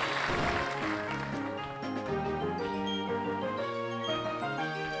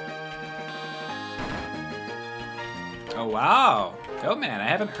 Oh, wow. Goat Man, I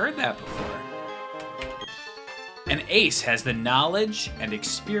haven't heard that before. An ace has the knowledge and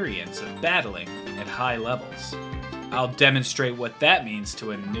experience of battling at high levels. I'll demonstrate what that means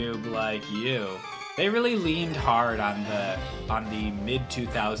to a noob like you. They really leaned hard on the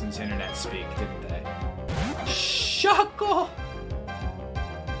mid-2000s internet speak, didn't they? Shuckle!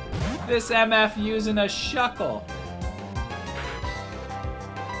 This MF using a shuckle.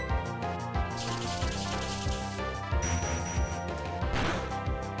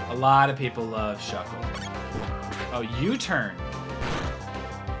 A lot of people love shuckle. Oh, U-turn.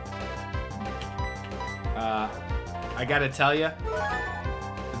 I gotta tell you,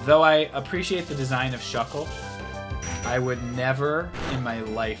 though I appreciate the design of shuckle, I would never in my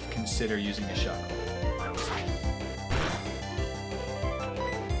life consider using a shuckle.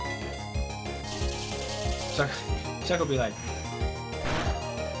 Shuckle will be like,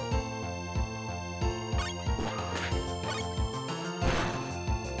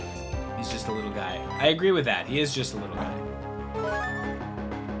 he's just a little guy. I agree with that. He is just a little guy.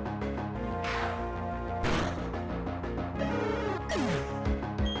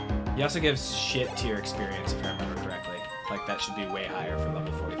 He also gives shit tier experience, if I remember correctly. Like, that should be way higher for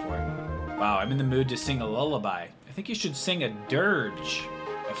level 44. Wow, I'm in the mood to sing a lullaby. I think you should sing a dirge.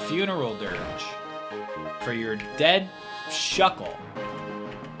 A funeral dirge. For your dead shuckle.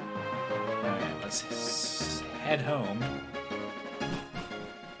 Alright, let's head home.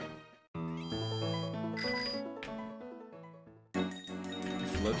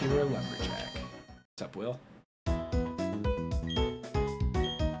 If Loki were a lumberjack. What's up, Will?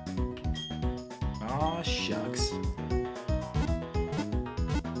 Aw, shucks.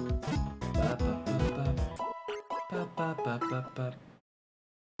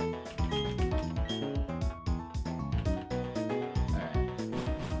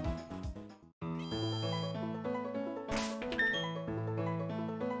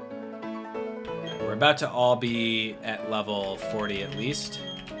 We're about to all be at level 40 at least.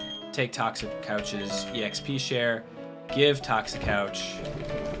 Take Toxic Couch's EXP share. Give Toxic Couch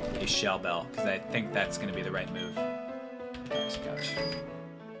a shell bell, because I think that's going to be the right move. Toxic Couch.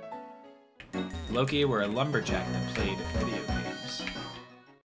 Loki were a lumberjack that played video games.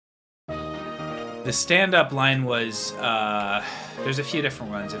 The stand-up line was, there's a few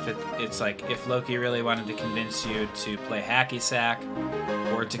different ones. It's like, if Loki really wanted to convince you to play hacky sack,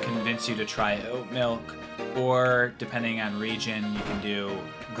 or to convince you to try oat milk, or depending on region, you can do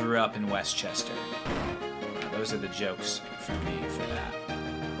grew up in Westchester. Those are the jokes from me for that.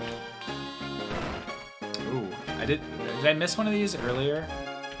 Ooh, did I miss one of these earlier?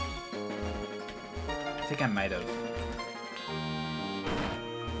 I think I might have.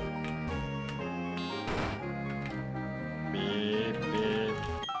 Beep, beep.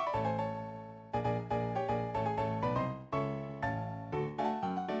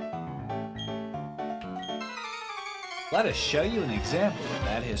 Let us show you an example of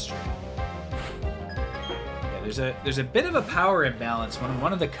that history. Yeah, there's a bit of a power imbalance when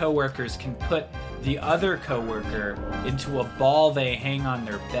one of the coworkers can put the other coworker into a ball they hang on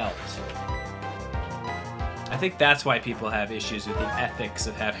their belt. I think that's why people have issues with the ethics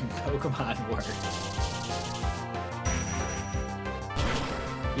of having Pokemon work.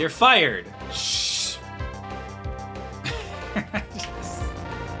 You're fired. Shh.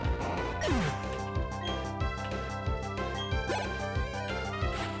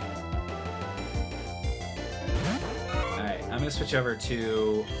 Alright, I'm gonna switch over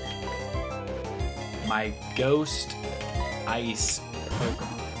to my Ghost Ice Pokemon.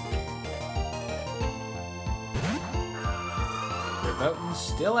 Voting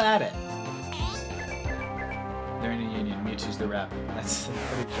still at it. They're in a union. Mewtwo's the rep. That's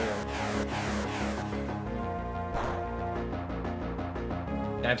pretty true.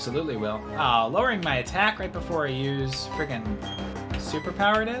 Absolutely will. Oh, lowering my attack right before I use friggin'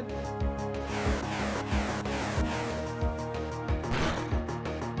 superpowered it?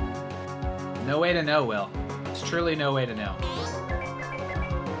 No way to know, Will. There's truly no way to know.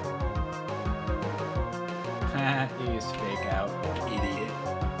 You used fake out. Idiot.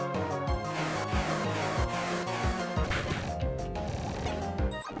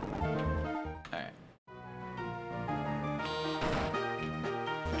 Alright.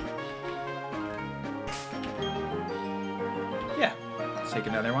 Yeah. Let's take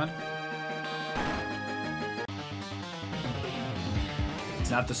another one.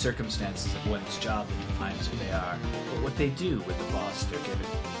 It's not the circumstances of one's job that defines who they are, but what they do with the boss they're given.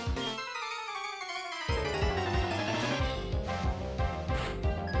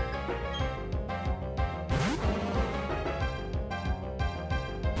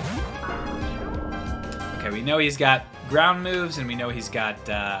 We know he's got ground moves, and we know he's got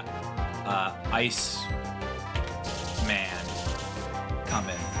Ice Man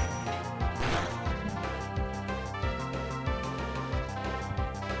coming.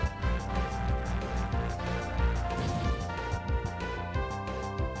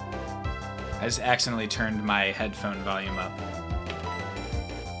 I just accidentally turned my headphone volume up.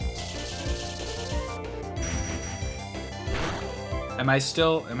 Am I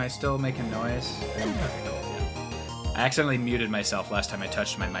still making noise? Okay, cool. I accidentally muted myself last time I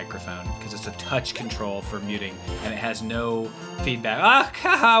touched my microphone because it's a touch control for muting and it has no feedback.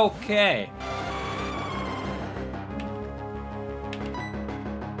 Okay.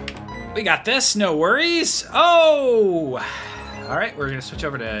 We got this, no worries. Oh! Alright, we're gonna switch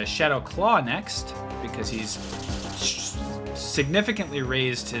over to Shadow Claw next because he's significantly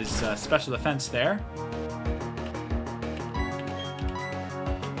raised his special defense there.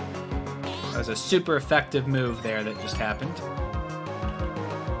 That was a super effective move there that just happened.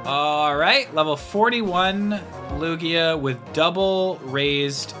 Alright, level 41 Lugia with double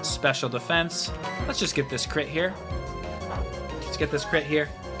raised special defense. Let's just get this crit here. Let's get this crit here.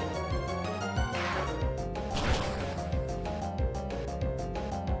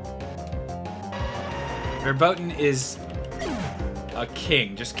 Verboten is a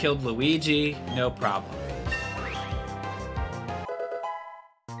king. Just killed Luigi, no problem.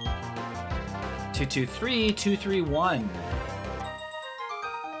 223, 231.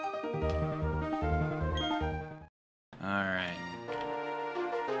 Alright.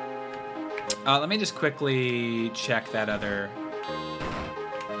 Let me just quickly check that other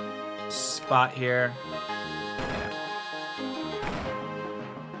spot here.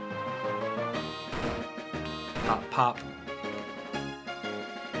 Pop, pop.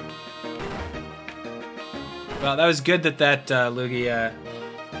 Well, that was good that Lugia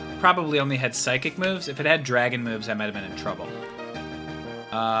probably only had psychic moves. If it had dragon moves, I might have been in trouble.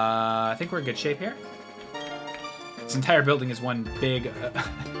 I think we're in good shape here. This entire building is one big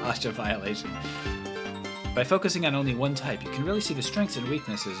OSHA violation. By focusing on only one type, you can really see the strengths and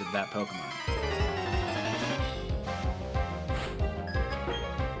weaknesses of that Pokemon.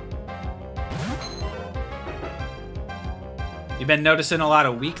 You been noticing a lot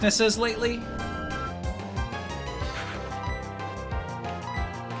of weaknesses lately?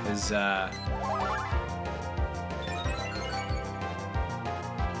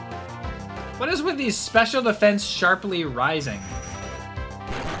 What is with these special defense sharply rising?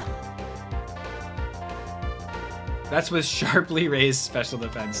 That's with sharply raised special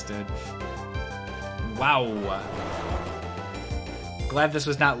defense, dude. Wow. Glad this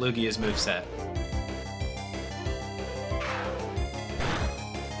was not Lugia's moveset.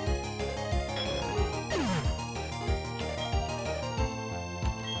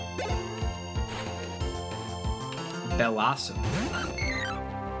 Awesome.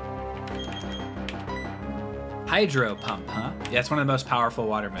 Hydro Pump, huh? Yeah, it's one of the most powerful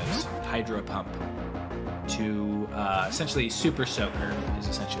water moves. Hydro Pump. To essentially Super Soaker is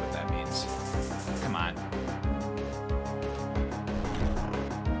essentially what that means. Come on.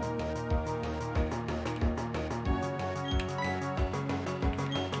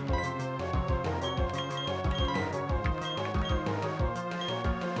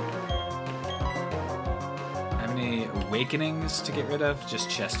 Have any awakenings to get rid of? Just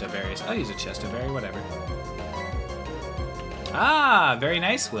Chesto Berries. I'll use a Chesto Berry, whatever. Ah, very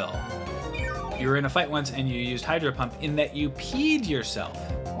nice, Will. You were in a fight once and you used Hydro Pump in that you peed yourself.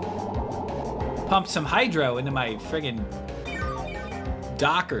 Pumped some Hydro into my friggin'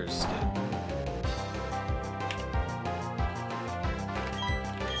 Dockers.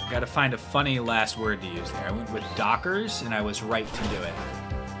 Gotta find a funny last word to use there. I went with Dockers and I was right to do it.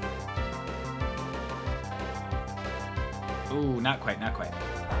 Ooh, not quite, not quite.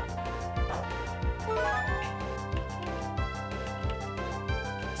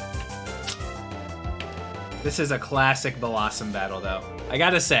 This is a classic Blossom battle, though. I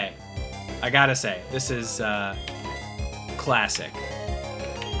gotta say, this is classic.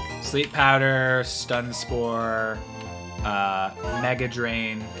 Sleep Powder, Stun Spore, Mega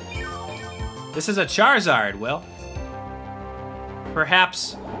Drain. This is a Charizard, Will.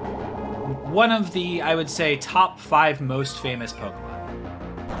 Perhaps one of the, I would say, top 5 most famous Pokemon.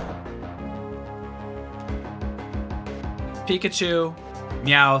 Pikachu,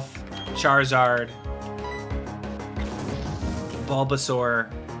 Meowth, Charizard,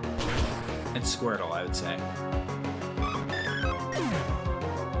 Bulbasaur, and Squirtle, I would say.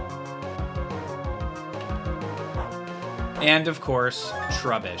 And, of course,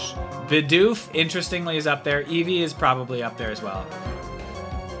 Trubbish. Bidoof, interestingly, is up there. Eevee is probably up there as well.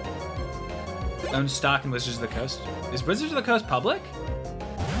 Own stock in Wizards of the Coast. Is Wizards of the Coast public?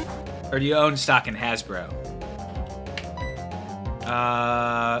 Or do you own stock in Hasbro?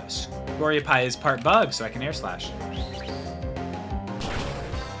 Scorpion is part bug, so I can Air Slash.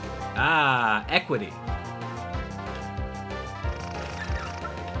 Ah, equity.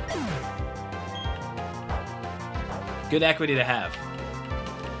 Good equity to have.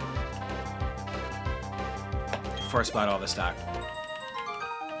 Before I spot all the stock.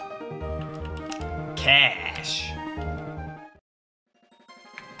 Cash.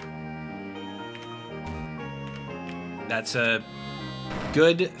 That's a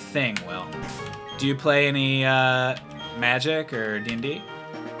good thing, Will. Do you play any Magic or D&D?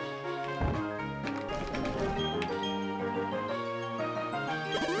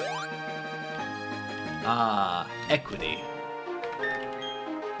 Ah, equity.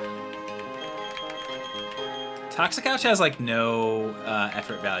 Toxicouch has like no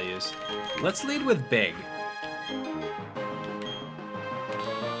effort values. Let's lead with big.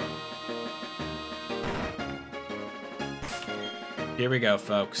 Here we go,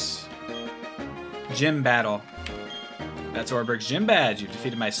 folks. Gym battle. That's Orberg's gym badge. You've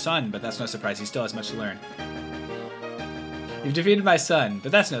defeated my son, but that's no surprise. He still has much to learn. You've defeated my son,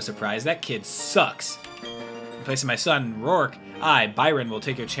 but that's no surprise. That kid sucks. In place of my son, Rourke, I, Byron, will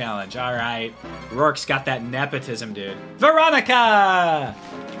take your challenge. All right. Rourke's got that nepotism, dude. Veronica!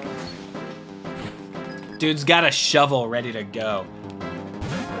 Dude's got a shovel ready to go.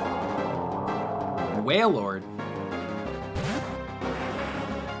 Wailord.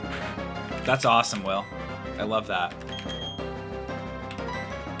 That's awesome, Will. I love that.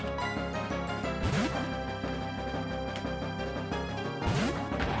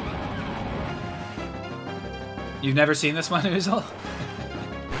 You've never seen this one, Uzel?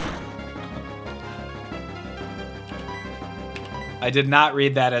 I did not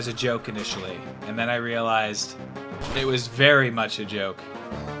read that as a joke initially, and then I realized it was very much a joke.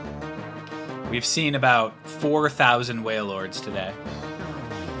 We've seen about 4,000 Wailords today.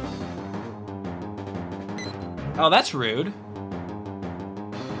 Oh, that's rude.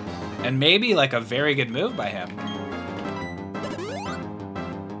 And maybe like a very good move by him.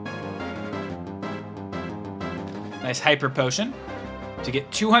 Nice Hyper Potion to get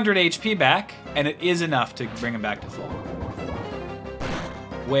 200 HP back, and it is enough to bring him back to full.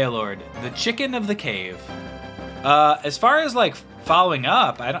 Wailord, the chicken of the cave. As far as like following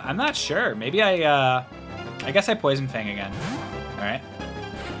up, I'm not sure. Maybe I guess I Poison Fang again. All right.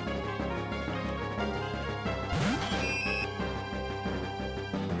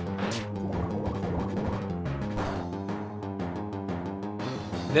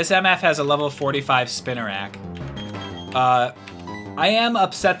 This MF has a level 45 Spinarak. I am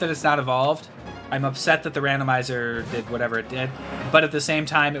upset that it's not evolved. I'm upset that the randomizer did whatever it did, but at the same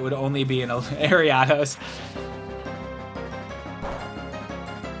time, it would only be in Ariados.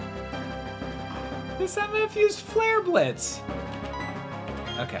 This time I've used Flare Blitz.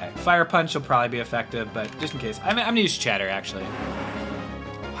 Okay, Fire Punch will probably be effective, but just in case. I'm gonna use Chatter, actually.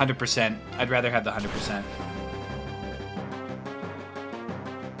 100%. I'd rather have the 100%.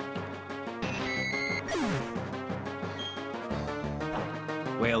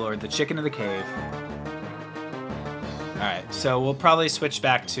 Wailord, the chicken of the cave. Alright, so we'll probably switch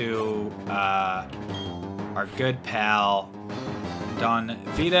back to our good pal Don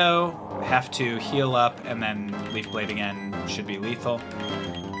Vito. Have to heal up, and then Leaf Blade again should be lethal.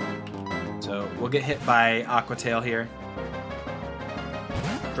 So we'll get hit by Aqua Tail here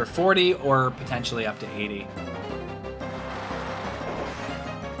for 40 or potentially up to 80.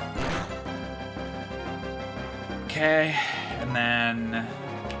 Okay, and then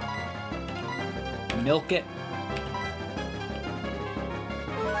milk it.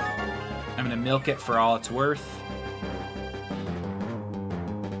 I'm gonna milk it for all it's worth.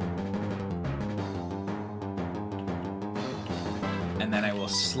 And then I will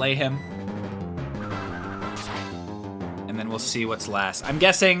slay him. And then we'll see what's last. I'm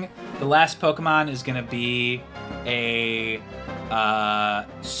guessing the last Pokemon is gonna be a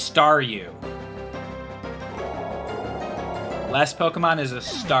Staryu. Last Pokemon is a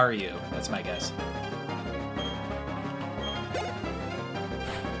Staryu. That's my guess.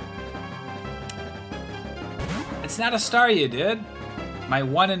 It's not a Staryu, dude. My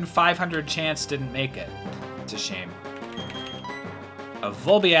 1 in 500 chance didn't make it. It's a shame. A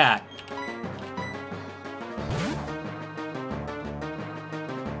Volbeat.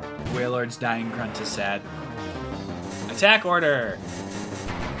 Wailord's dying grunt is sad. Attack order.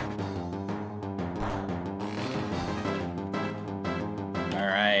 All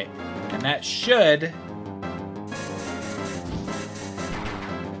right, and that should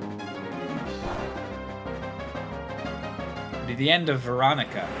be the end of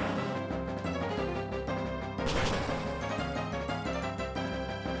Veronica.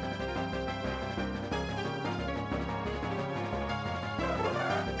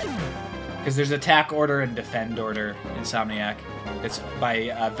 Because there's attack order and defend order, Insomniac. It's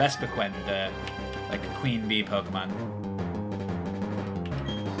by Vespiquen, the like queen bee Pokemon.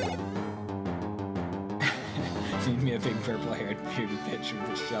 Need me a big purple-haired beauty bitch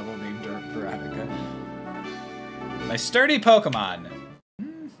with a shovel named Veronica. My sturdy Pokemon.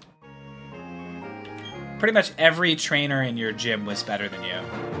 Pretty much every trainer in your gym was better than you.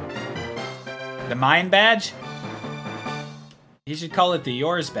 The mine badge? You should call it the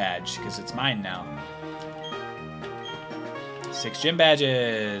yours badge, because it's mine now. 6 gym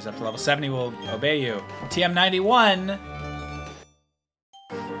badges. Up to level 70 will obey you. TM91.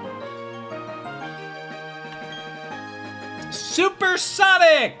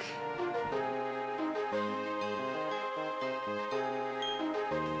 Supersonic!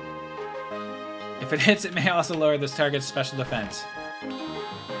 If it hits, it may also lower this target's special defense.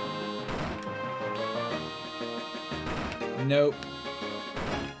 Nope.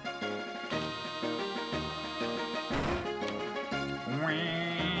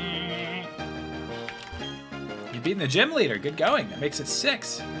 You're beating the gym leader. Good going. That makes it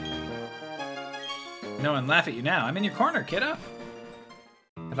 6. No one laugh at you now. I'm in your corner, kiddo.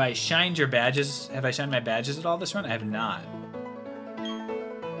 Have I shined your badges? Have I shined my badges at all this run? I have not.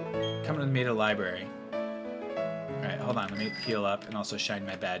 Come with me to the library. Alright, hold on. Let me heal up and also shine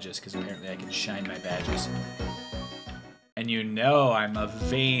my badges, because apparently I can shine my badges. And you know I'm a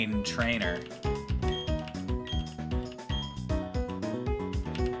vain trainer.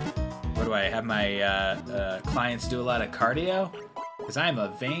 What do I have my clients do a lot of cardio? Because I'm a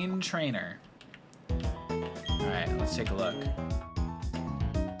vain trainer. Alright, let's take a look.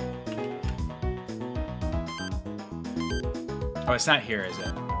 Oh, it's not here, is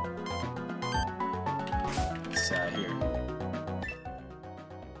it? It's here.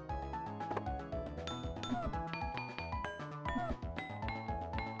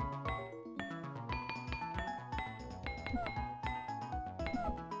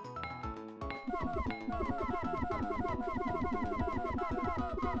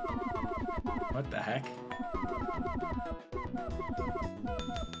 What the heck?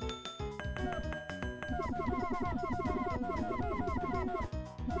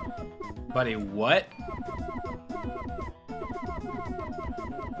 Buddy, what?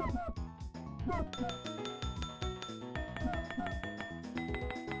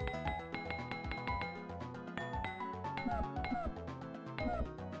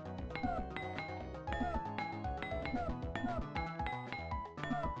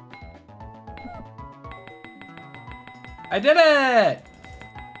 I did it!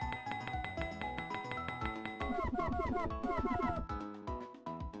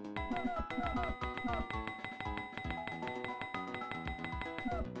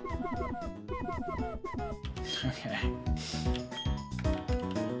 Okay.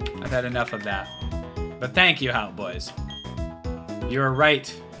 I've had enough of that. But thank you, Hout Boys. You were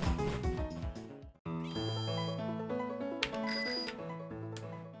right.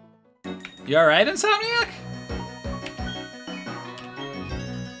 You alright, Insomniac?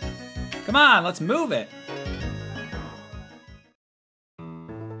 Come on, let's move it.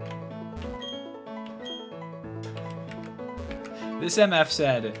 This MF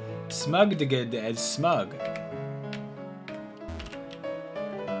said, smug-de-good as smug.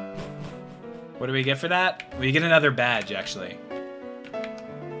 What do we get for that? We get another badge, actually.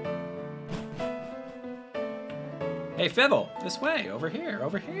 Hey, Fibble, this way, over here,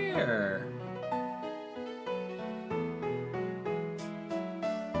 over here.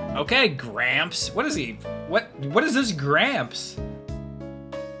 Okay, Gramps. What is he? What is this Gramps?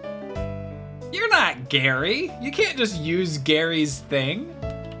 You're not Gary. You can't just use Gary's thing.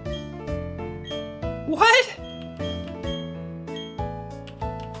 What?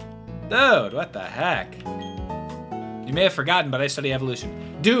 Dude, what the heck? You may have forgotten, but I study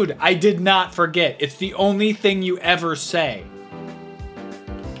evolution. Dude, I did not forget. It's the only thing you ever say.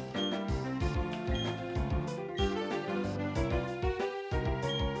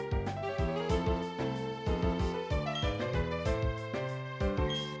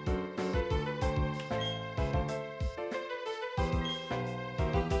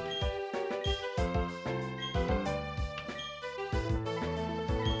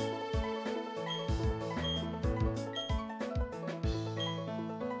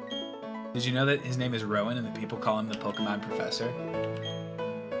 Did you know that his name is Rowan and that people call him the Pokemon Professor?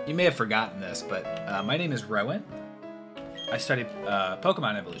 You may have forgotten this, but my name is Rowan. I study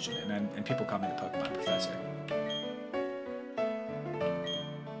Pokemon evolution, and people call me the Pokemon Professor.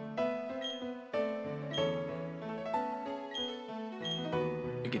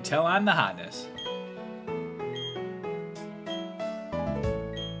 You can tell I'm the hotness.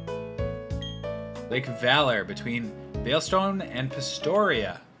 Lake Valor between Veilstone and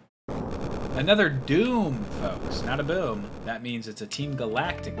Pastoria. Another Doom, folks, not a boom. That means it's a Team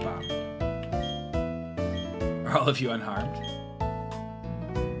Galactic bomb. Are all of you unharmed?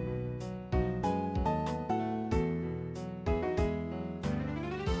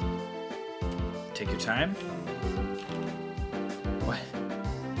 Take your time. What?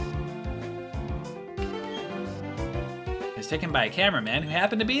 It was taken by a cameraman who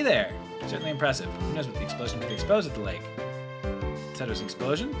happened to be there. Certainly impressive. Who knows what the explosion could expose at the lake? Said it was an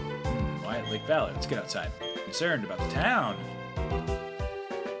explosion? Why at Lake Valor? Let's get outside. Concerned about the town.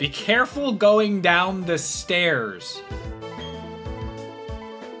 Be careful going down the stairs.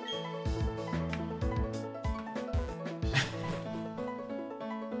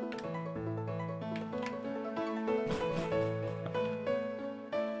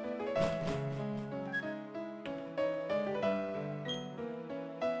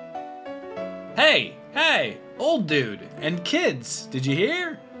 Hey, old dude and kids, did you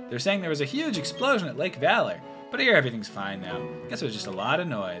hear? They're saying there was a huge explosion at Lake Valor, but I hear everything's fine now. Guess it was just a lot of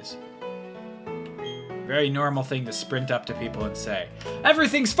noise. Very normal thing to sprint up to people and say,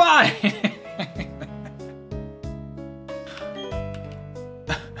 everything's fine!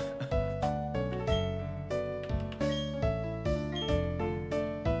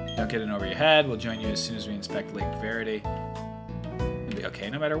 Don't get in over your head. We'll join you as soon as we inspect Lake Verity. It'll be okay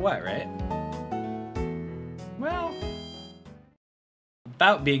no matter what, right? Well,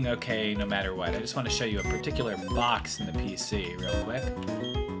 about being okay no matter what. I just want to show you a particular box in the PC real quick.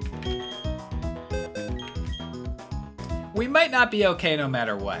 We might not be okay no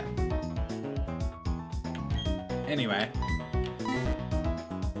matter what. Anyway.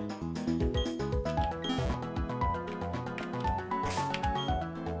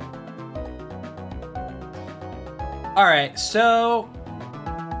 Alright, so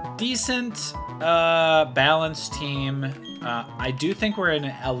decent balanced team. I do think we're in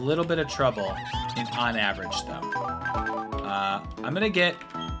a little bit of trouble on average, though. I'm going to get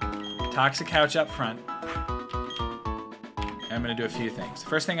Toxic Couch up front. And I'm going to do a few things. The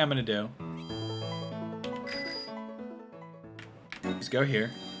first thing I'm going to do is go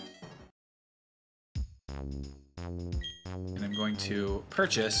here. And I'm going to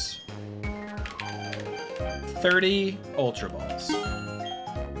purchase 30 Ultra Balls.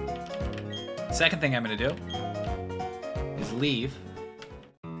 Second thing I'm going to do is leave.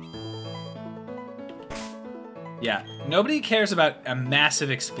 Yeah, nobody cares about a massive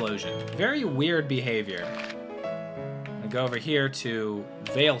explosion. Very weird behavior. I'm going to go over here to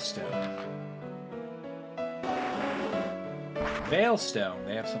Veilstone. Veilstone,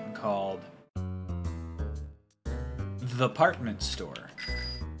 they have something called the Apartment Store.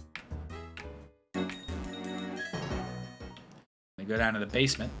 We go down to the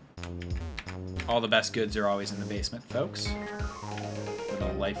basement. All the best goods are always in the basement, folks.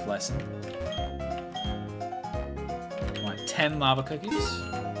 Little life lesson. I want 10 lava cookies.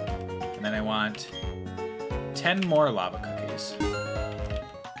 And then I want 10 more lava cookies.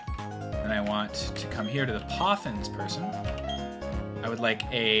 And I want to come here to the Poffins person. I would like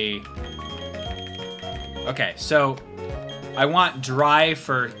a... Okay, so I want dry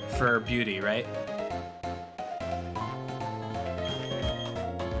for beauty, right?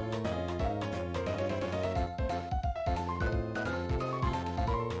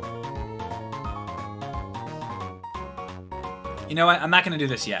 You know what? I'm not going to do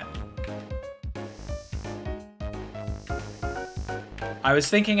this yet. I was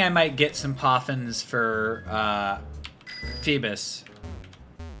thinking I might get some Poffins for Phoebus.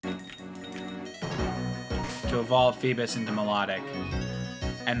 To evolve Phoebus into Melodic.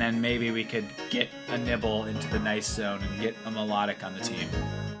 And then maybe we could get a Nibble into the nice zone and get a Melodic on the team.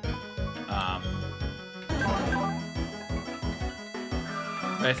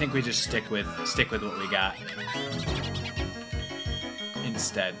 But I think we just stick with what we got.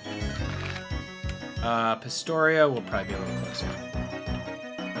 Instead. Pastoria will probably be a little closer.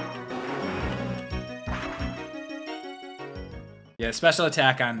 Yeah, special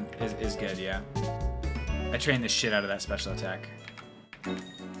attack on is good, yeah. I trained the shit out of that special attack.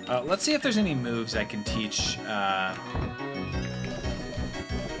 Let's see if there's any moves I can teach,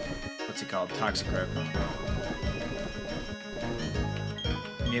 what's it called? Toxic Rope.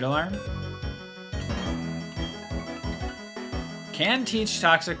 Needle Arm? Can teach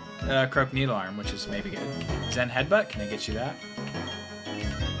Toxic Croak Needle Arm, which is maybe good. Zen Headbutt, can I get you that?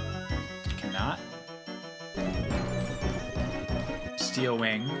 Cannot. Steel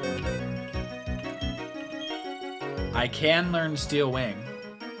Wing. I can learn Steel Wing,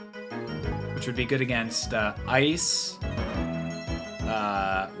 which would be good against Ice,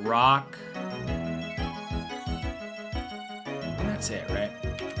 Rock. And that's it, right?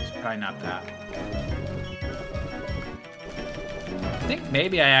 So probably not that. I think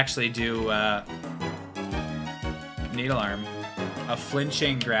maybe I actually do Needle Arm, a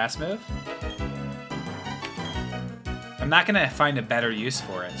flinching grass move. I'm not gonna find a better use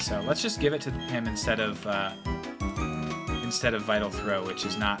for it, so let's just give it to him instead of Vital Throw, which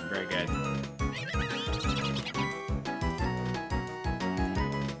is not very good.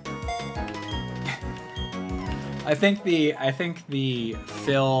 I think the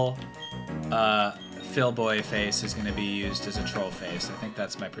Phil Boy face is going to be used as a troll face. I think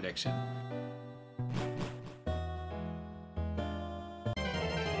that's my prediction.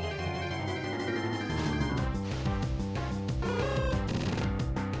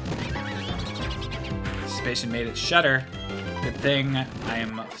 Participation made it shudder. Good thing I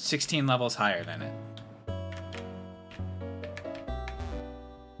am 16 levels higher than it.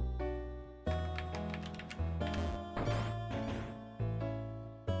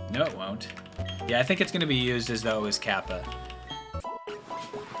 No, it won't. Yeah, I think it's going to be used as though it was Kappa.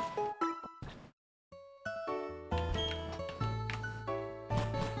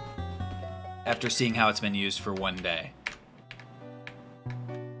 After seeing how it's been used for one day.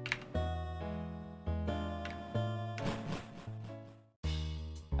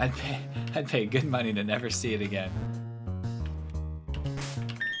 I'd pay good money to never see it again.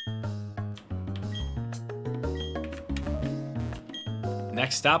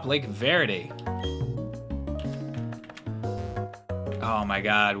 Next stop, Lake Verde. Oh my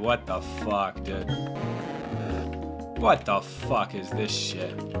god, what the fuck, dude? What the fuck is this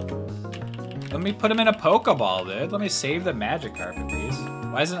shit? Let me put him in a Pokeball, dude. Let me save the Magikarp, please.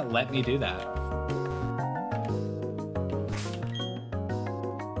 Why doesn't it let me do that?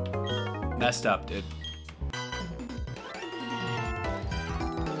 Messed up, dude.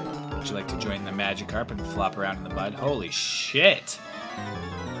 Would you like to join the Magikarp and flop around in the mud? Holy shit!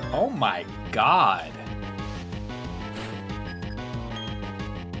 Oh my god!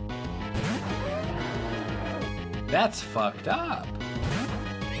 That's fucked up.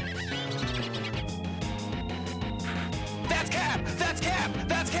 That's Cap! That's Cap!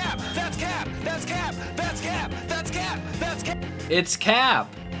 That's Cap! That's Cap! That's Cap! That's Cap! That's Cap! That's Cap! It's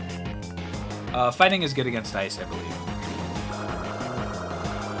Cap! Fighting is good against Ice, I believe.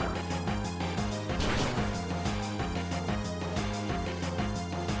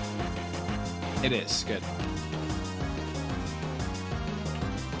 It is, good.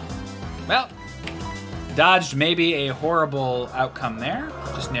 Well, dodged maybe a horrible outcome there,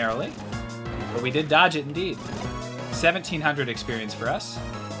 just narrowly. But we did dodge it indeed. 1,700 experience for us.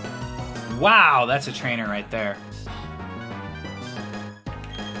 Wow, that's a trainer right there.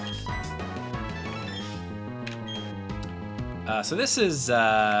 So this is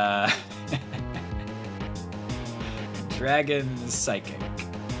Dragon Psychic.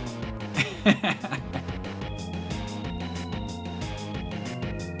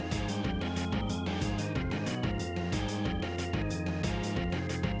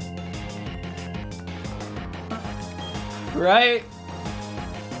 Right?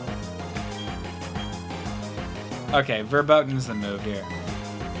 Okay, Verboten's the move here.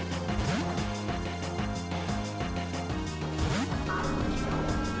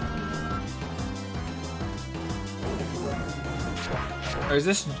 Or is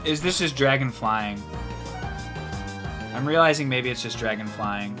this just dragon flying? I'm realizing maybe it's just dragon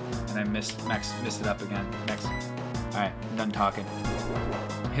flying, and I missed it up again. Next. All right, I'm done talking.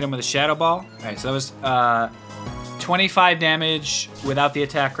 Hit him with a shadow ball. All right, so that was 25 damage without the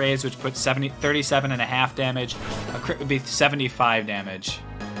attack raise, which puts 37.5 damage. A crit would be 75 damage.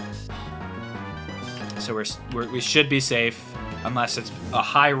 So we should be safe unless it's a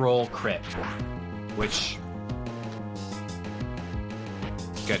high roll crit, which.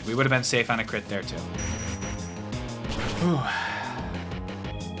 Good. We would have been safe on a crit there, too.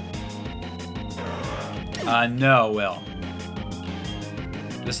 No, Will.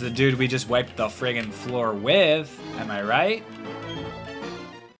 This is the dude we just wiped the friggin' floor with. Am I right?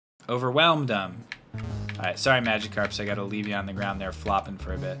 Overwhelmed him. Alright, sorry, Magikarps. I gotta leave you on the ground there flopping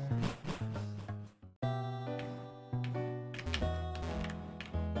for a bit.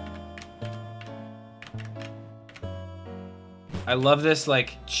 I love this,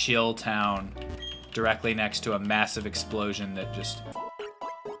 like, chill town directly next to a massive explosion that just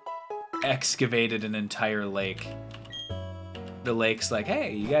excavated an entire lake. The lake's like,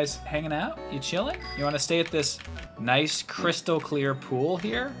 hey, you guys hanging out? You chilling? You want to stay at this nice crystal clear pool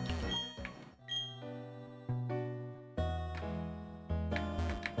here?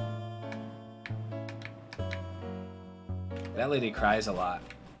 That lady cries a lot.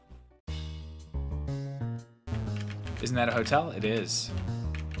 Isn't that a hotel? It is.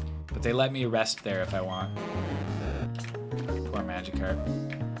 But they let me rest there if I want. Poor Magikarp.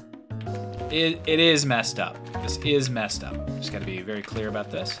 It is messed up. This is messed up. Just gotta be very clear about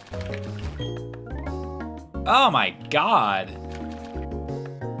this. Oh my god!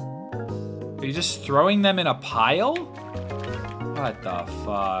 Are you just throwing them in a pile? What the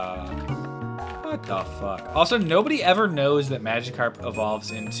fuck? What the fuck? Also, nobody ever knows that Magikarp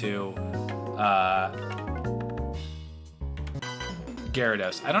evolves into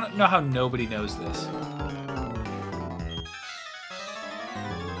Gyarados. I don't know how nobody knows this.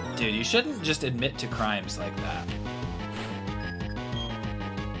 Dude, you shouldn't just admit to crimes like that.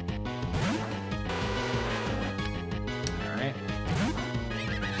 Alright.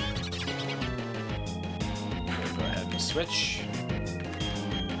 Go ahead and switch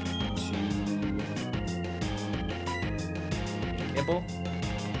to Nibble.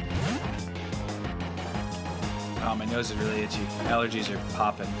 Oh, my nose is really itchy. Allergies are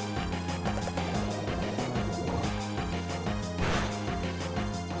popping.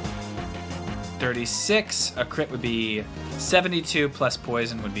 $36. A crit would be 72 plus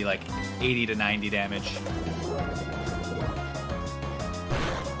poison would be like 80 to 90 damage.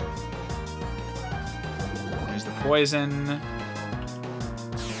 There's the poison.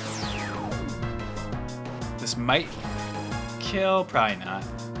 This might kill, probably not.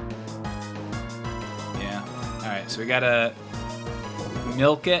 Yeah. All right, so we gotta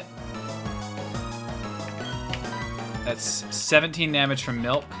milk it. That's 17 damage from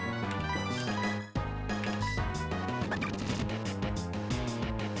milk.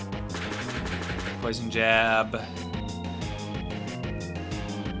 Poison jab.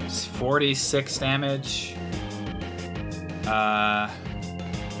 It's 46 damage.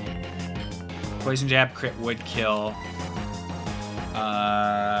 Poison jab crit would kill.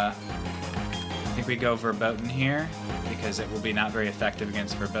 I think we go Verboten here because it will be not very effective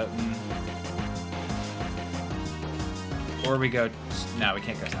against Verboten. Or we go. No, we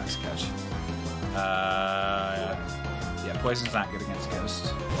can't go Toxic Catch. Yeah, poison's not good against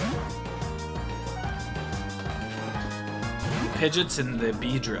Ghost. Pidgeots and the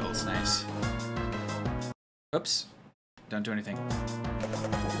bee drills, nice. Oops, don't do anything.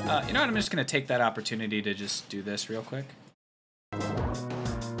 You know what, I'm just gonna take that opportunity to just do this real quick.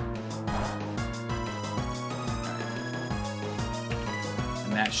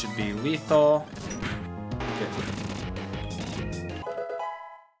 And that should be lethal. Good.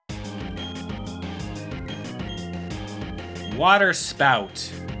 Water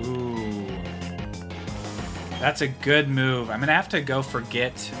Spout, ooh. That's a good move. I'm gonna have to go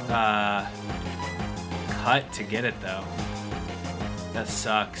forget cut to get it though. That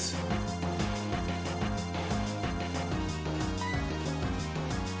sucks.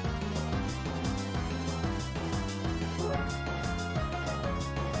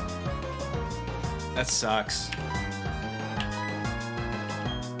 That sucks.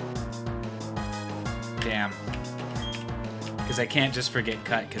 Damn. Because I can't just forget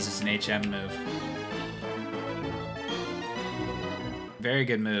cut because it's an HM move. Very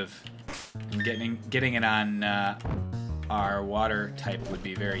good move. And getting it on our water type would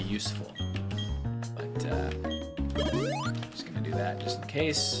be very useful. But just gonna do that just in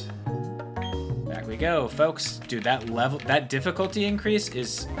case. Back we go, folks. Dude, that difficulty increase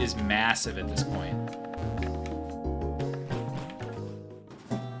is massive at this point.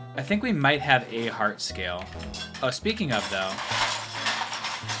 I think we might have a heart scale. Oh, speaking of though,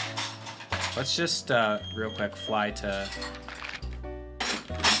 let's just real quick fly to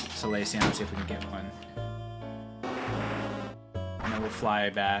Salacion and see if we can get one. And then we'll fly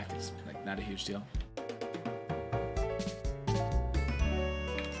back. It's like not a huge deal.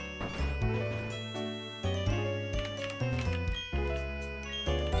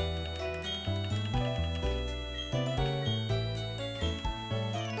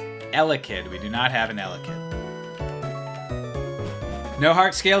 Elekid. We do not have an Elekid. No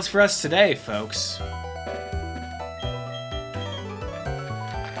heart scales for us today, folks.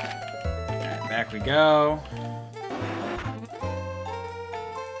 Alright, back we go.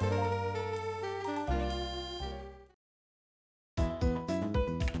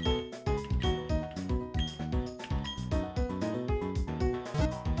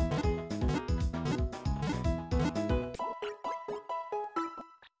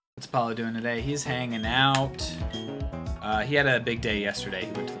 What's Apollo doing today? He's hanging out. He had a big day yesterday.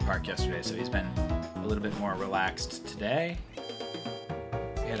 He went to the park yesterday, so he's been a little bit more relaxed today.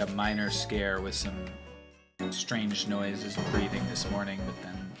 He had a minor scare with some strange noises and breathing this morning, but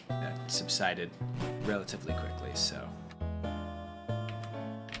then that subsided relatively quickly, so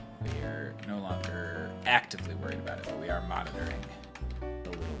we are no longer actively worried about it, but we are monitoring the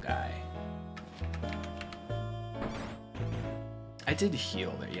little guy. I did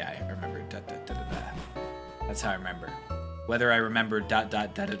heal there. Yeah, I remember. That's how I remember. Whether I remember ... or not.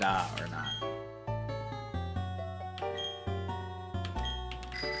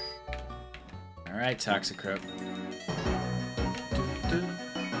 All right, Toxicroak.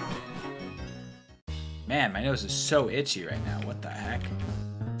 Man, my nose is so itchy right now. What the heck?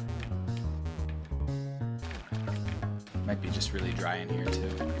 Might be just really dry in here too.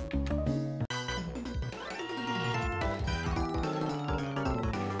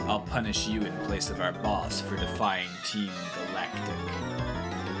 I'll punish you in place of our boss for defying Team Galactic.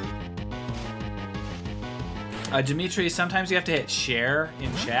 Dimitri, sometimes you have to hit share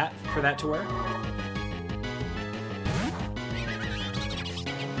in chat for that to work.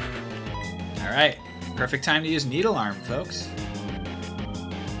 Alright, perfect time to use Needle Arm, folks.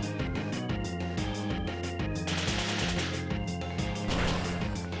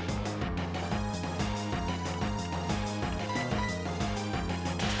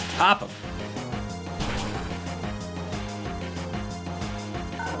 Pop him.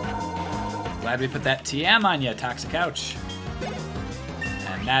 Glad we put that TM on you, Toxic Couch.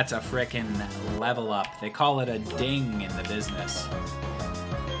 And that's a frickin' level up. They call it a ding in the business.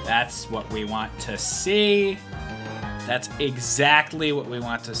 That's what we want to see. That's exactly what we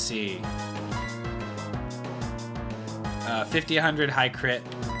want to see. 50, 100 high crit.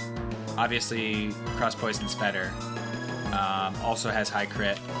 Obviously, cross poison's better. Also has high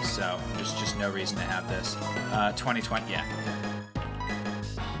crit, so there's just no reason to have this. 2020, yeah.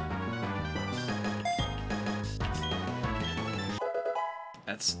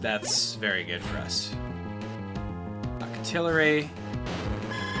 That's very good for us. Artillery.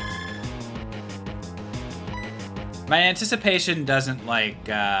 My anticipation doesn't like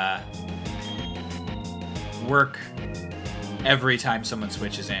work every time someone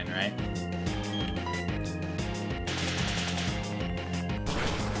switches in, right?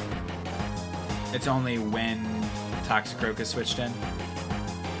 It's only when Toxicroak is switched in.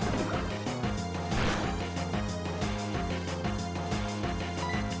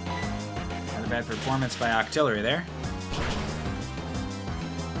 Not a bad performance by Octillery there.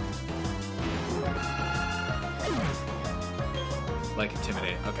 Like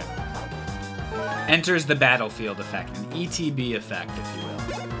Intimidate, okay. Enters the battlefield effect, an ETB effect, if you will.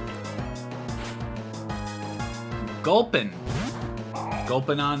 Gulpin.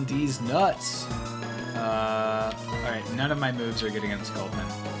 Gulpin on these nuts. Alright, none of my moves are good against Gulpin.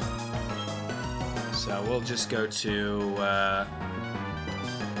 So we'll just go to,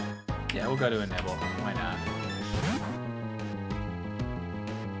 yeah, we'll go to a nibble. Why not?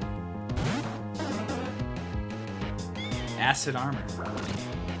 Acid armor.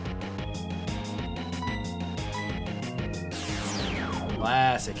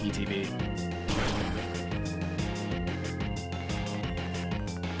 Classic ETB.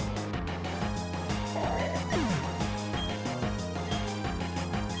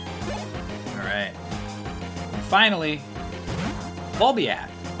 Alright. And finally, Volbiat,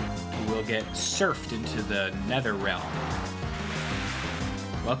 who will get surfed into the nether realm.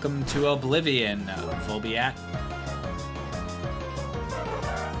 Welcome to Oblivion, Volbiat.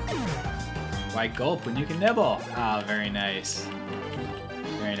 Why gulp when you can nibble? Ah, very nice.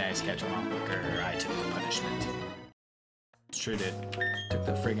 Very nice, Catch a Longworker. I took the punishment. Sure did. Took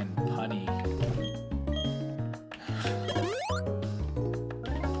the friggin' punny.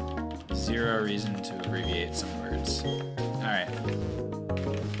 Zero reason to abbreviate some words. Alright.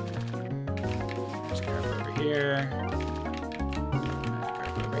 Just grab over here.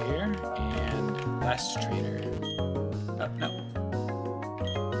 Grab over here. And last trader. Oh, no.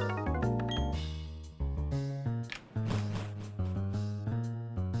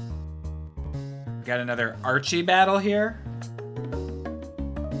 Got another Archie battle here.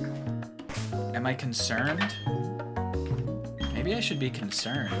 Am I concerned? Maybe I should be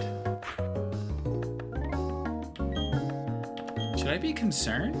concerned. Should I be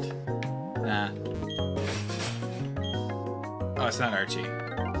concerned? Nah. Oh, it's not Archie.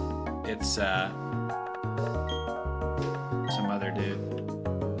 It's, some other dude.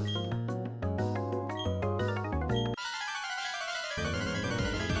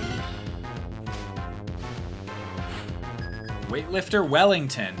 Weightlifter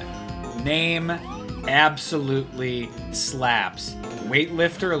Wellington. Name absolutely slaps.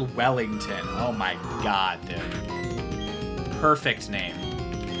 Weightlifter Wellington. Oh my god, dude. Perfect name.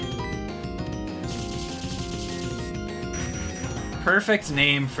 Perfect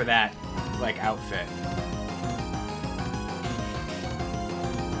name for that, like, outfit.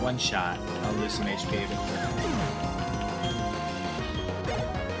 One shot. I'll lose some HP.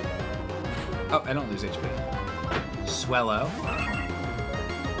 Oh, I don't lose HP. Swellow.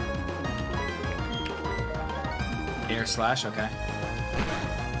 Air slash, okay.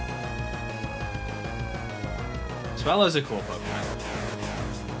 Swellow's a cool Pokemon.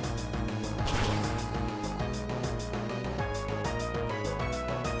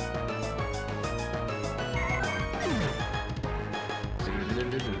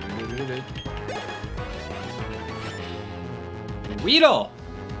 Weedle!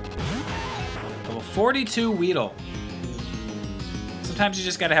 Level 42 Weedle. Sometimes you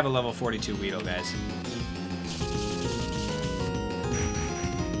just gotta have a level 42 Weedle, guys.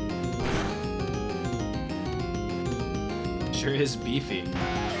 Sure is beefy.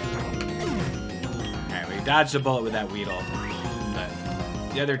 Alright, we dodged a bullet with that Weedle. But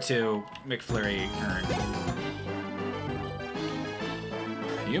the other two, McFlurry earned.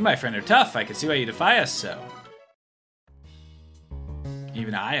 You, my friend, are tough. I can see why you defy us so.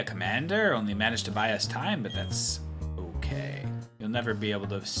 Even I, a commander, only managed to buy us time, but that's okay. You'll never be able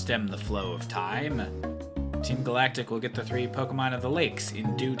to stem the flow of time. Team Galactic will get the 3 Pokemon of the lakes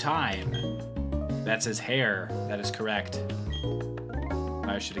in due time. That's his hair. That is correct.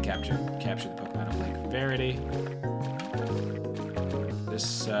 I should have captured the Pokemon of Lake Verity. This,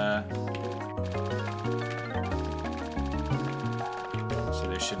 so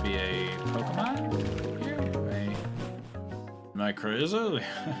there should be a Pokemon here? Am I crazy?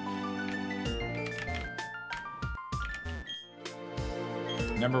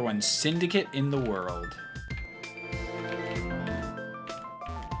 #1 syndicate in the world.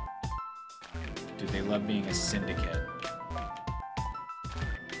 Do they love being a syndicate?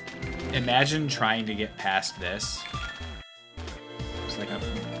 Imagine trying to get past this. It's like a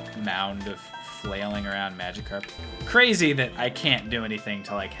mound of flailing around Magikarp. Crazy that I can't do anything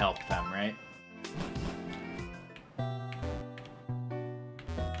to, like, help them, right?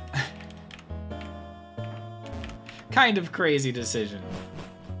 Kind of crazy decision.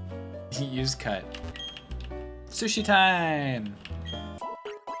 Use cut. Sushi time!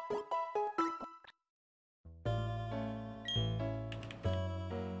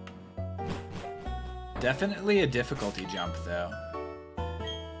 Definitely a difficulty jump, though.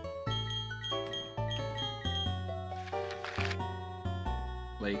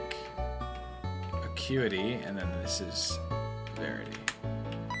 Like, Acuity, and then this is Verity.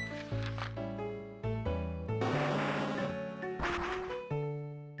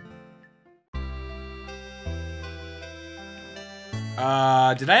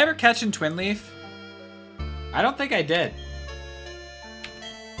 Did I ever catch in Twin Leaf? I don't think I did.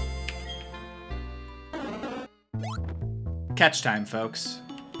 Catch time, folks.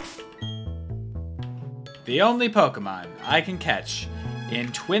 The only Pokemon I can catch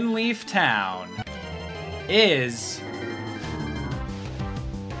in Twin Leaf Town is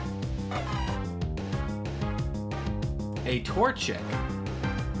a Torchic.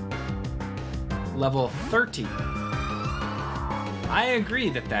 Level 30. I agree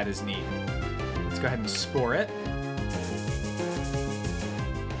that that is neat. Let's go ahead and spore it.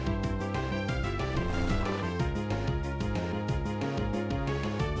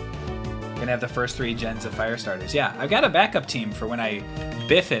 Gonna have the first 3 gens of fire starters. Yeah, I've got a backup team for when I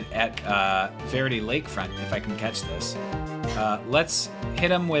biff it at Verity Lakefront, if I can catch this. Let's hit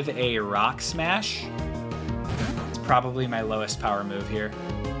him with a Rock Smash. It's probably my lowest power move here.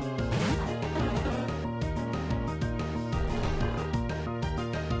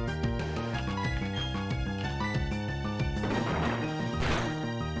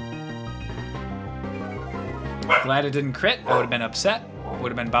 Glad it didn't crit. I would have been upset.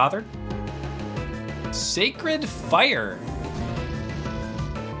 Would have been bothered. Sacred Fire.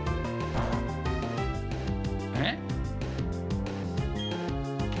 Alright.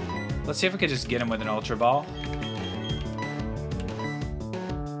 Let's see if we could just get him with an Ultra Ball.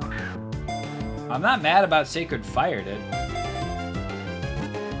 I'm not mad about Sacred Fire, dude.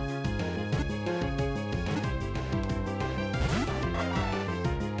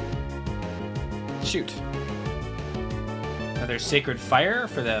 Shoot. Another Sacred Fire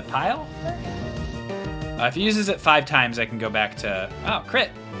for the pile? If he uses it 5 times, I can go back to... Oh,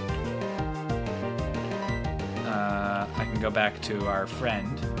 crit! I can go back to our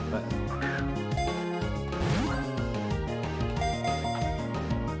friend, but...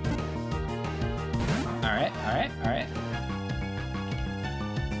 Alright.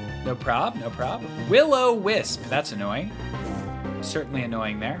 No prob, no prob. Will-O-Wisp, that's annoying. Certainly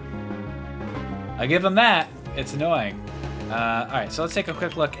annoying there. I give him that. It's annoying. Alright, so let's take a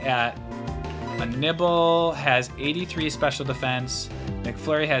quick look at... A Nibble has 83 special defense.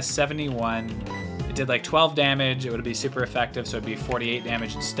 McFlurry has 71. It did like 12 damage. It would be super effective, so it'd be 48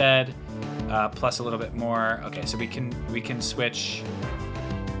 damage instead, plus a little bit more. Okay, so we can switch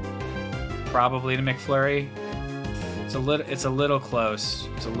probably to McFlurry. It's a little close.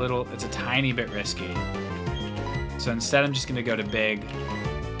 It's a tiny bit risky. So instead, I'm just gonna go to Big.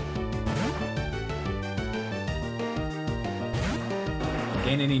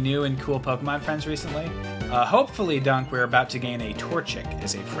 Gain any new and cool Pokemon friends recently? Hopefully, Dunk, we're about to gain a Torchic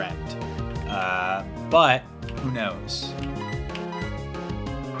as a friend. But who knows?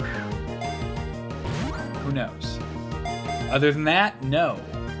 Who knows? Other than that, no.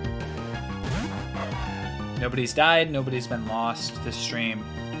 Nobody's died, nobody's been lost this stream.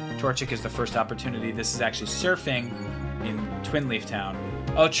 Torchic is the first opportunity. This is actually surfing in Twin Leaf Town.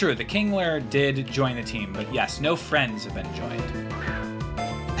 Oh, true, the Kingler did join the team, but yes, no friends have been joined.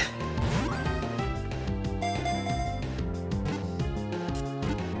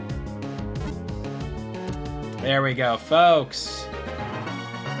 There we go, folks.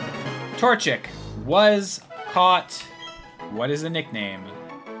 Torchic was caught. What is the nickname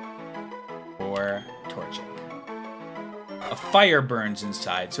for Torchic? A fire burns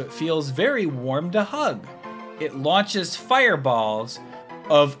inside, so it feels very warm to hug. It launches fireballs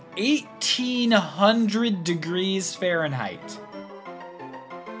of 1,800 degrees Fahrenheit.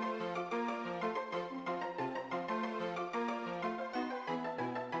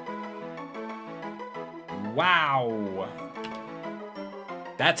 Wow.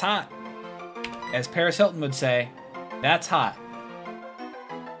 That's hot. As Paris Hilton would say, that's hot.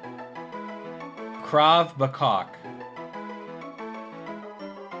 Krav Bakok.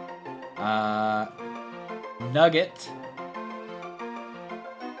 Nugget.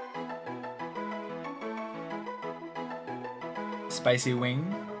 Spicy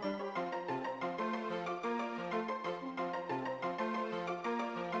wing.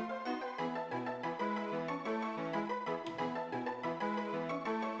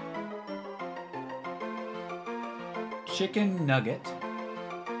 Chicken nugget.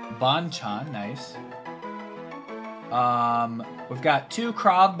 Bonchan, nice. We've got 2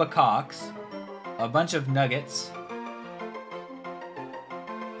 Krav Bakoks, a bunch of nuggets.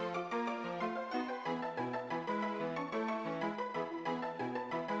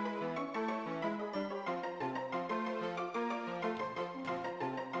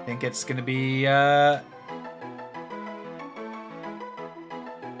 I think it's gonna be,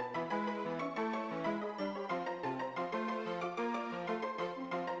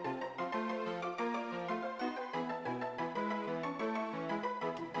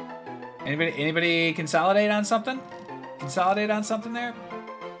 Anybody consolidate on something? Consolidate on something there?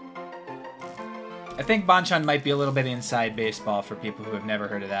 I think Bonchon might be a little bit inside baseball for people who have never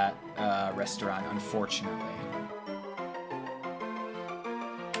heard of that restaurant, unfortunately.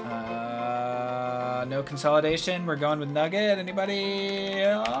 No consolidation. We're going with Nugget. Anybody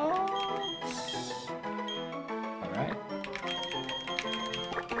else? All right.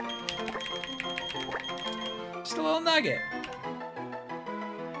 Just a little Nugget.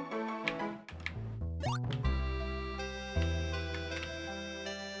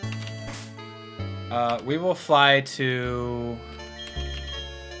 We will fly to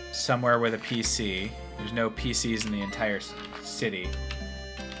somewhere with a PC. There's no PCs in the entire city.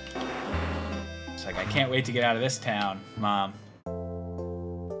 It's like, I can't wait to get out of this town, Mom.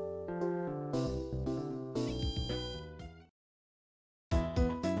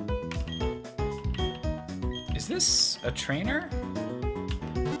 Is this a trainer?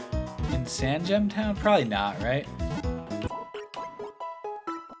 In Sandgem Town? Probably not, right?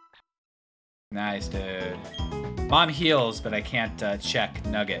 Nice, dude. Mom heals, but I can't check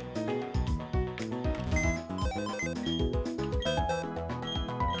Nugget.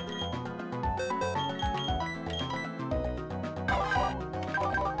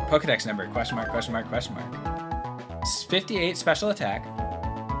 Pokedex number, question mark, question mark, question mark. 58 special attack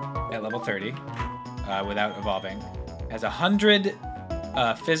at level 30 without evolving. Has 100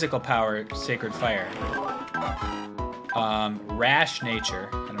 physical power, Sacred Fire. Rash nature.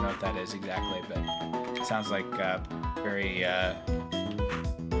 I don't know what that is exactly, but it sounds like very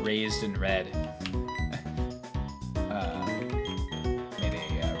raised and red. Made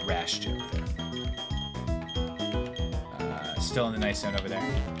a rash joke there. Still in the nice zone over there.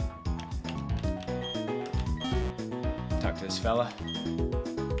 Talk to this fella.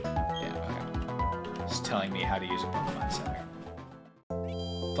 Yeah, okay. Just telling me how to use a Pokemon Center.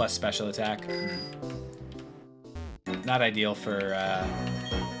 Plus special attack. Not ideal for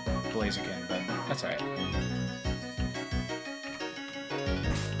Blaziken, but that's alright.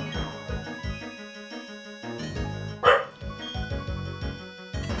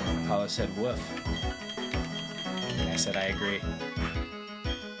 Apollo said woof. And I said I agree.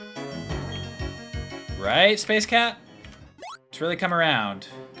 Right, Space Cat? It's really come around.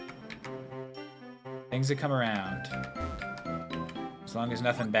 Things that come around. As long as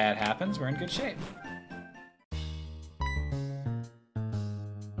nothing bad happens, we're in good shape.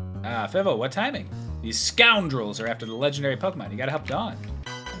 Fivel, what timing? These scoundrels are after the legendary Pokemon. You gotta help Dawn.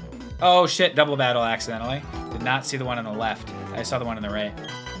 Oh shit, double battle accidentally. Did not see the one on the left. I saw the one on the right.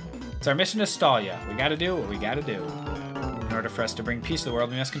 It's our mission to stall ya. We gotta do what we gotta do. In order for us to bring peace to the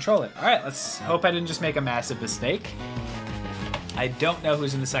world, we must control it. Alright, let's hope I didn't just make a massive mistake. I don't know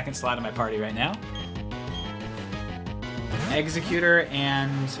who's in the second slot of my party right now. Executor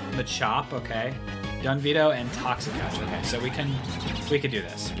and Machop, okay. Dunvito and Toxicouch, okay. So we could do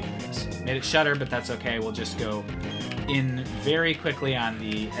this. Made it Shudder, but that's okay. We'll just go in very quickly on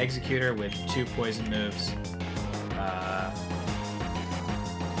the Executor with 2 poison moves.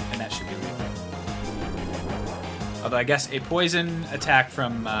 And that should be lethal. Although I guess a poison attack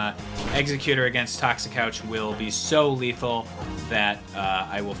from Executor against Toxicouch will be so lethal that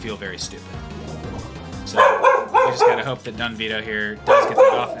I will feel very stupid. So we just gotta hope that Dunvito here does get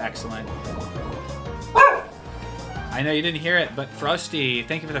that off. Excellent. I know you didn't hear it, but Frosty,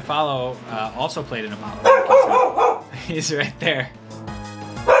 thank you for the follow, also played an Apollo. He's right there.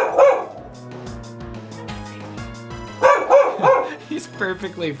 He's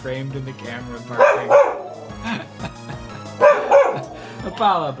perfectly framed in the camera parking.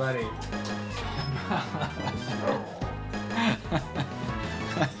 Apollo, buddy.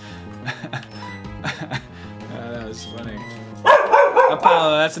 That was funny.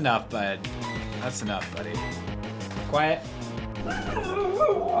 Apollo, that's enough, bud. That's enough, buddy. Quiet.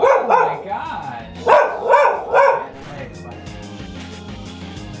 Oh my gosh.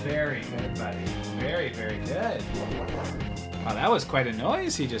 Very good, buddy. Very, very good. Wow, that was quite a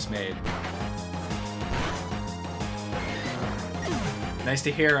noise he just made. Nice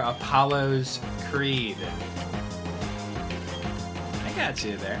to hear Apollo's Creed. I got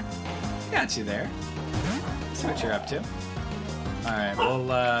you there. Got you there. See what you're up to. Alright, we'll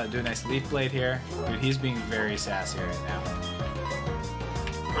do a nice Leaf Blade here. Dude, he's being very sassy right now.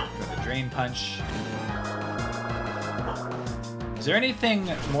 Go the Drain Punch. Is there anything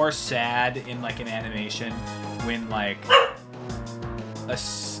more sad in like an animation when like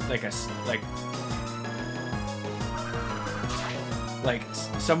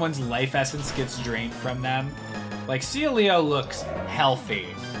someone's life essence gets drained from them? Like Celio looks healthy,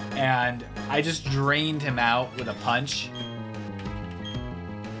 and I just drained him out with a punch.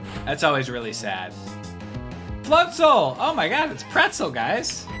 That's always really sad. Float Soul! Oh my god, it's Pretzel,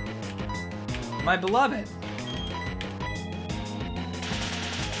 guys! My beloved.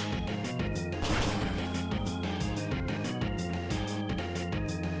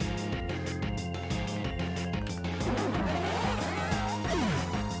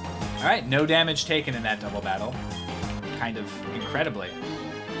 Alright, no damage taken in that double battle. Kind of incredibly.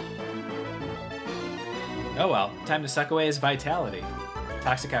 Oh well, time to suck away his vitality.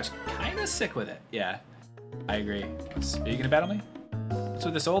 Toxic Couch kinda sick with it. Yeah, I agree. Are you gonna battle me? What's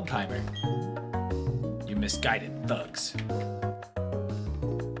with this old timer? You misguided thugs.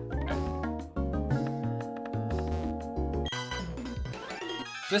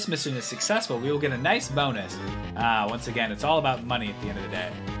 If this mission is successful, we will get a nice bonus. Once again, it's all about money at the end of the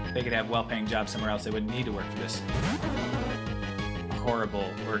day. If they could have well-paying jobs somewhere else, they wouldn't need to work for this horrible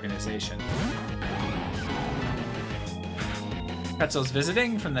organization. Pretzel's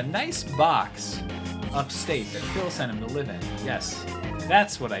visiting from the nice box upstate that Phil sent him to live in. Yes,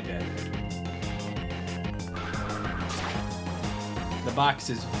 that's what I did. The box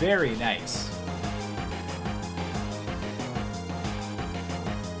is very nice.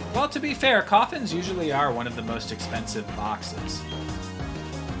 Well, to be fair, coffins usually are one of the most expensive boxes.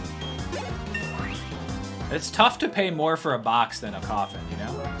 It's tough to pay more for a box than a coffin, you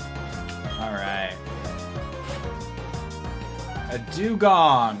know? Alright. A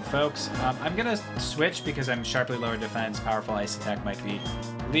dugong, folks. I'm gonna switch because I'm sharply lower defense. Powerful ice attack might be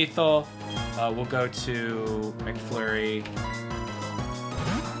lethal. We'll go to McFlurry.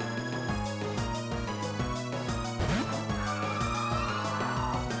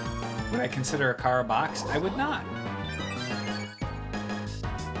 Would I consider a car a box? I would not.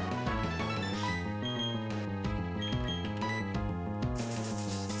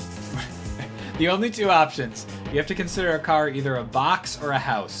 The only two options. You have to consider a car either a box or a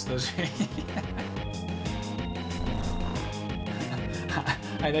house. Those.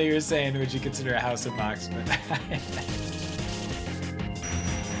 I know you were saying, would you consider a house a box? But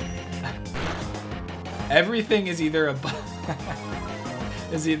everything is either a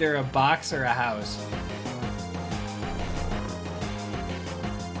is either a box or a house.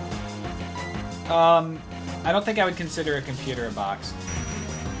 I don't think I would consider a computer a box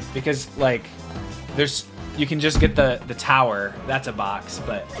because, like, you can just get the tower. That's a box,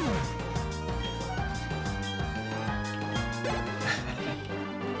 but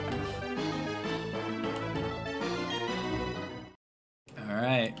all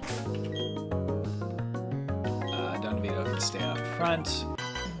right. Don Vito can stay up front.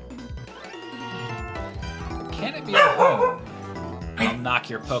 Can it be at home? I'll knock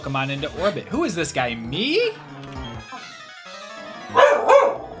your Pokemon into orbit. Who is this guy? Me?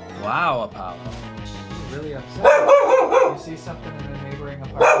 Wow, Apollo. You're really upset. You see something in the neighboring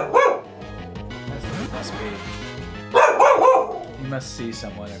apartment? That's what it must be. You must see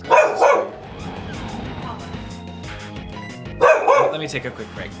someone across the street. Let me take a quick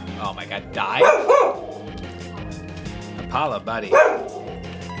break. Oh my god, die? Apollo, buddy.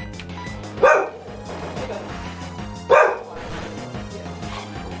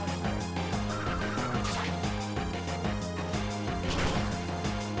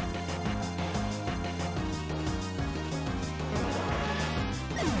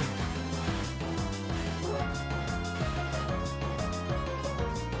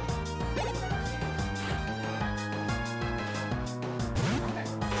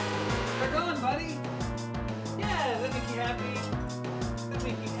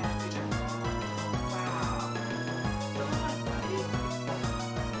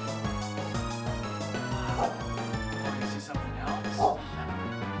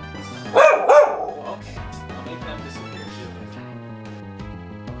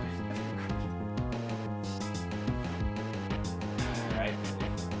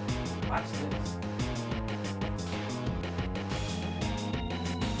 Watch this.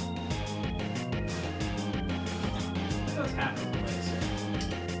 What does happen to this?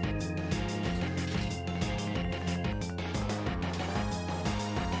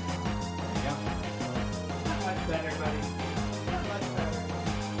 There you go. Not much better, buddy. Not much better.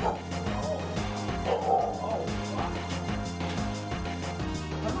 Oh. Wow.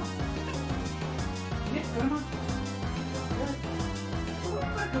 Come on. Yeah, come on.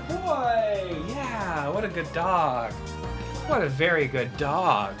 Good boy! Yeah, what a good dog. What a very good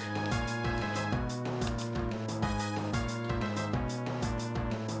dog.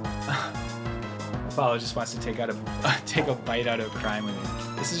 Apollo just wants to take a bite out of crime with me.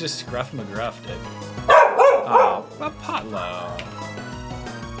 This is just Scruff McGruff, dude. Oh, Apollo.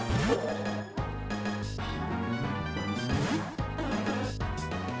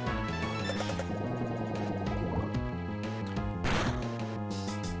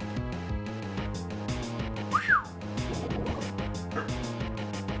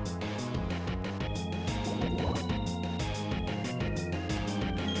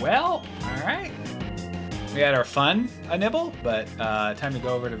 Well, all right. We had our fun, a nibble, but time to go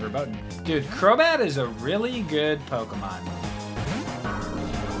over to Verboten. Dude, Crobat is a really good Pokemon.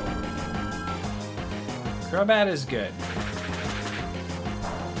 Crobat is good.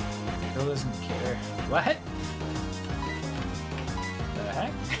 Phil doesn't care. What? The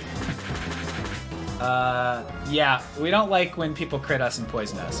heck? Yeah, we don't like when people crit us and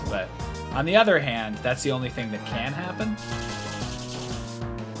poison us, but on the other hand, that's the only thing that can happen.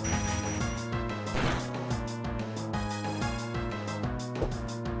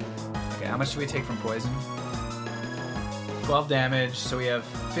 Okay, how much do we take from poison? 12 damage, so we have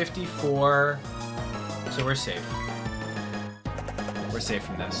 54, so we're safe. We're safe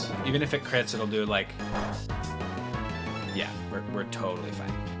from this. Even if it crits, it'll do like... Yeah, we're totally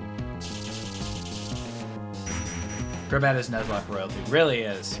fine. Crobat is Nuzlocke royalty. Really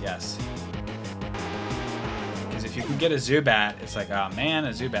is, yes. Because if you can get a Zubat, it's like, oh man, a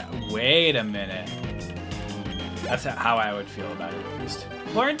Zubat. Wait a minute. That's how I would feel about it, at least.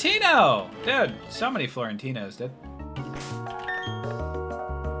 Florentino! Dude, so many Florentinos, dude.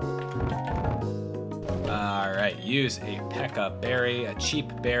 Alright, use a P.E.K.K.A. berry, a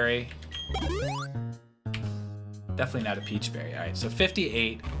cheap berry. Definitely not a peach berry. Alright, so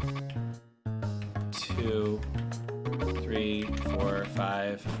 58. 2, 3, 4,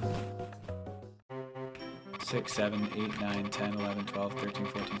 5, 6, 7, 8, 9, 10, 11, 12, 13,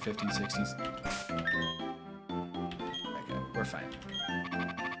 14, 15, 16. Okay, we're fine.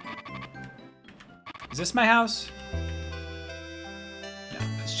 Is this my house? No,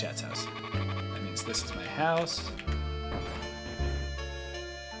 that's Chat's house. That means this is my house.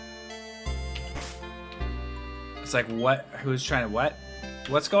 It's like, what? Who's trying to what?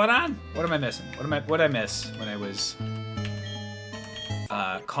 What's going on? What am I missing? What did I miss when I was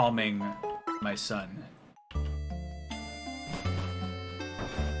calming my son?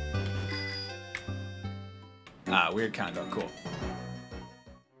 Ah, weird condo. Cool.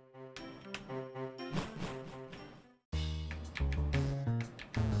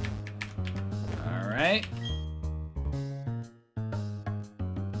 All right.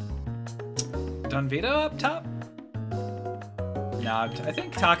 Dunvito up top? No, I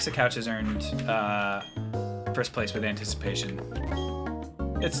think Toxic Couch has earned first place with anticipation.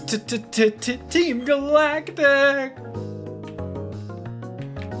 It's Team Galactic!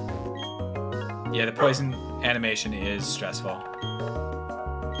 Yeah, the poison animation is stressful.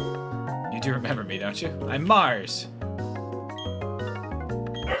 You do remember me, don't you? I'm Mars!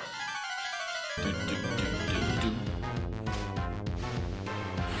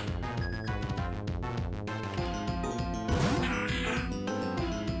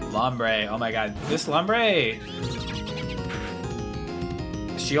 Lombre, oh my god, this Lombre!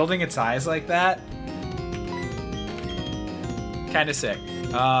 Shielding its eyes like that? Kinda sick.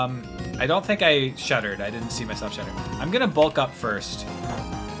 I don't think I shuddered. I didn't see myself shudder. I'm gonna bulk up first.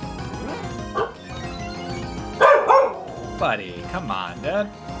 Buddy, come on, dude.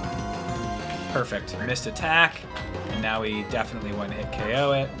 Perfect. Missed attack. And now we definitely want to hit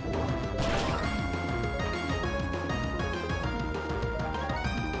KO it.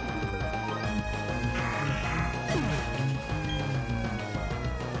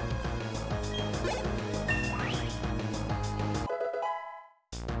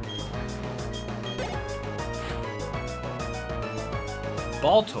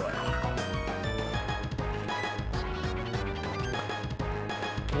 Ball toy.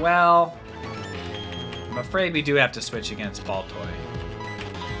 Well, I'm afraid we do have to switch against Ball toy.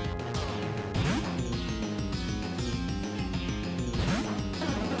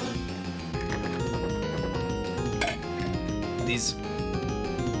 These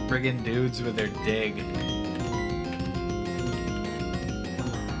friggin' dudes with their dig.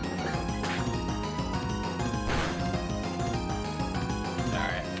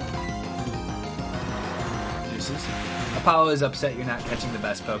 Apollo is upset you're not catching the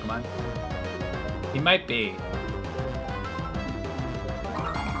best Pokemon. He might be.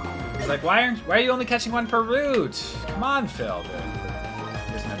 He's like, why are you only catching one per route? Come on, Phil, dude.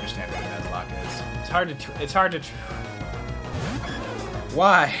 He doesn't understand what a Nuzlocke is. It's hard to.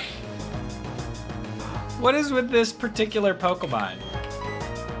 Why? What is with this particular Pokemon?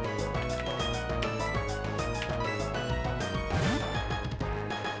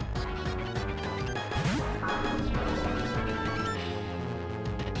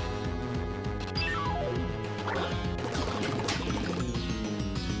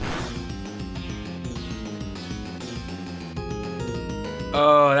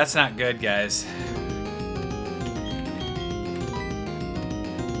 Oh, that's not good, guys.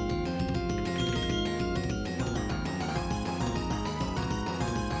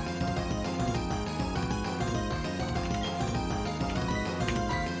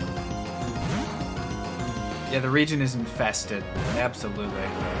 Yeah, the region is infested. Absolutely.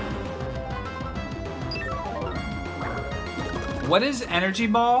 What is Energy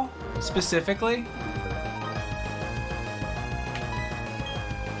Ball, specifically?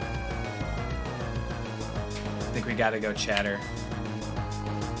 I think we gotta go Chatter.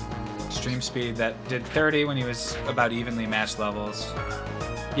 Stream speed, that did 30 when he was about evenly matched levels.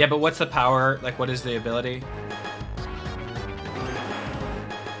 Yeah, but what's the power? Like, what is the ability?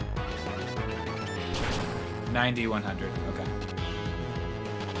 $90, 100. Okay.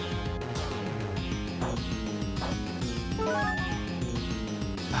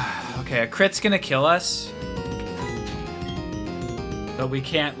 Okay, a crit's gonna kill us, but we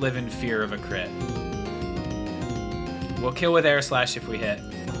can't live in fear of a crit. We'll kill with air slash if we hit.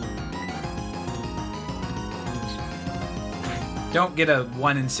 Don't get a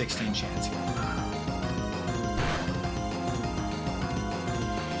 1 in 16 chance here.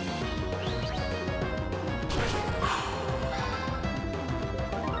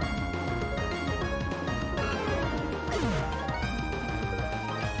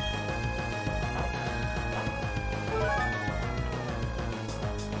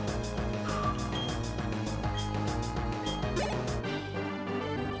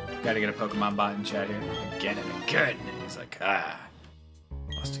 Gotta get a Pokemon bot in chat here. Again and again. He's like,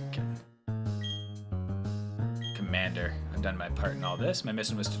 lost again. Commander, I've done my part in all this. My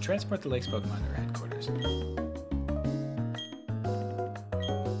mission was to transport the lake's Pokemon to our headquarters.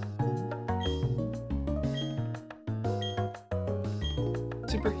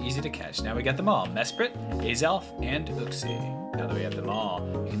 Super easy to catch. Now we got them all. Mesprit, Azelf, and Uxie. Now that we have them all,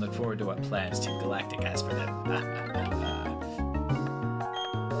 we can look forward to what plans Team Galactic has for them.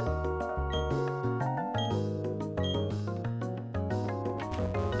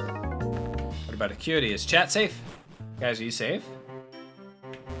 About Acuity. Is chat safe? Guys, are you safe?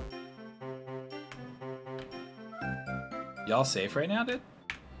 Y'all safe right now, dude?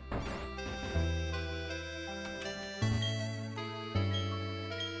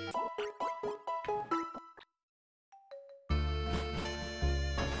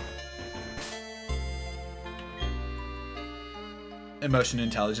 Emotion,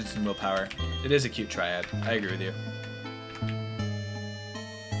 intelligence, and willpower. It is a cute triad. I agree with you.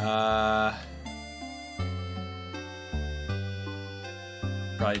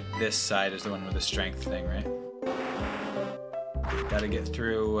 Probably this side is the one with the strength thing, right? Gotta get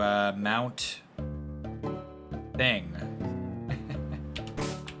through Mount Thing.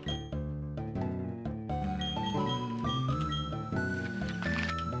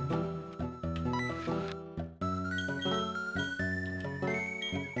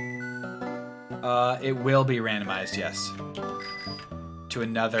 It will be randomized, yes. To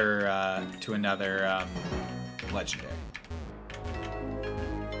another legendary.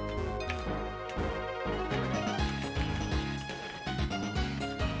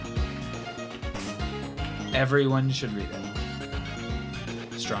 Everyone should read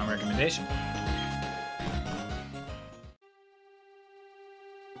it. Strong recommendation.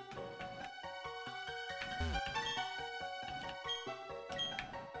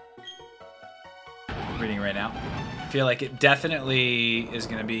 Reading it right now. I feel like it definitely is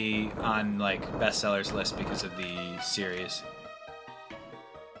going to be on like bestsellers list because of the series.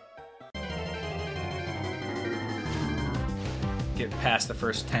 Get past the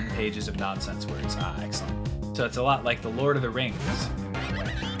first 10 pages of nonsense words. Ah, excellent. So it's a lot like the Lord of the Rings.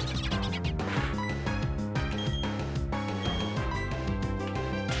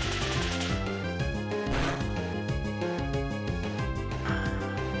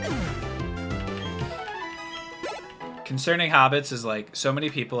 Concerning Hobbits is like, so many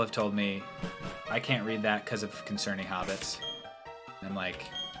people have told me I can't read that because of Concerning Hobbits. And I'm like,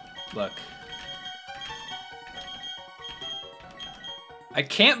 look. I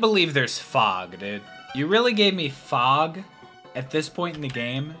can't believe there's fog, dude. You really gave me fog at this point in the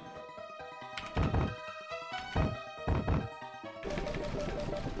game?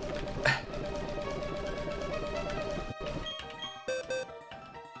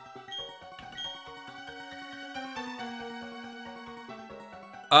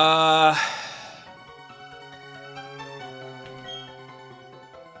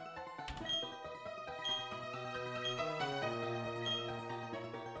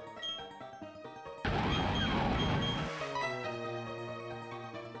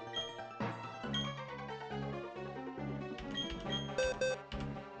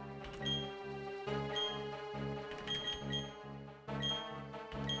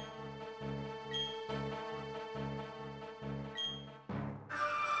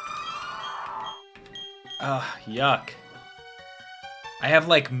 Ugh, yuck. I have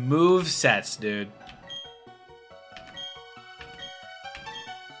like move sets, dude.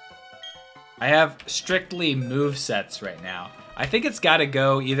 I have strictly move sets right now. I think it's got to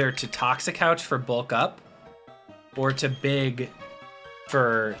go either to Toxicouch for bulk up or to Big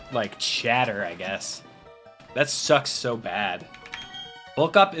for, like, chatter, I guess. That sucks so bad.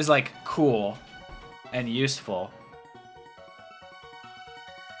 Bulk up is, like, cool and useful.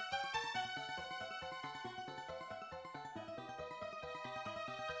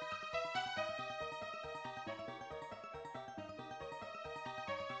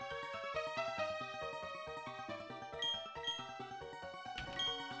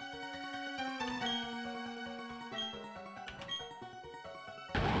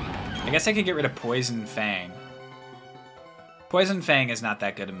 I guess I could get rid of Poison Fang. Poison Fang is not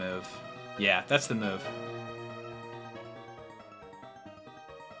that good a move. Yeah, that's the move.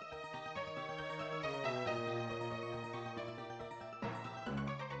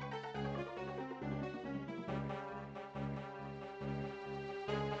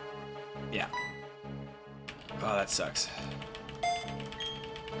 Yeah. Oh, that sucks.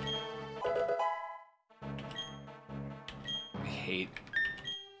 I hate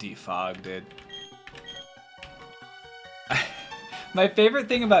Defog, dude. My favorite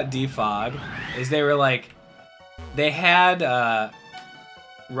thing about Defog is they were like, they had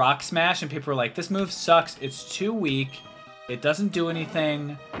Rock Smash and people were like, this move sucks, it's too weak, it doesn't do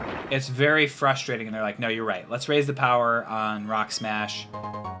anything, it's very frustrating. And they're like, no, you're right, let's raise the power on Rock Smash,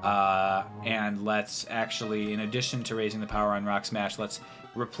 and let's actually, in addition to raising the power on Rock Smash, let's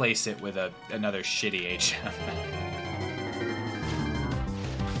replace it with another shitty HM.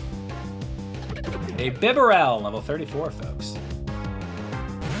 A Bibarel, level 34, folks.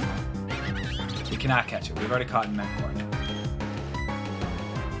 We cannot catch it. We've already caught in Mentcorn.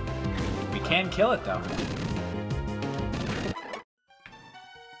 We can kill it, though.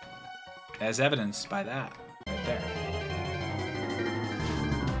 As evidenced by that, right there.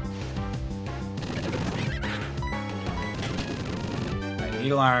 My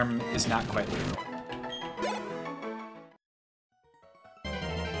Needle Arm is not quite lethal.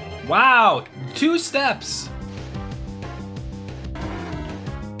 Wow! 2 steps!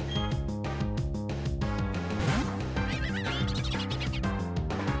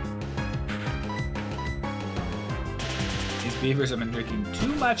 These beavers have been drinking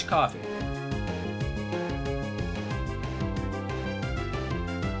too much coffee.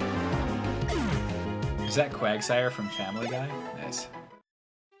 Is that Quagsire from Family Guy? Nice.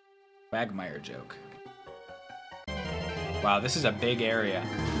 Quagmire joke. Wow, this is a big area.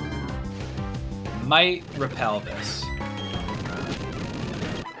 Might repel this.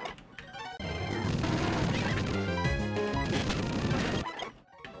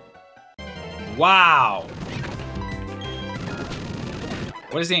 Wow!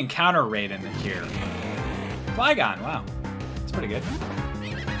 What is the encounter rate in here? Flygon, wow. That's pretty good.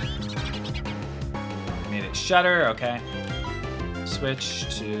 Made it shudder, okay.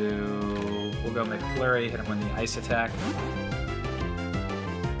 Switch to... We'll go McFlurry, hit him with the ice attack.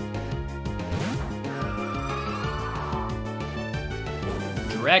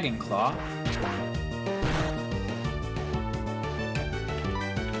 Dragon Claw.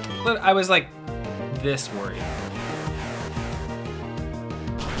 But I was like this worried.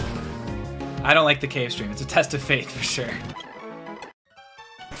 I don't like the cave stream. It's a test of faith for sure.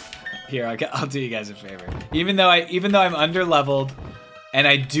 Here, I'll do you guys a favor. Even though I'm underleveled and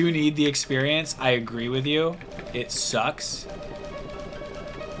I do need the experience, I agree with you. It sucks.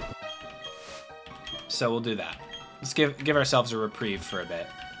 So we'll do that. Let's give ourselves a reprieve for a bit.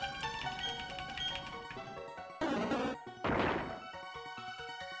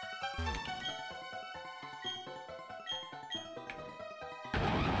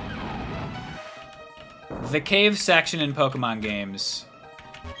 The cave section in Pokemon games.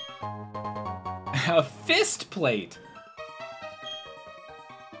 A fist plate.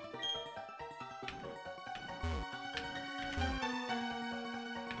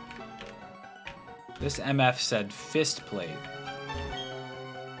 This MF said fist plate.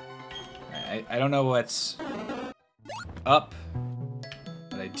 I don't know what's up,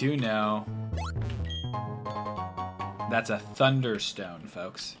 but I do know that's a Thunderstone,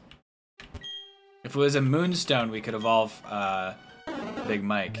 folks. If it was a Moonstone, we could evolve Big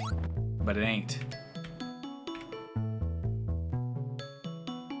Mike, but it ain't.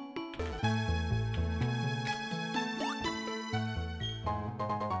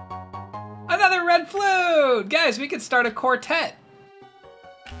 Another red flute! Guys, we could start a quartet.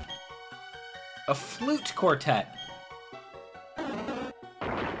 A flute quartet.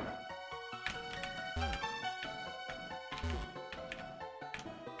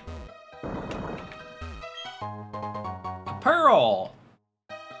 A pearl.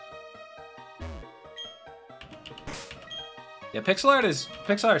 Yeah, pixel art is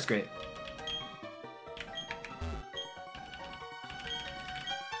great.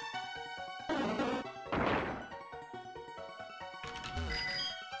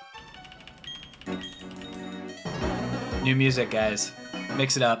 New music, guys.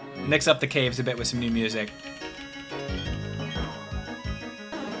 Mix it up. Mix up the caves a bit with some new music.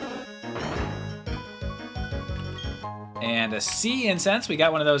 And a sea incense. We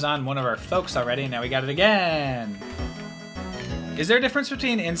got one of those on one of our folks already, and now we got it again. Is there a difference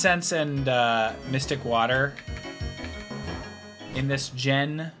between incense and mystic water in this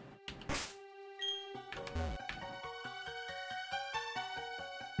gen?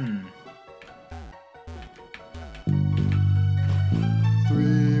 Hmm.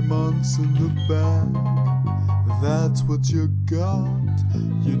 3 months in the bag, that's what you got.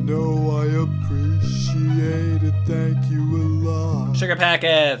 You know I appreciate it, thank you a lot. Sugar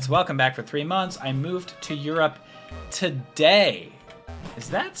Packets, welcome back for 3 months. I moved to Europe today. Is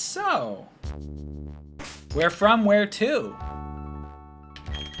that so? Where from, where to?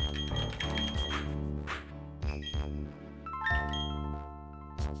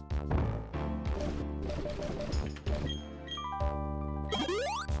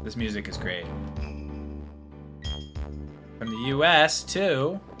 This music is great. From the US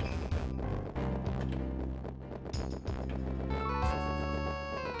too.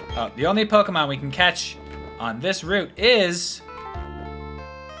 Oh, the only Pokemon we can catch on this route is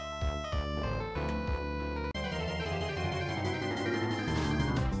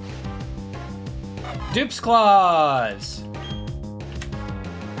Dupe's Claws.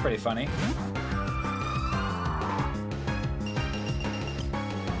 Pretty funny.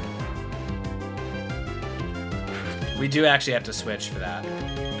 We do actually have to switch for that.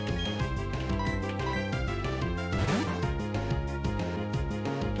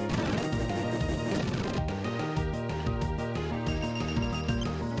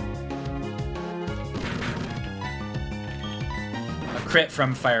 A crit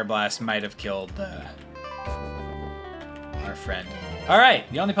from Fire Blast might have killed our friend. All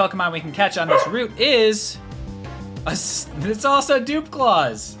right, the only Pokemon we can catch on this route is it's also Dupe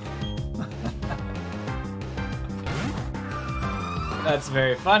Claws. That's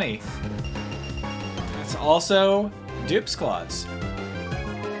very funny. It's also Dupe's Claws.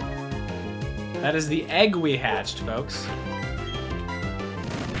 That is the egg we hatched, folks.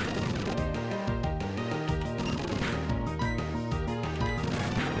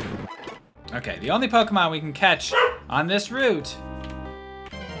 Okay, the only Pokemon we can catch on this route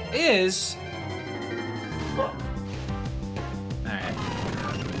is... Alright.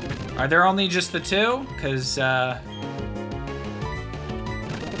 Are there only just the two? Because,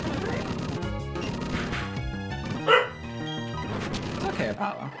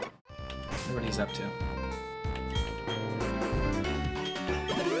 Apollo. See what he's up to.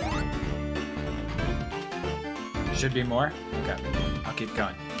 Should be more? Okay, I'll keep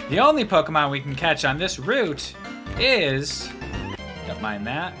going. The only Pokemon we can catch on this route is... Don't mind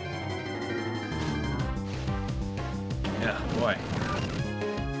that. Yeah, boy.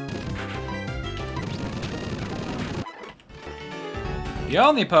 The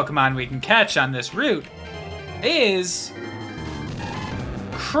only Pokemon we can catch on this route is...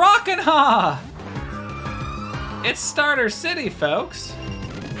 Croconaw! It's Starter City, folks.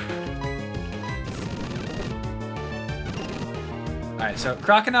 Alright, so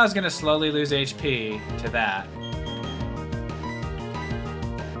Croconaw is going to slowly lose HP to that.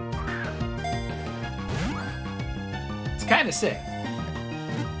 It's kind of sick.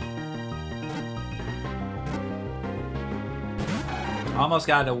 Almost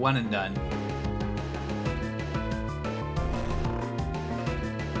got a one and done.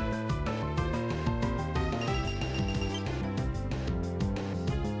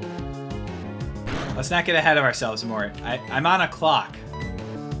 Let's not get ahead of ourselves more. I'm on a clock.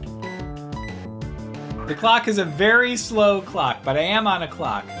 The clock is a very slow clock, but I am on a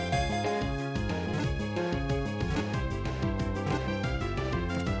clock.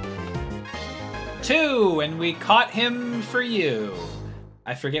 Two, and we caught him for you.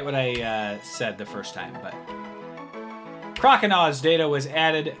 I forget what I said the first time, but... Croconaw's data was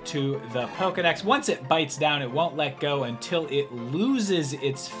added to the Pokedex. Once it bites down, it won't let go until it loses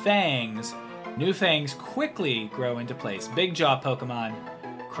its fangs. New fangs quickly grow into place. Big Jaw Pokemon,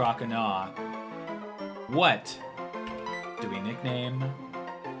 Croconaw. What do we nickname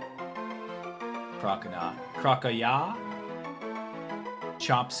Croconaw? Crocoya?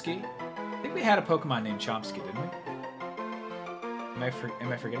 Chomsky? I think we had a Pokemon named Chomsky, didn't we? Am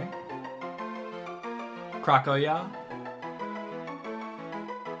I forgetting? Crocoya?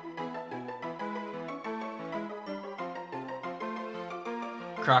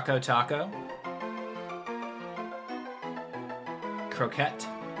 Croco Taco. Croquette.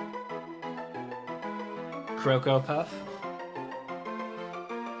 Croco Puff.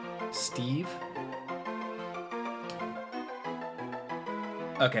 Steve.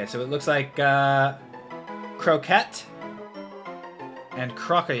 Okay, so it looks like Croquette and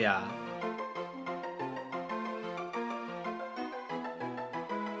Crocoya.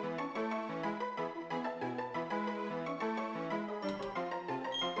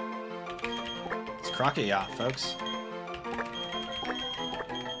 It's Crocoya, folks.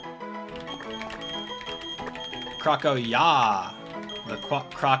 Crocoya. The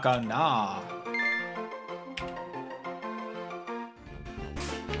Crocona.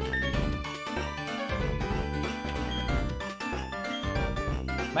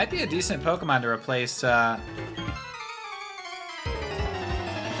 Might be a decent Pokemon to replace a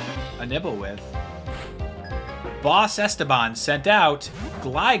Nibble with. Boss Esteban sent out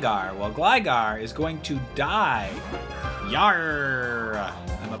Gligar. Well, Gligar is going to die. Yarr!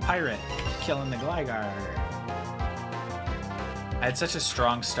 I'm a pirate, killing the Gligar. I had such a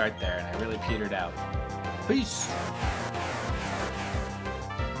strong start there, and I really petered out. Peace!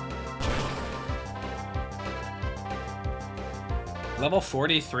 Level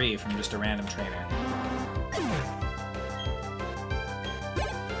 43 from just a random trainer.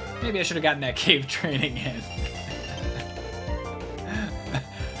 Maybe I should have gotten that cave training in.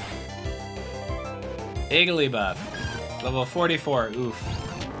 Igglybuff. Level 44. Oof.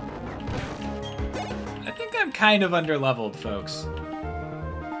 I think I'm kind of underleveled, folks.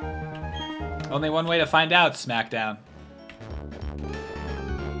 Only one way to find out, Smackdown.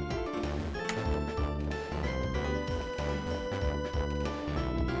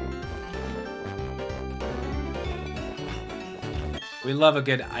 We love a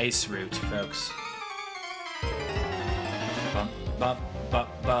good ice route, folks.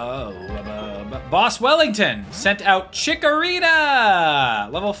 Boss Wellington sent out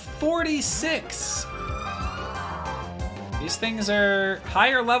Chikorita! Level 46! These things are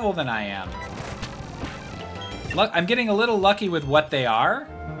higher level than I am. Look, I'm getting a little lucky with what they are.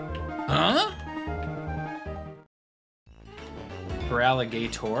 Huh?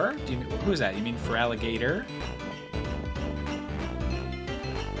 Feraligator? Who is that? You mean Feraligator?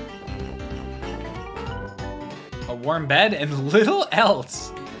 A warm bed and little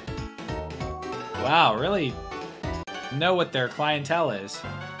else. Wow, really know what their clientele is.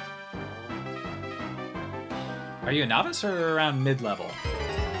 Are you a novice or around mid-level?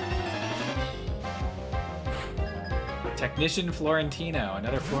 Technician Florentino,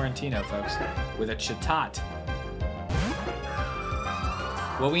 another Florentino, folks, with a Chatot.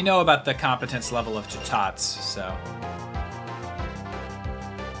 Well, we know about the competence level of Chatots, so.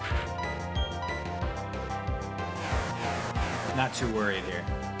 Not too worried here.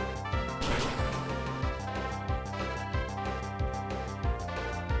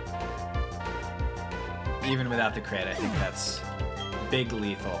 Even without the crit, I think that's big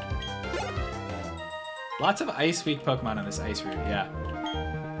lethal. Lots of Ice Weak Pokemon on this Ice route, yeah.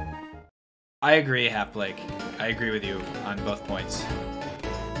 I agree, Half Blake. I agree with you on both points.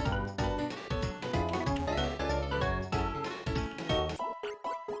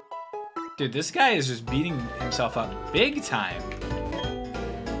 Dude, this guy is just beating himself up big time.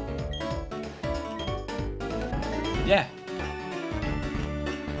 Yeah.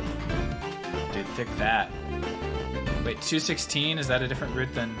 Dude, pick that. Wait, 216? Is that a different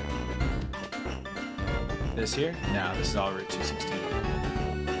route than this here? No, this is all Route 216.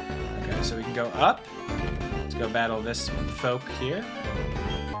 Okay, so we can go up. Let's go battle this folk here.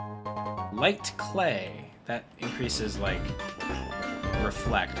 Light Clay. That increases, like,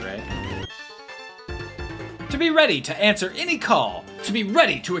 reflect, right? To be ready to answer any call. To be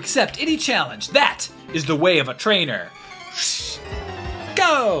ready to accept any challenge. That is the way of a trainer.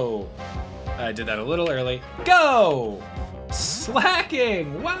 Go! I did that a little early. Go!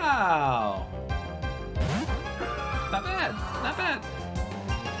 Slacking! Wow! Not bad. Not bad.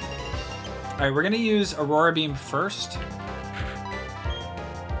 Alright, we're gonna use Aurora Beam first.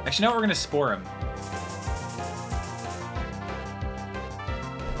 Actually, no, we're gonna Spore him.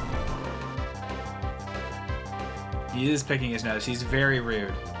 He is picking his nose. He's very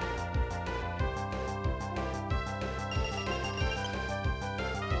rude.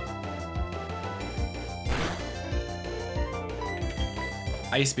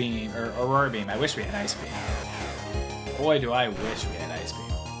 Ice Beam, or Aurora Beam. I wish we had Ice Beam. Boy, do I wish we had Ice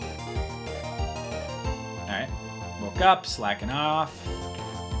Beam. Alright. Woke up, slacking off.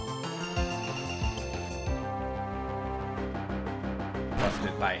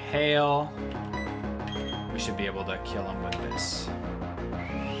 Buffeted by Hail. We should be able to kill him with this.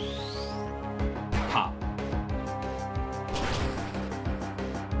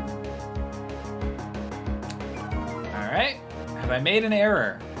 I made an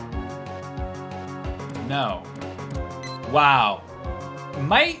error? No. Wow.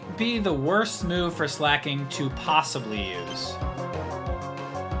 Might be the worst move for slacking to possibly use.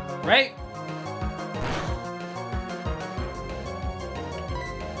 Right?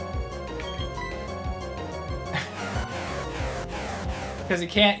 Because he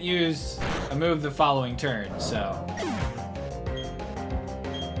can't use a move the following turn, so.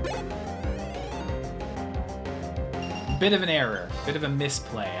 Bit of an error, bit of a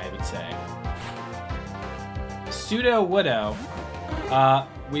misplay, I would say. Pseudo Widow.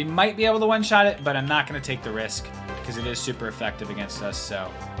 We might be able to one-shot it, but I'm not going to take the risk because it is super effective against us. So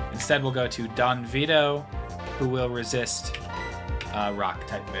instead, we'll go to Don Vito, who will resist rock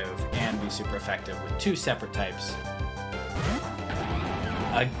type move and be super effective with 2 separate types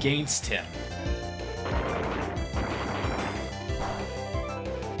against him.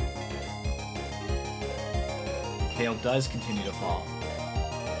 Hail does continue to fall.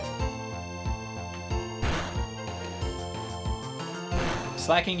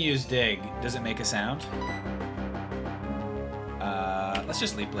 Slacking use dig. Does it make a sound? Let's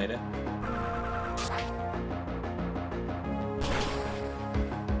just leap blade it.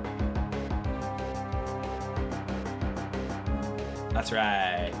 That's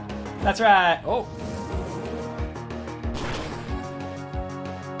right. That's right. Oh.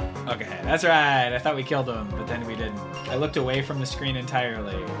 Okay, that's right. I thought we killed him, but then we didn't. I looked away from the screen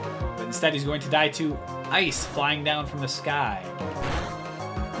entirely. But instead, he's going to die to ice flying down from the sky.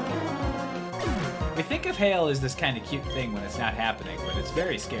 We think of hail as this kind of cute thing when it's not happening, but it's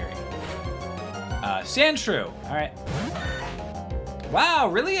very scary. Sandshrew. All right. Wow,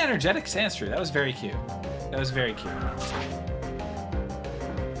 really energetic Sandshrew. That was very cute. That was very cute.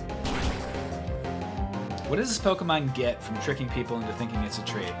 What does this Pokemon get from tricking people into thinking it's a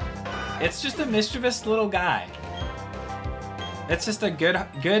tree? It's just a mischievous little guy. It's just a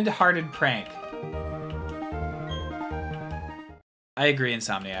good-hearted prank. I agree,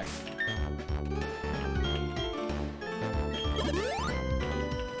 Insomniac.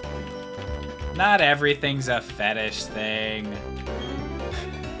 Not everything's a fetish thing.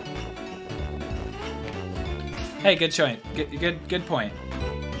 Hey, good point. Good point.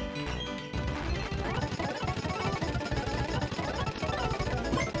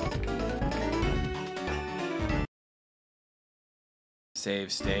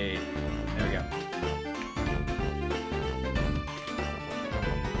 Save state. There we go.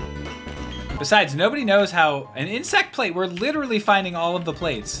 Besides, nobody knows how an insect plate. We're literally finding all of the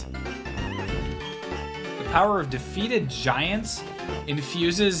plates. The power of defeated giants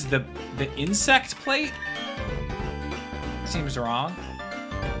infuses the insect plate? Seems wrong.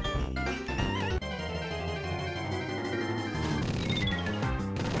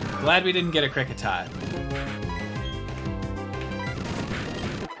 Glad we didn't get a Kricketot.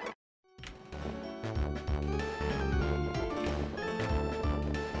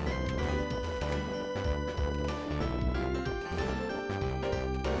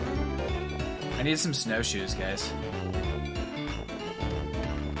 I need some snowshoes, guys.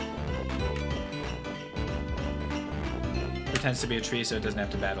 Pretends to be a tree so it doesn't have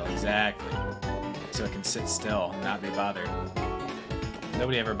to battle. Exactly. So it can sit still and not be bothered.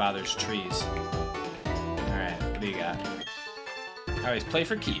 Nobody ever bothers trees. Alright, what do you got? I always play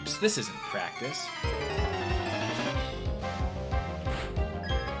for keeps. This isn't practice.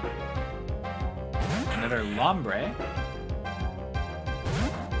 Another Lombre.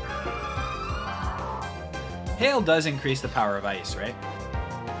 Hail does increase the power of ice, right?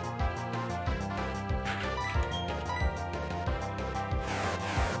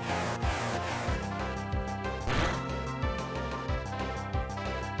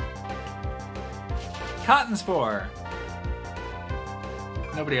 Cotton Spore.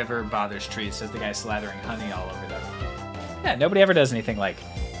 Nobody ever bothers trees, says the guy slathering honey all over them. Yeah, nobody ever does anything like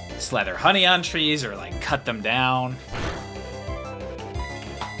slather honey on trees or like cut them down.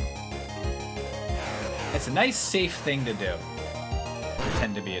 It's a nice, safe thing to do.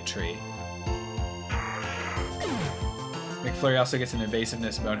 Pretend to be a tree. McFlurry also gets an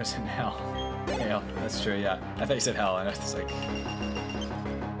evasiveness bonus in hell. Hail, that's true, yeah. I thought you said hell, and I was like,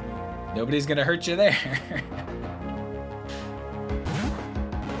 nobody's gonna hurt you there.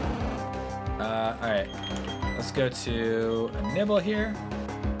 Alright. Let's go to a nibble here.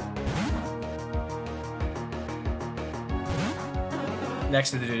 Next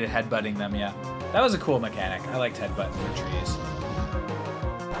to the dude headbutting them, yeah. That was a cool mechanic. I liked headbutting for trees.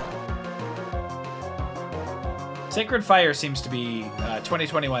 Sacred Fire seems to be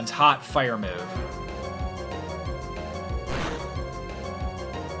 2021's hot fire move.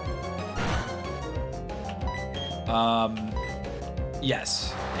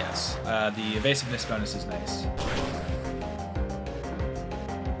 Yes, yes. The evasiveness bonus is nice.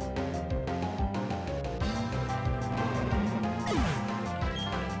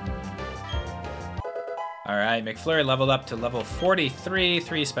 All right, McFlurry leveled up to level 43,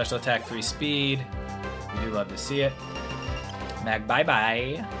 3 special attack, 3 speed. We do love to see it. Mag,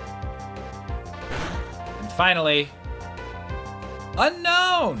 bye-bye. And finally,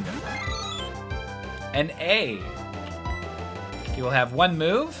 Unknown! An A. He will have one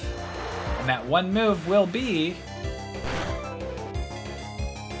move, and that one move will be...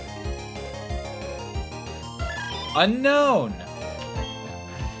 Unknown!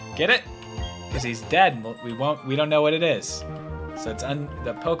 Get it? Because he's dead, we don't know what it is. So it's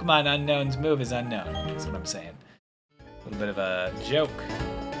the Pokemon Unknown's move is unknown. That's what I'm saying. A little bit of a joke.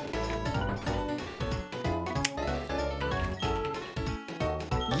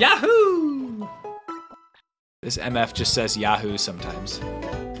 Yahoo! This MF just says Yahoo sometimes.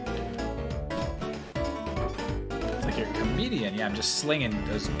 It's like you're a comedian. Yeah, I'm just slinging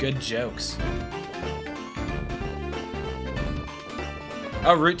those good jokes.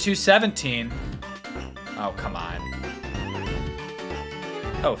 Oh, Route 217. Oh, come on.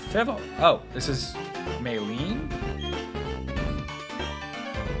 Oh, Fivel. Oh, this is Maylene?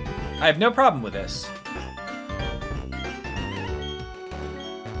 I have no problem with this.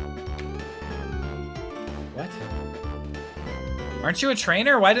 What? Aren't you a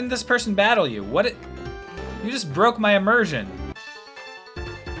trainer? Why didn't this person battle you? What? You just broke my immersion.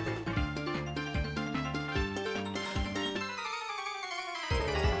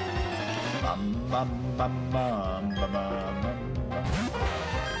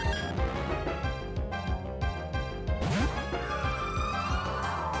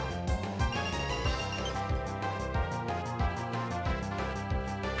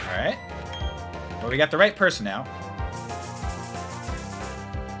 Alright. Well, we got the right person now.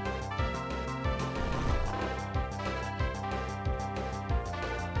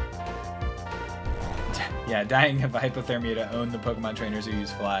 Yeah, dying of hypothermia to own the Pokemon trainers who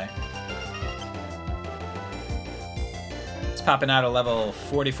use Fly. It's popping out a level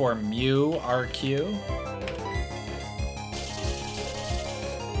 44 Mew RQ.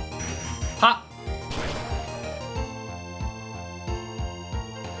 Pop!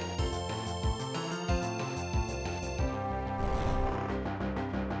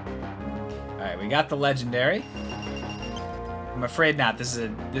 Alright, we got the legendary. I'm afraid not. This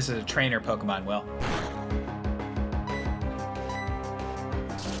is a trainer Pokemon, Will.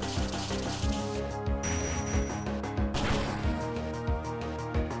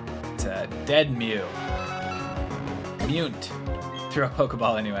 Dead Mew. Mutant. Throw a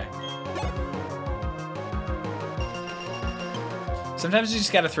Pokeball anyway. Sometimes you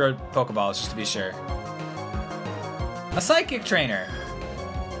just gotta throw Pokeballs just to be sure. A Psychic Trainer.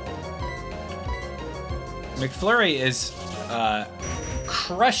 McFlurry is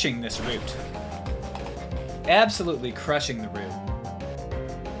crushing this route. Absolutely crushing the route.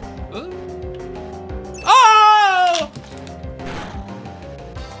 Ooh. Oh!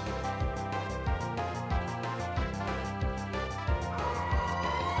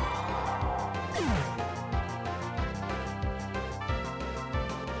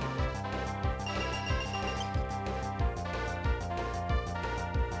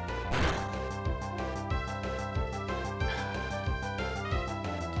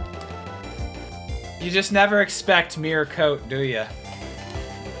 You just never expect Mirror Coat, do you?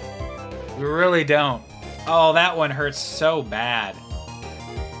 You really don't. Oh, that one hurts so bad.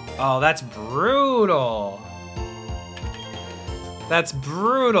 Oh, that's brutal. That's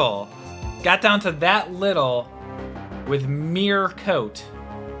brutal. Got down to that little with Mirror Coat.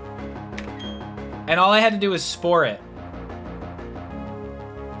 And all I had to do was Spore it.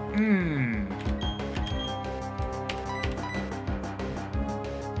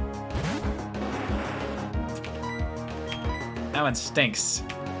 That one stinks.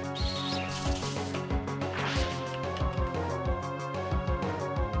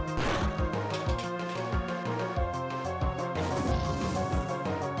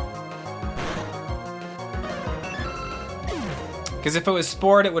 Because if it was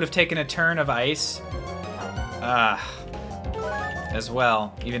Spored, it would have taken a turn of ice. As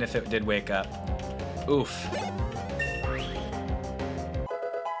well, even if it did wake up. Oof.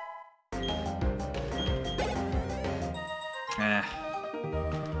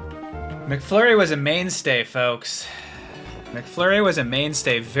 McFlurry was a mainstay, folks. McFlurry was a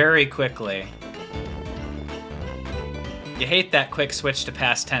mainstay very quickly. You hate that quick switch to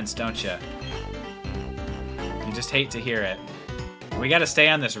past tense, don't you? You just hate to hear it. We gotta stay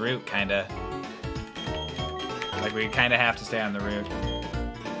on this route, kinda. Like, we kind of have to stay on the route.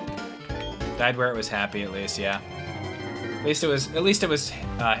 Died where it was happy, at least, yeah. At least it was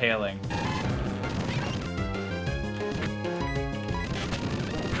hailing.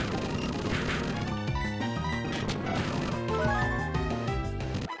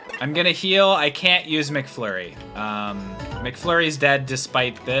 I'm gonna heal. I can't use McFlurry. McFlurry's dead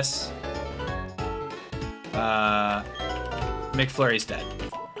despite this. McFlurry's dead.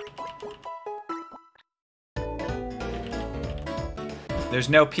 There's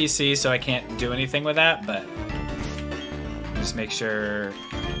no PC, so I can't do anything with that, but just make sure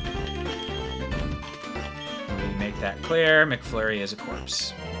we make that clear. McFlurry is a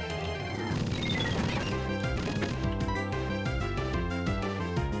corpse.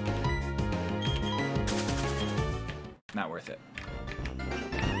 Not worth it.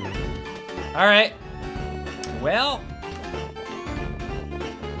 All right. Well,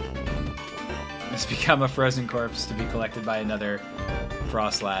 it's become a frozen corpse to be collected by another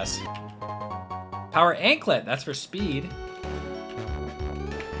Frost Lass. Power Anklet, that's for speed.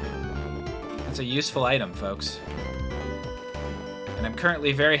 That's a useful item, folks. And I'm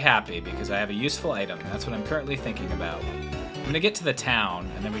currently very happy because I have a useful item. That's what I'm currently thinking about. I'm gonna get to the town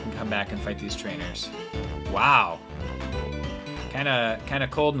and then we can come back and fight these trainers. Wow. Kinda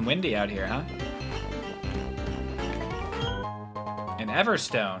cold and windy out here, huh? An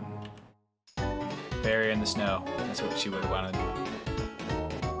Everstone. Barrier in the snow. That's what she would have wanted.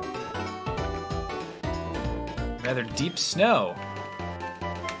 Rather deep snow.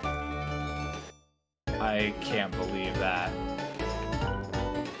 I can't believe that.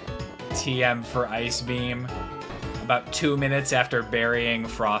 TM for Ice Beam. About 2 minutes after burying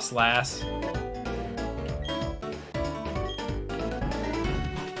Frost Lass.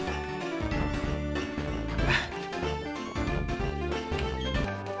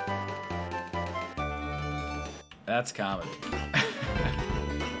 That's comedy.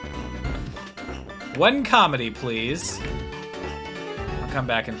 One comedy, please. I'll come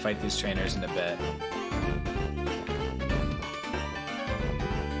back and fight these trainers in a bit.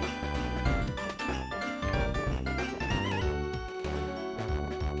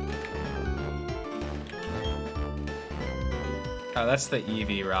 Oh, that's the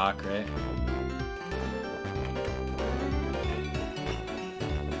Eevee rock, right?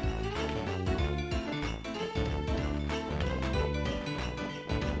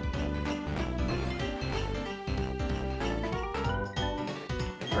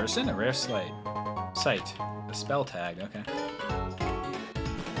 Person? A rare sight. A spell tag, okay.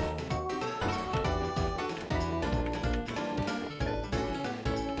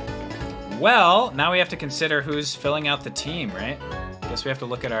 Well, now we have to consider who's filling out the team, right? Guess we have to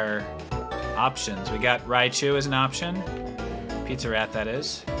look at our options. We got Raichu as an option. Pizza Rat, that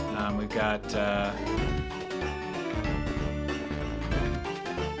is. We've got...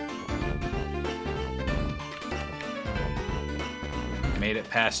 made it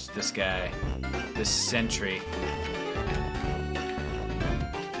past this guy. This sentry.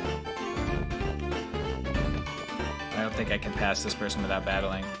 I don't think I can pass this person without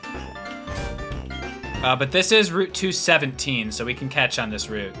battling. But this is Route 217, so we can catch on this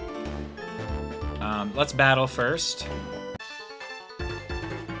route. Let's battle first.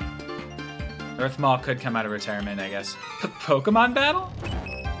 Earthmaw could come out of retirement, I guess. Pokemon battle?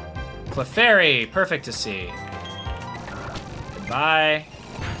 Clefairy, perfect to see. Goodbye.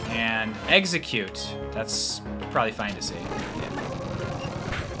 And execute. That's probably fine to see. Yeah.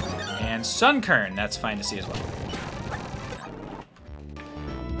 And Sunkern, that's fine to see as well.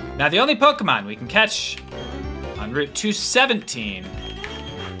 Now the only Pokemon we can catch on Route 217.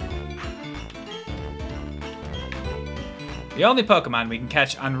 The only Pokemon we can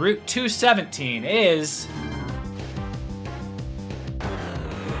catch on Route 217 is...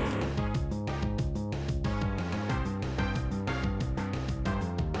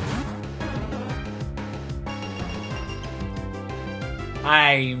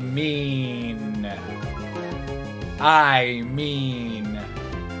 I mean,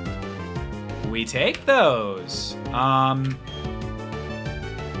 we take those.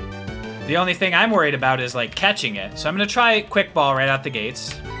 The only thing I'm worried about is like catching it. So I'm gonna try Quick Ball right out the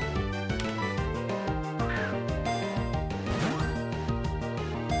gates.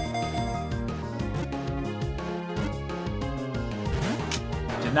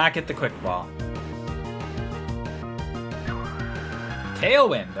 Did not get the Quick Ball.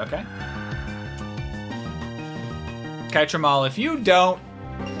 Tailwind, okay. Kytramal, if you don't...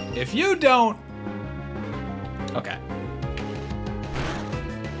 Okay.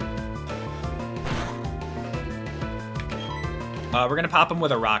 We're gonna pop him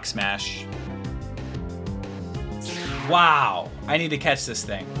with a Rock Smash. Wow. I need to catch this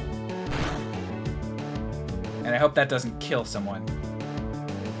thing. And I hope that doesn't kill someone.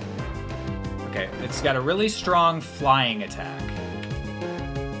 Okay, it's got a really strong flying attack.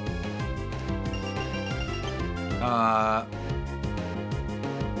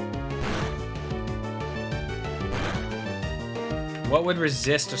 What would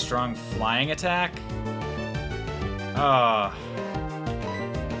resist a strong flying attack?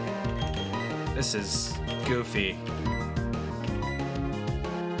 This is goofy.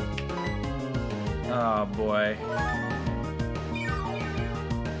 Oh boy.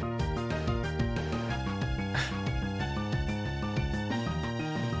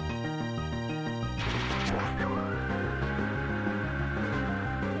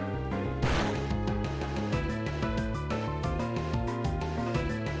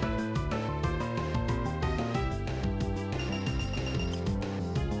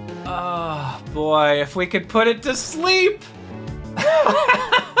 Oh boy, if we could put it to sleep.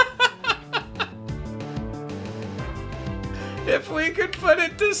 If we could put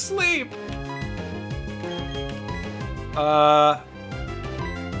it to sleep.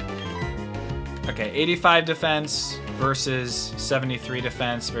 Okay, 85 defense versus 73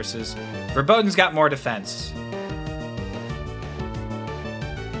 defense versus... Verboten's got more defense.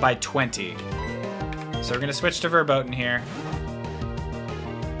 By 20. So we're gonna switch to Verboten here.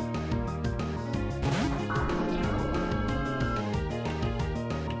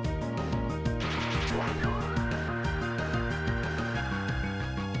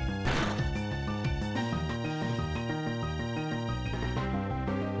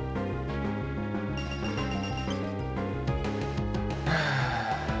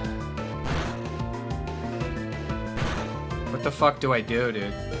 What the fuck do I do,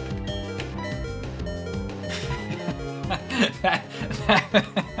 dude?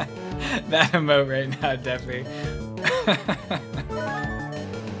 that emote right now, definitely.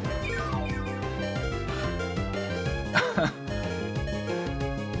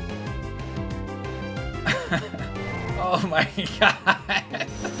 Oh my god.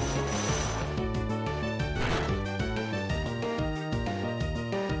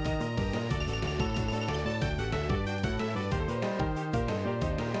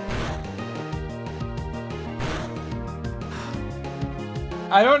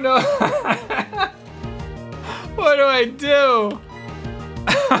 I don't know. What do I do?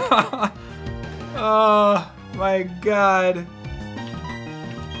 Oh my god.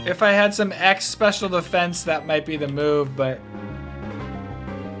 If I had some X special defense, that might be the move, but...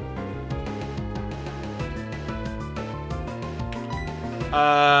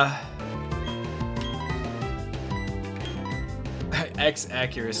 X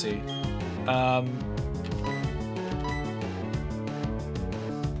accuracy.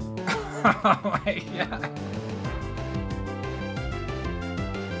 Oh my god.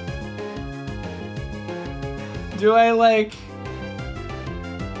 Do I like...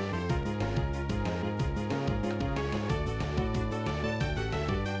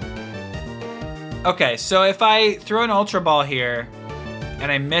 Okay, so if I throw an Ultra Ball here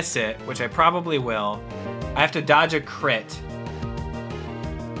and I miss it, which I probably will, I have to dodge a crit.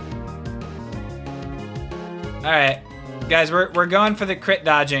 Alright, guys, we're going for the crit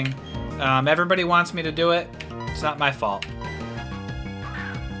dodging. Everybody wants me to do it. It's not my fault.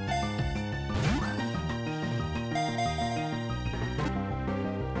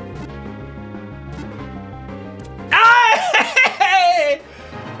 Ah!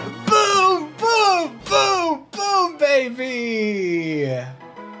 Boom, boom, boom, boom, baby!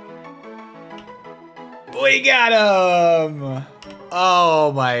 We got him!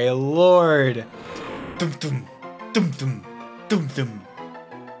 Oh my lord! Dum dum, dum dum, dum dum.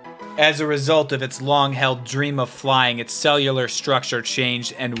 As a result of its long-held dream of flying, its cellular structure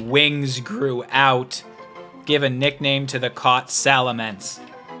changed and wings grew out. Give a nickname to the caught salamence.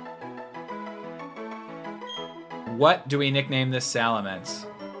 What do we nickname this salamence?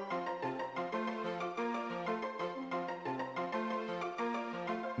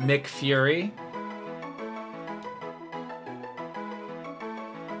 McFury?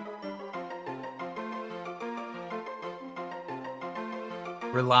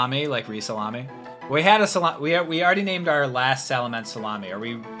 Rilami, like Risalami. We had a we already named our last Salamence Salami. Are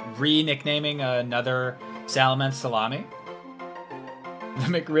we re-nicknaming another Salamence Salami? The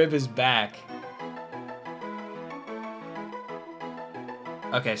McRib is back.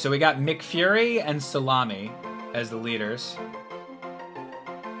 Okay, so we got McFury and Salami as the leaders.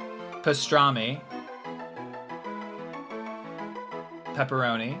 Pastrami.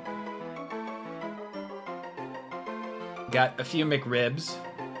 Pepperoni. Got a few McRibs.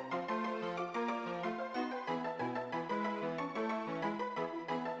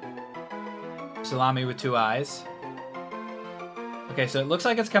 Salami with 2 eyes. Okay, so it looks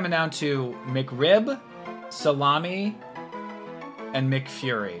like it's coming down to McRib, Salami, and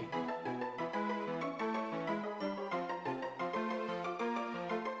McFury.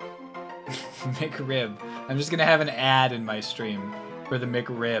 McRib. I'm just gonna have an ad in my stream for the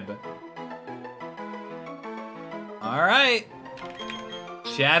McRib. Alright.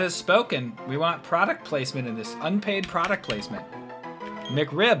 Chat has spoken. We want product placement in this. Unpaid product placement.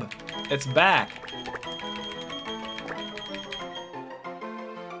 McRib. It's back.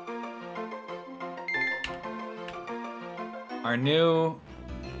 Our new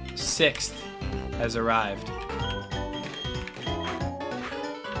 6th has arrived.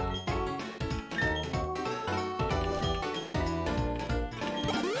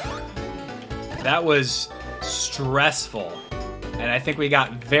 That was stressful, and I think we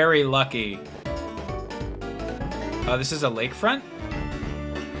got very lucky. Oh, this is a lakefront?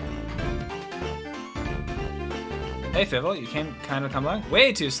 Hey, Fibble, you can kind of come along.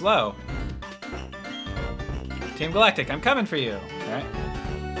 Way too slow. Team Galactic, I'm coming for you. All right.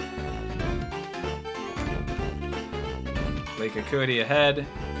 Lake Akuti ahead,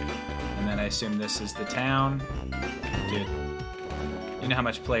 and then I assume this is the town. Dude, you know how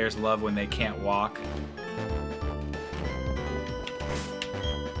much players love when they can't walk?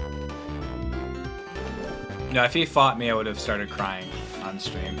 No, if he fought me, I would have started crying on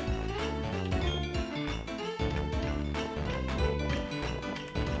stream.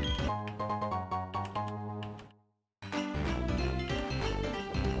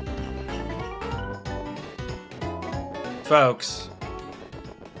 Folks,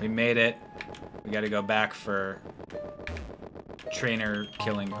 we made it. We gotta go back for trainer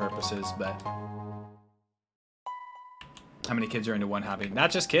killing purposes, but how many kids are into one hobby? Not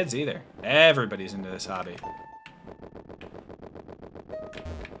just kids either. Everybody's into this hobby.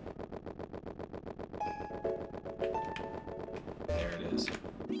 There it is.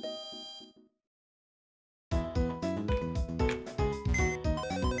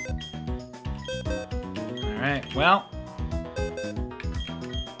 All right, well.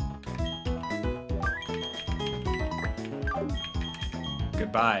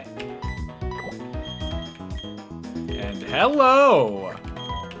 Goodbye. And hello,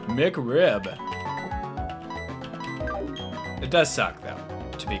 McRib. It does suck, though,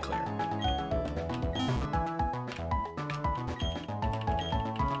 to be clear.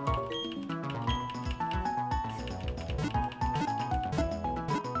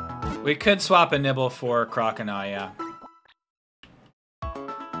 We could swap a nibble for Crocodile, yeah.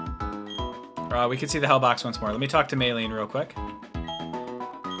 We could see the Hellbox once more. Let me talk to Maylene real quick.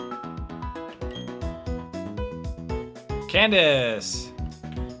 Candace!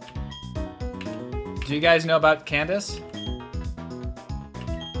 Do you guys know about Candace?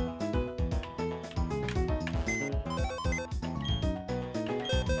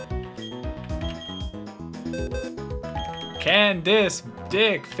 Candace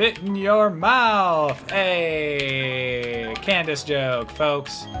dick fit in your mouth! Hey! Candace joke,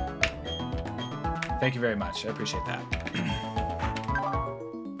 folks. Thank you very much. I appreciate that.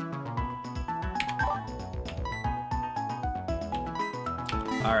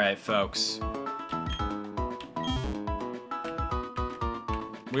 All right, folks.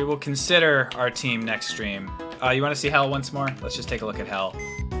 We will consider our team next stream. You want to see Hell once more? Let's just take a look at Hell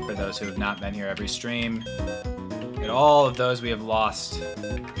for those who have not been here every stream. And all of those we have lost.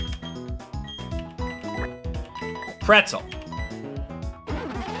 Pretzel.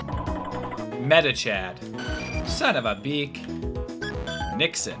 Meta Chad. Son of a beak.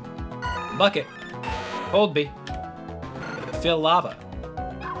 Nixon. Bucket. Oldby. Phil Lava.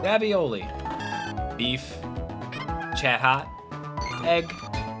 Ravioli. Beef. Chat Hot. Egg.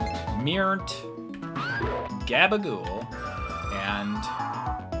 Mirrant. Gabagool. And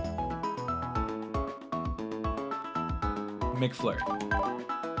McFlurry.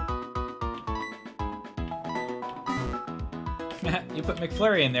 You put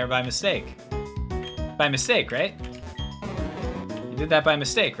McFlurry in there by mistake. By mistake, right? You did that by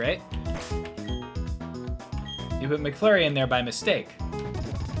mistake, right? You put McFlurry in there by mistake.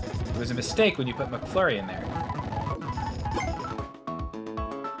 It was a mistake when you put McFlurry in there.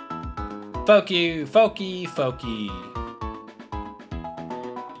 Folky, folky, folky.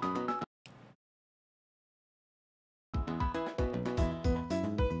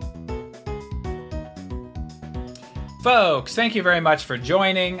 Folks, thank you very much for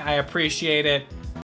joining. I appreciate it.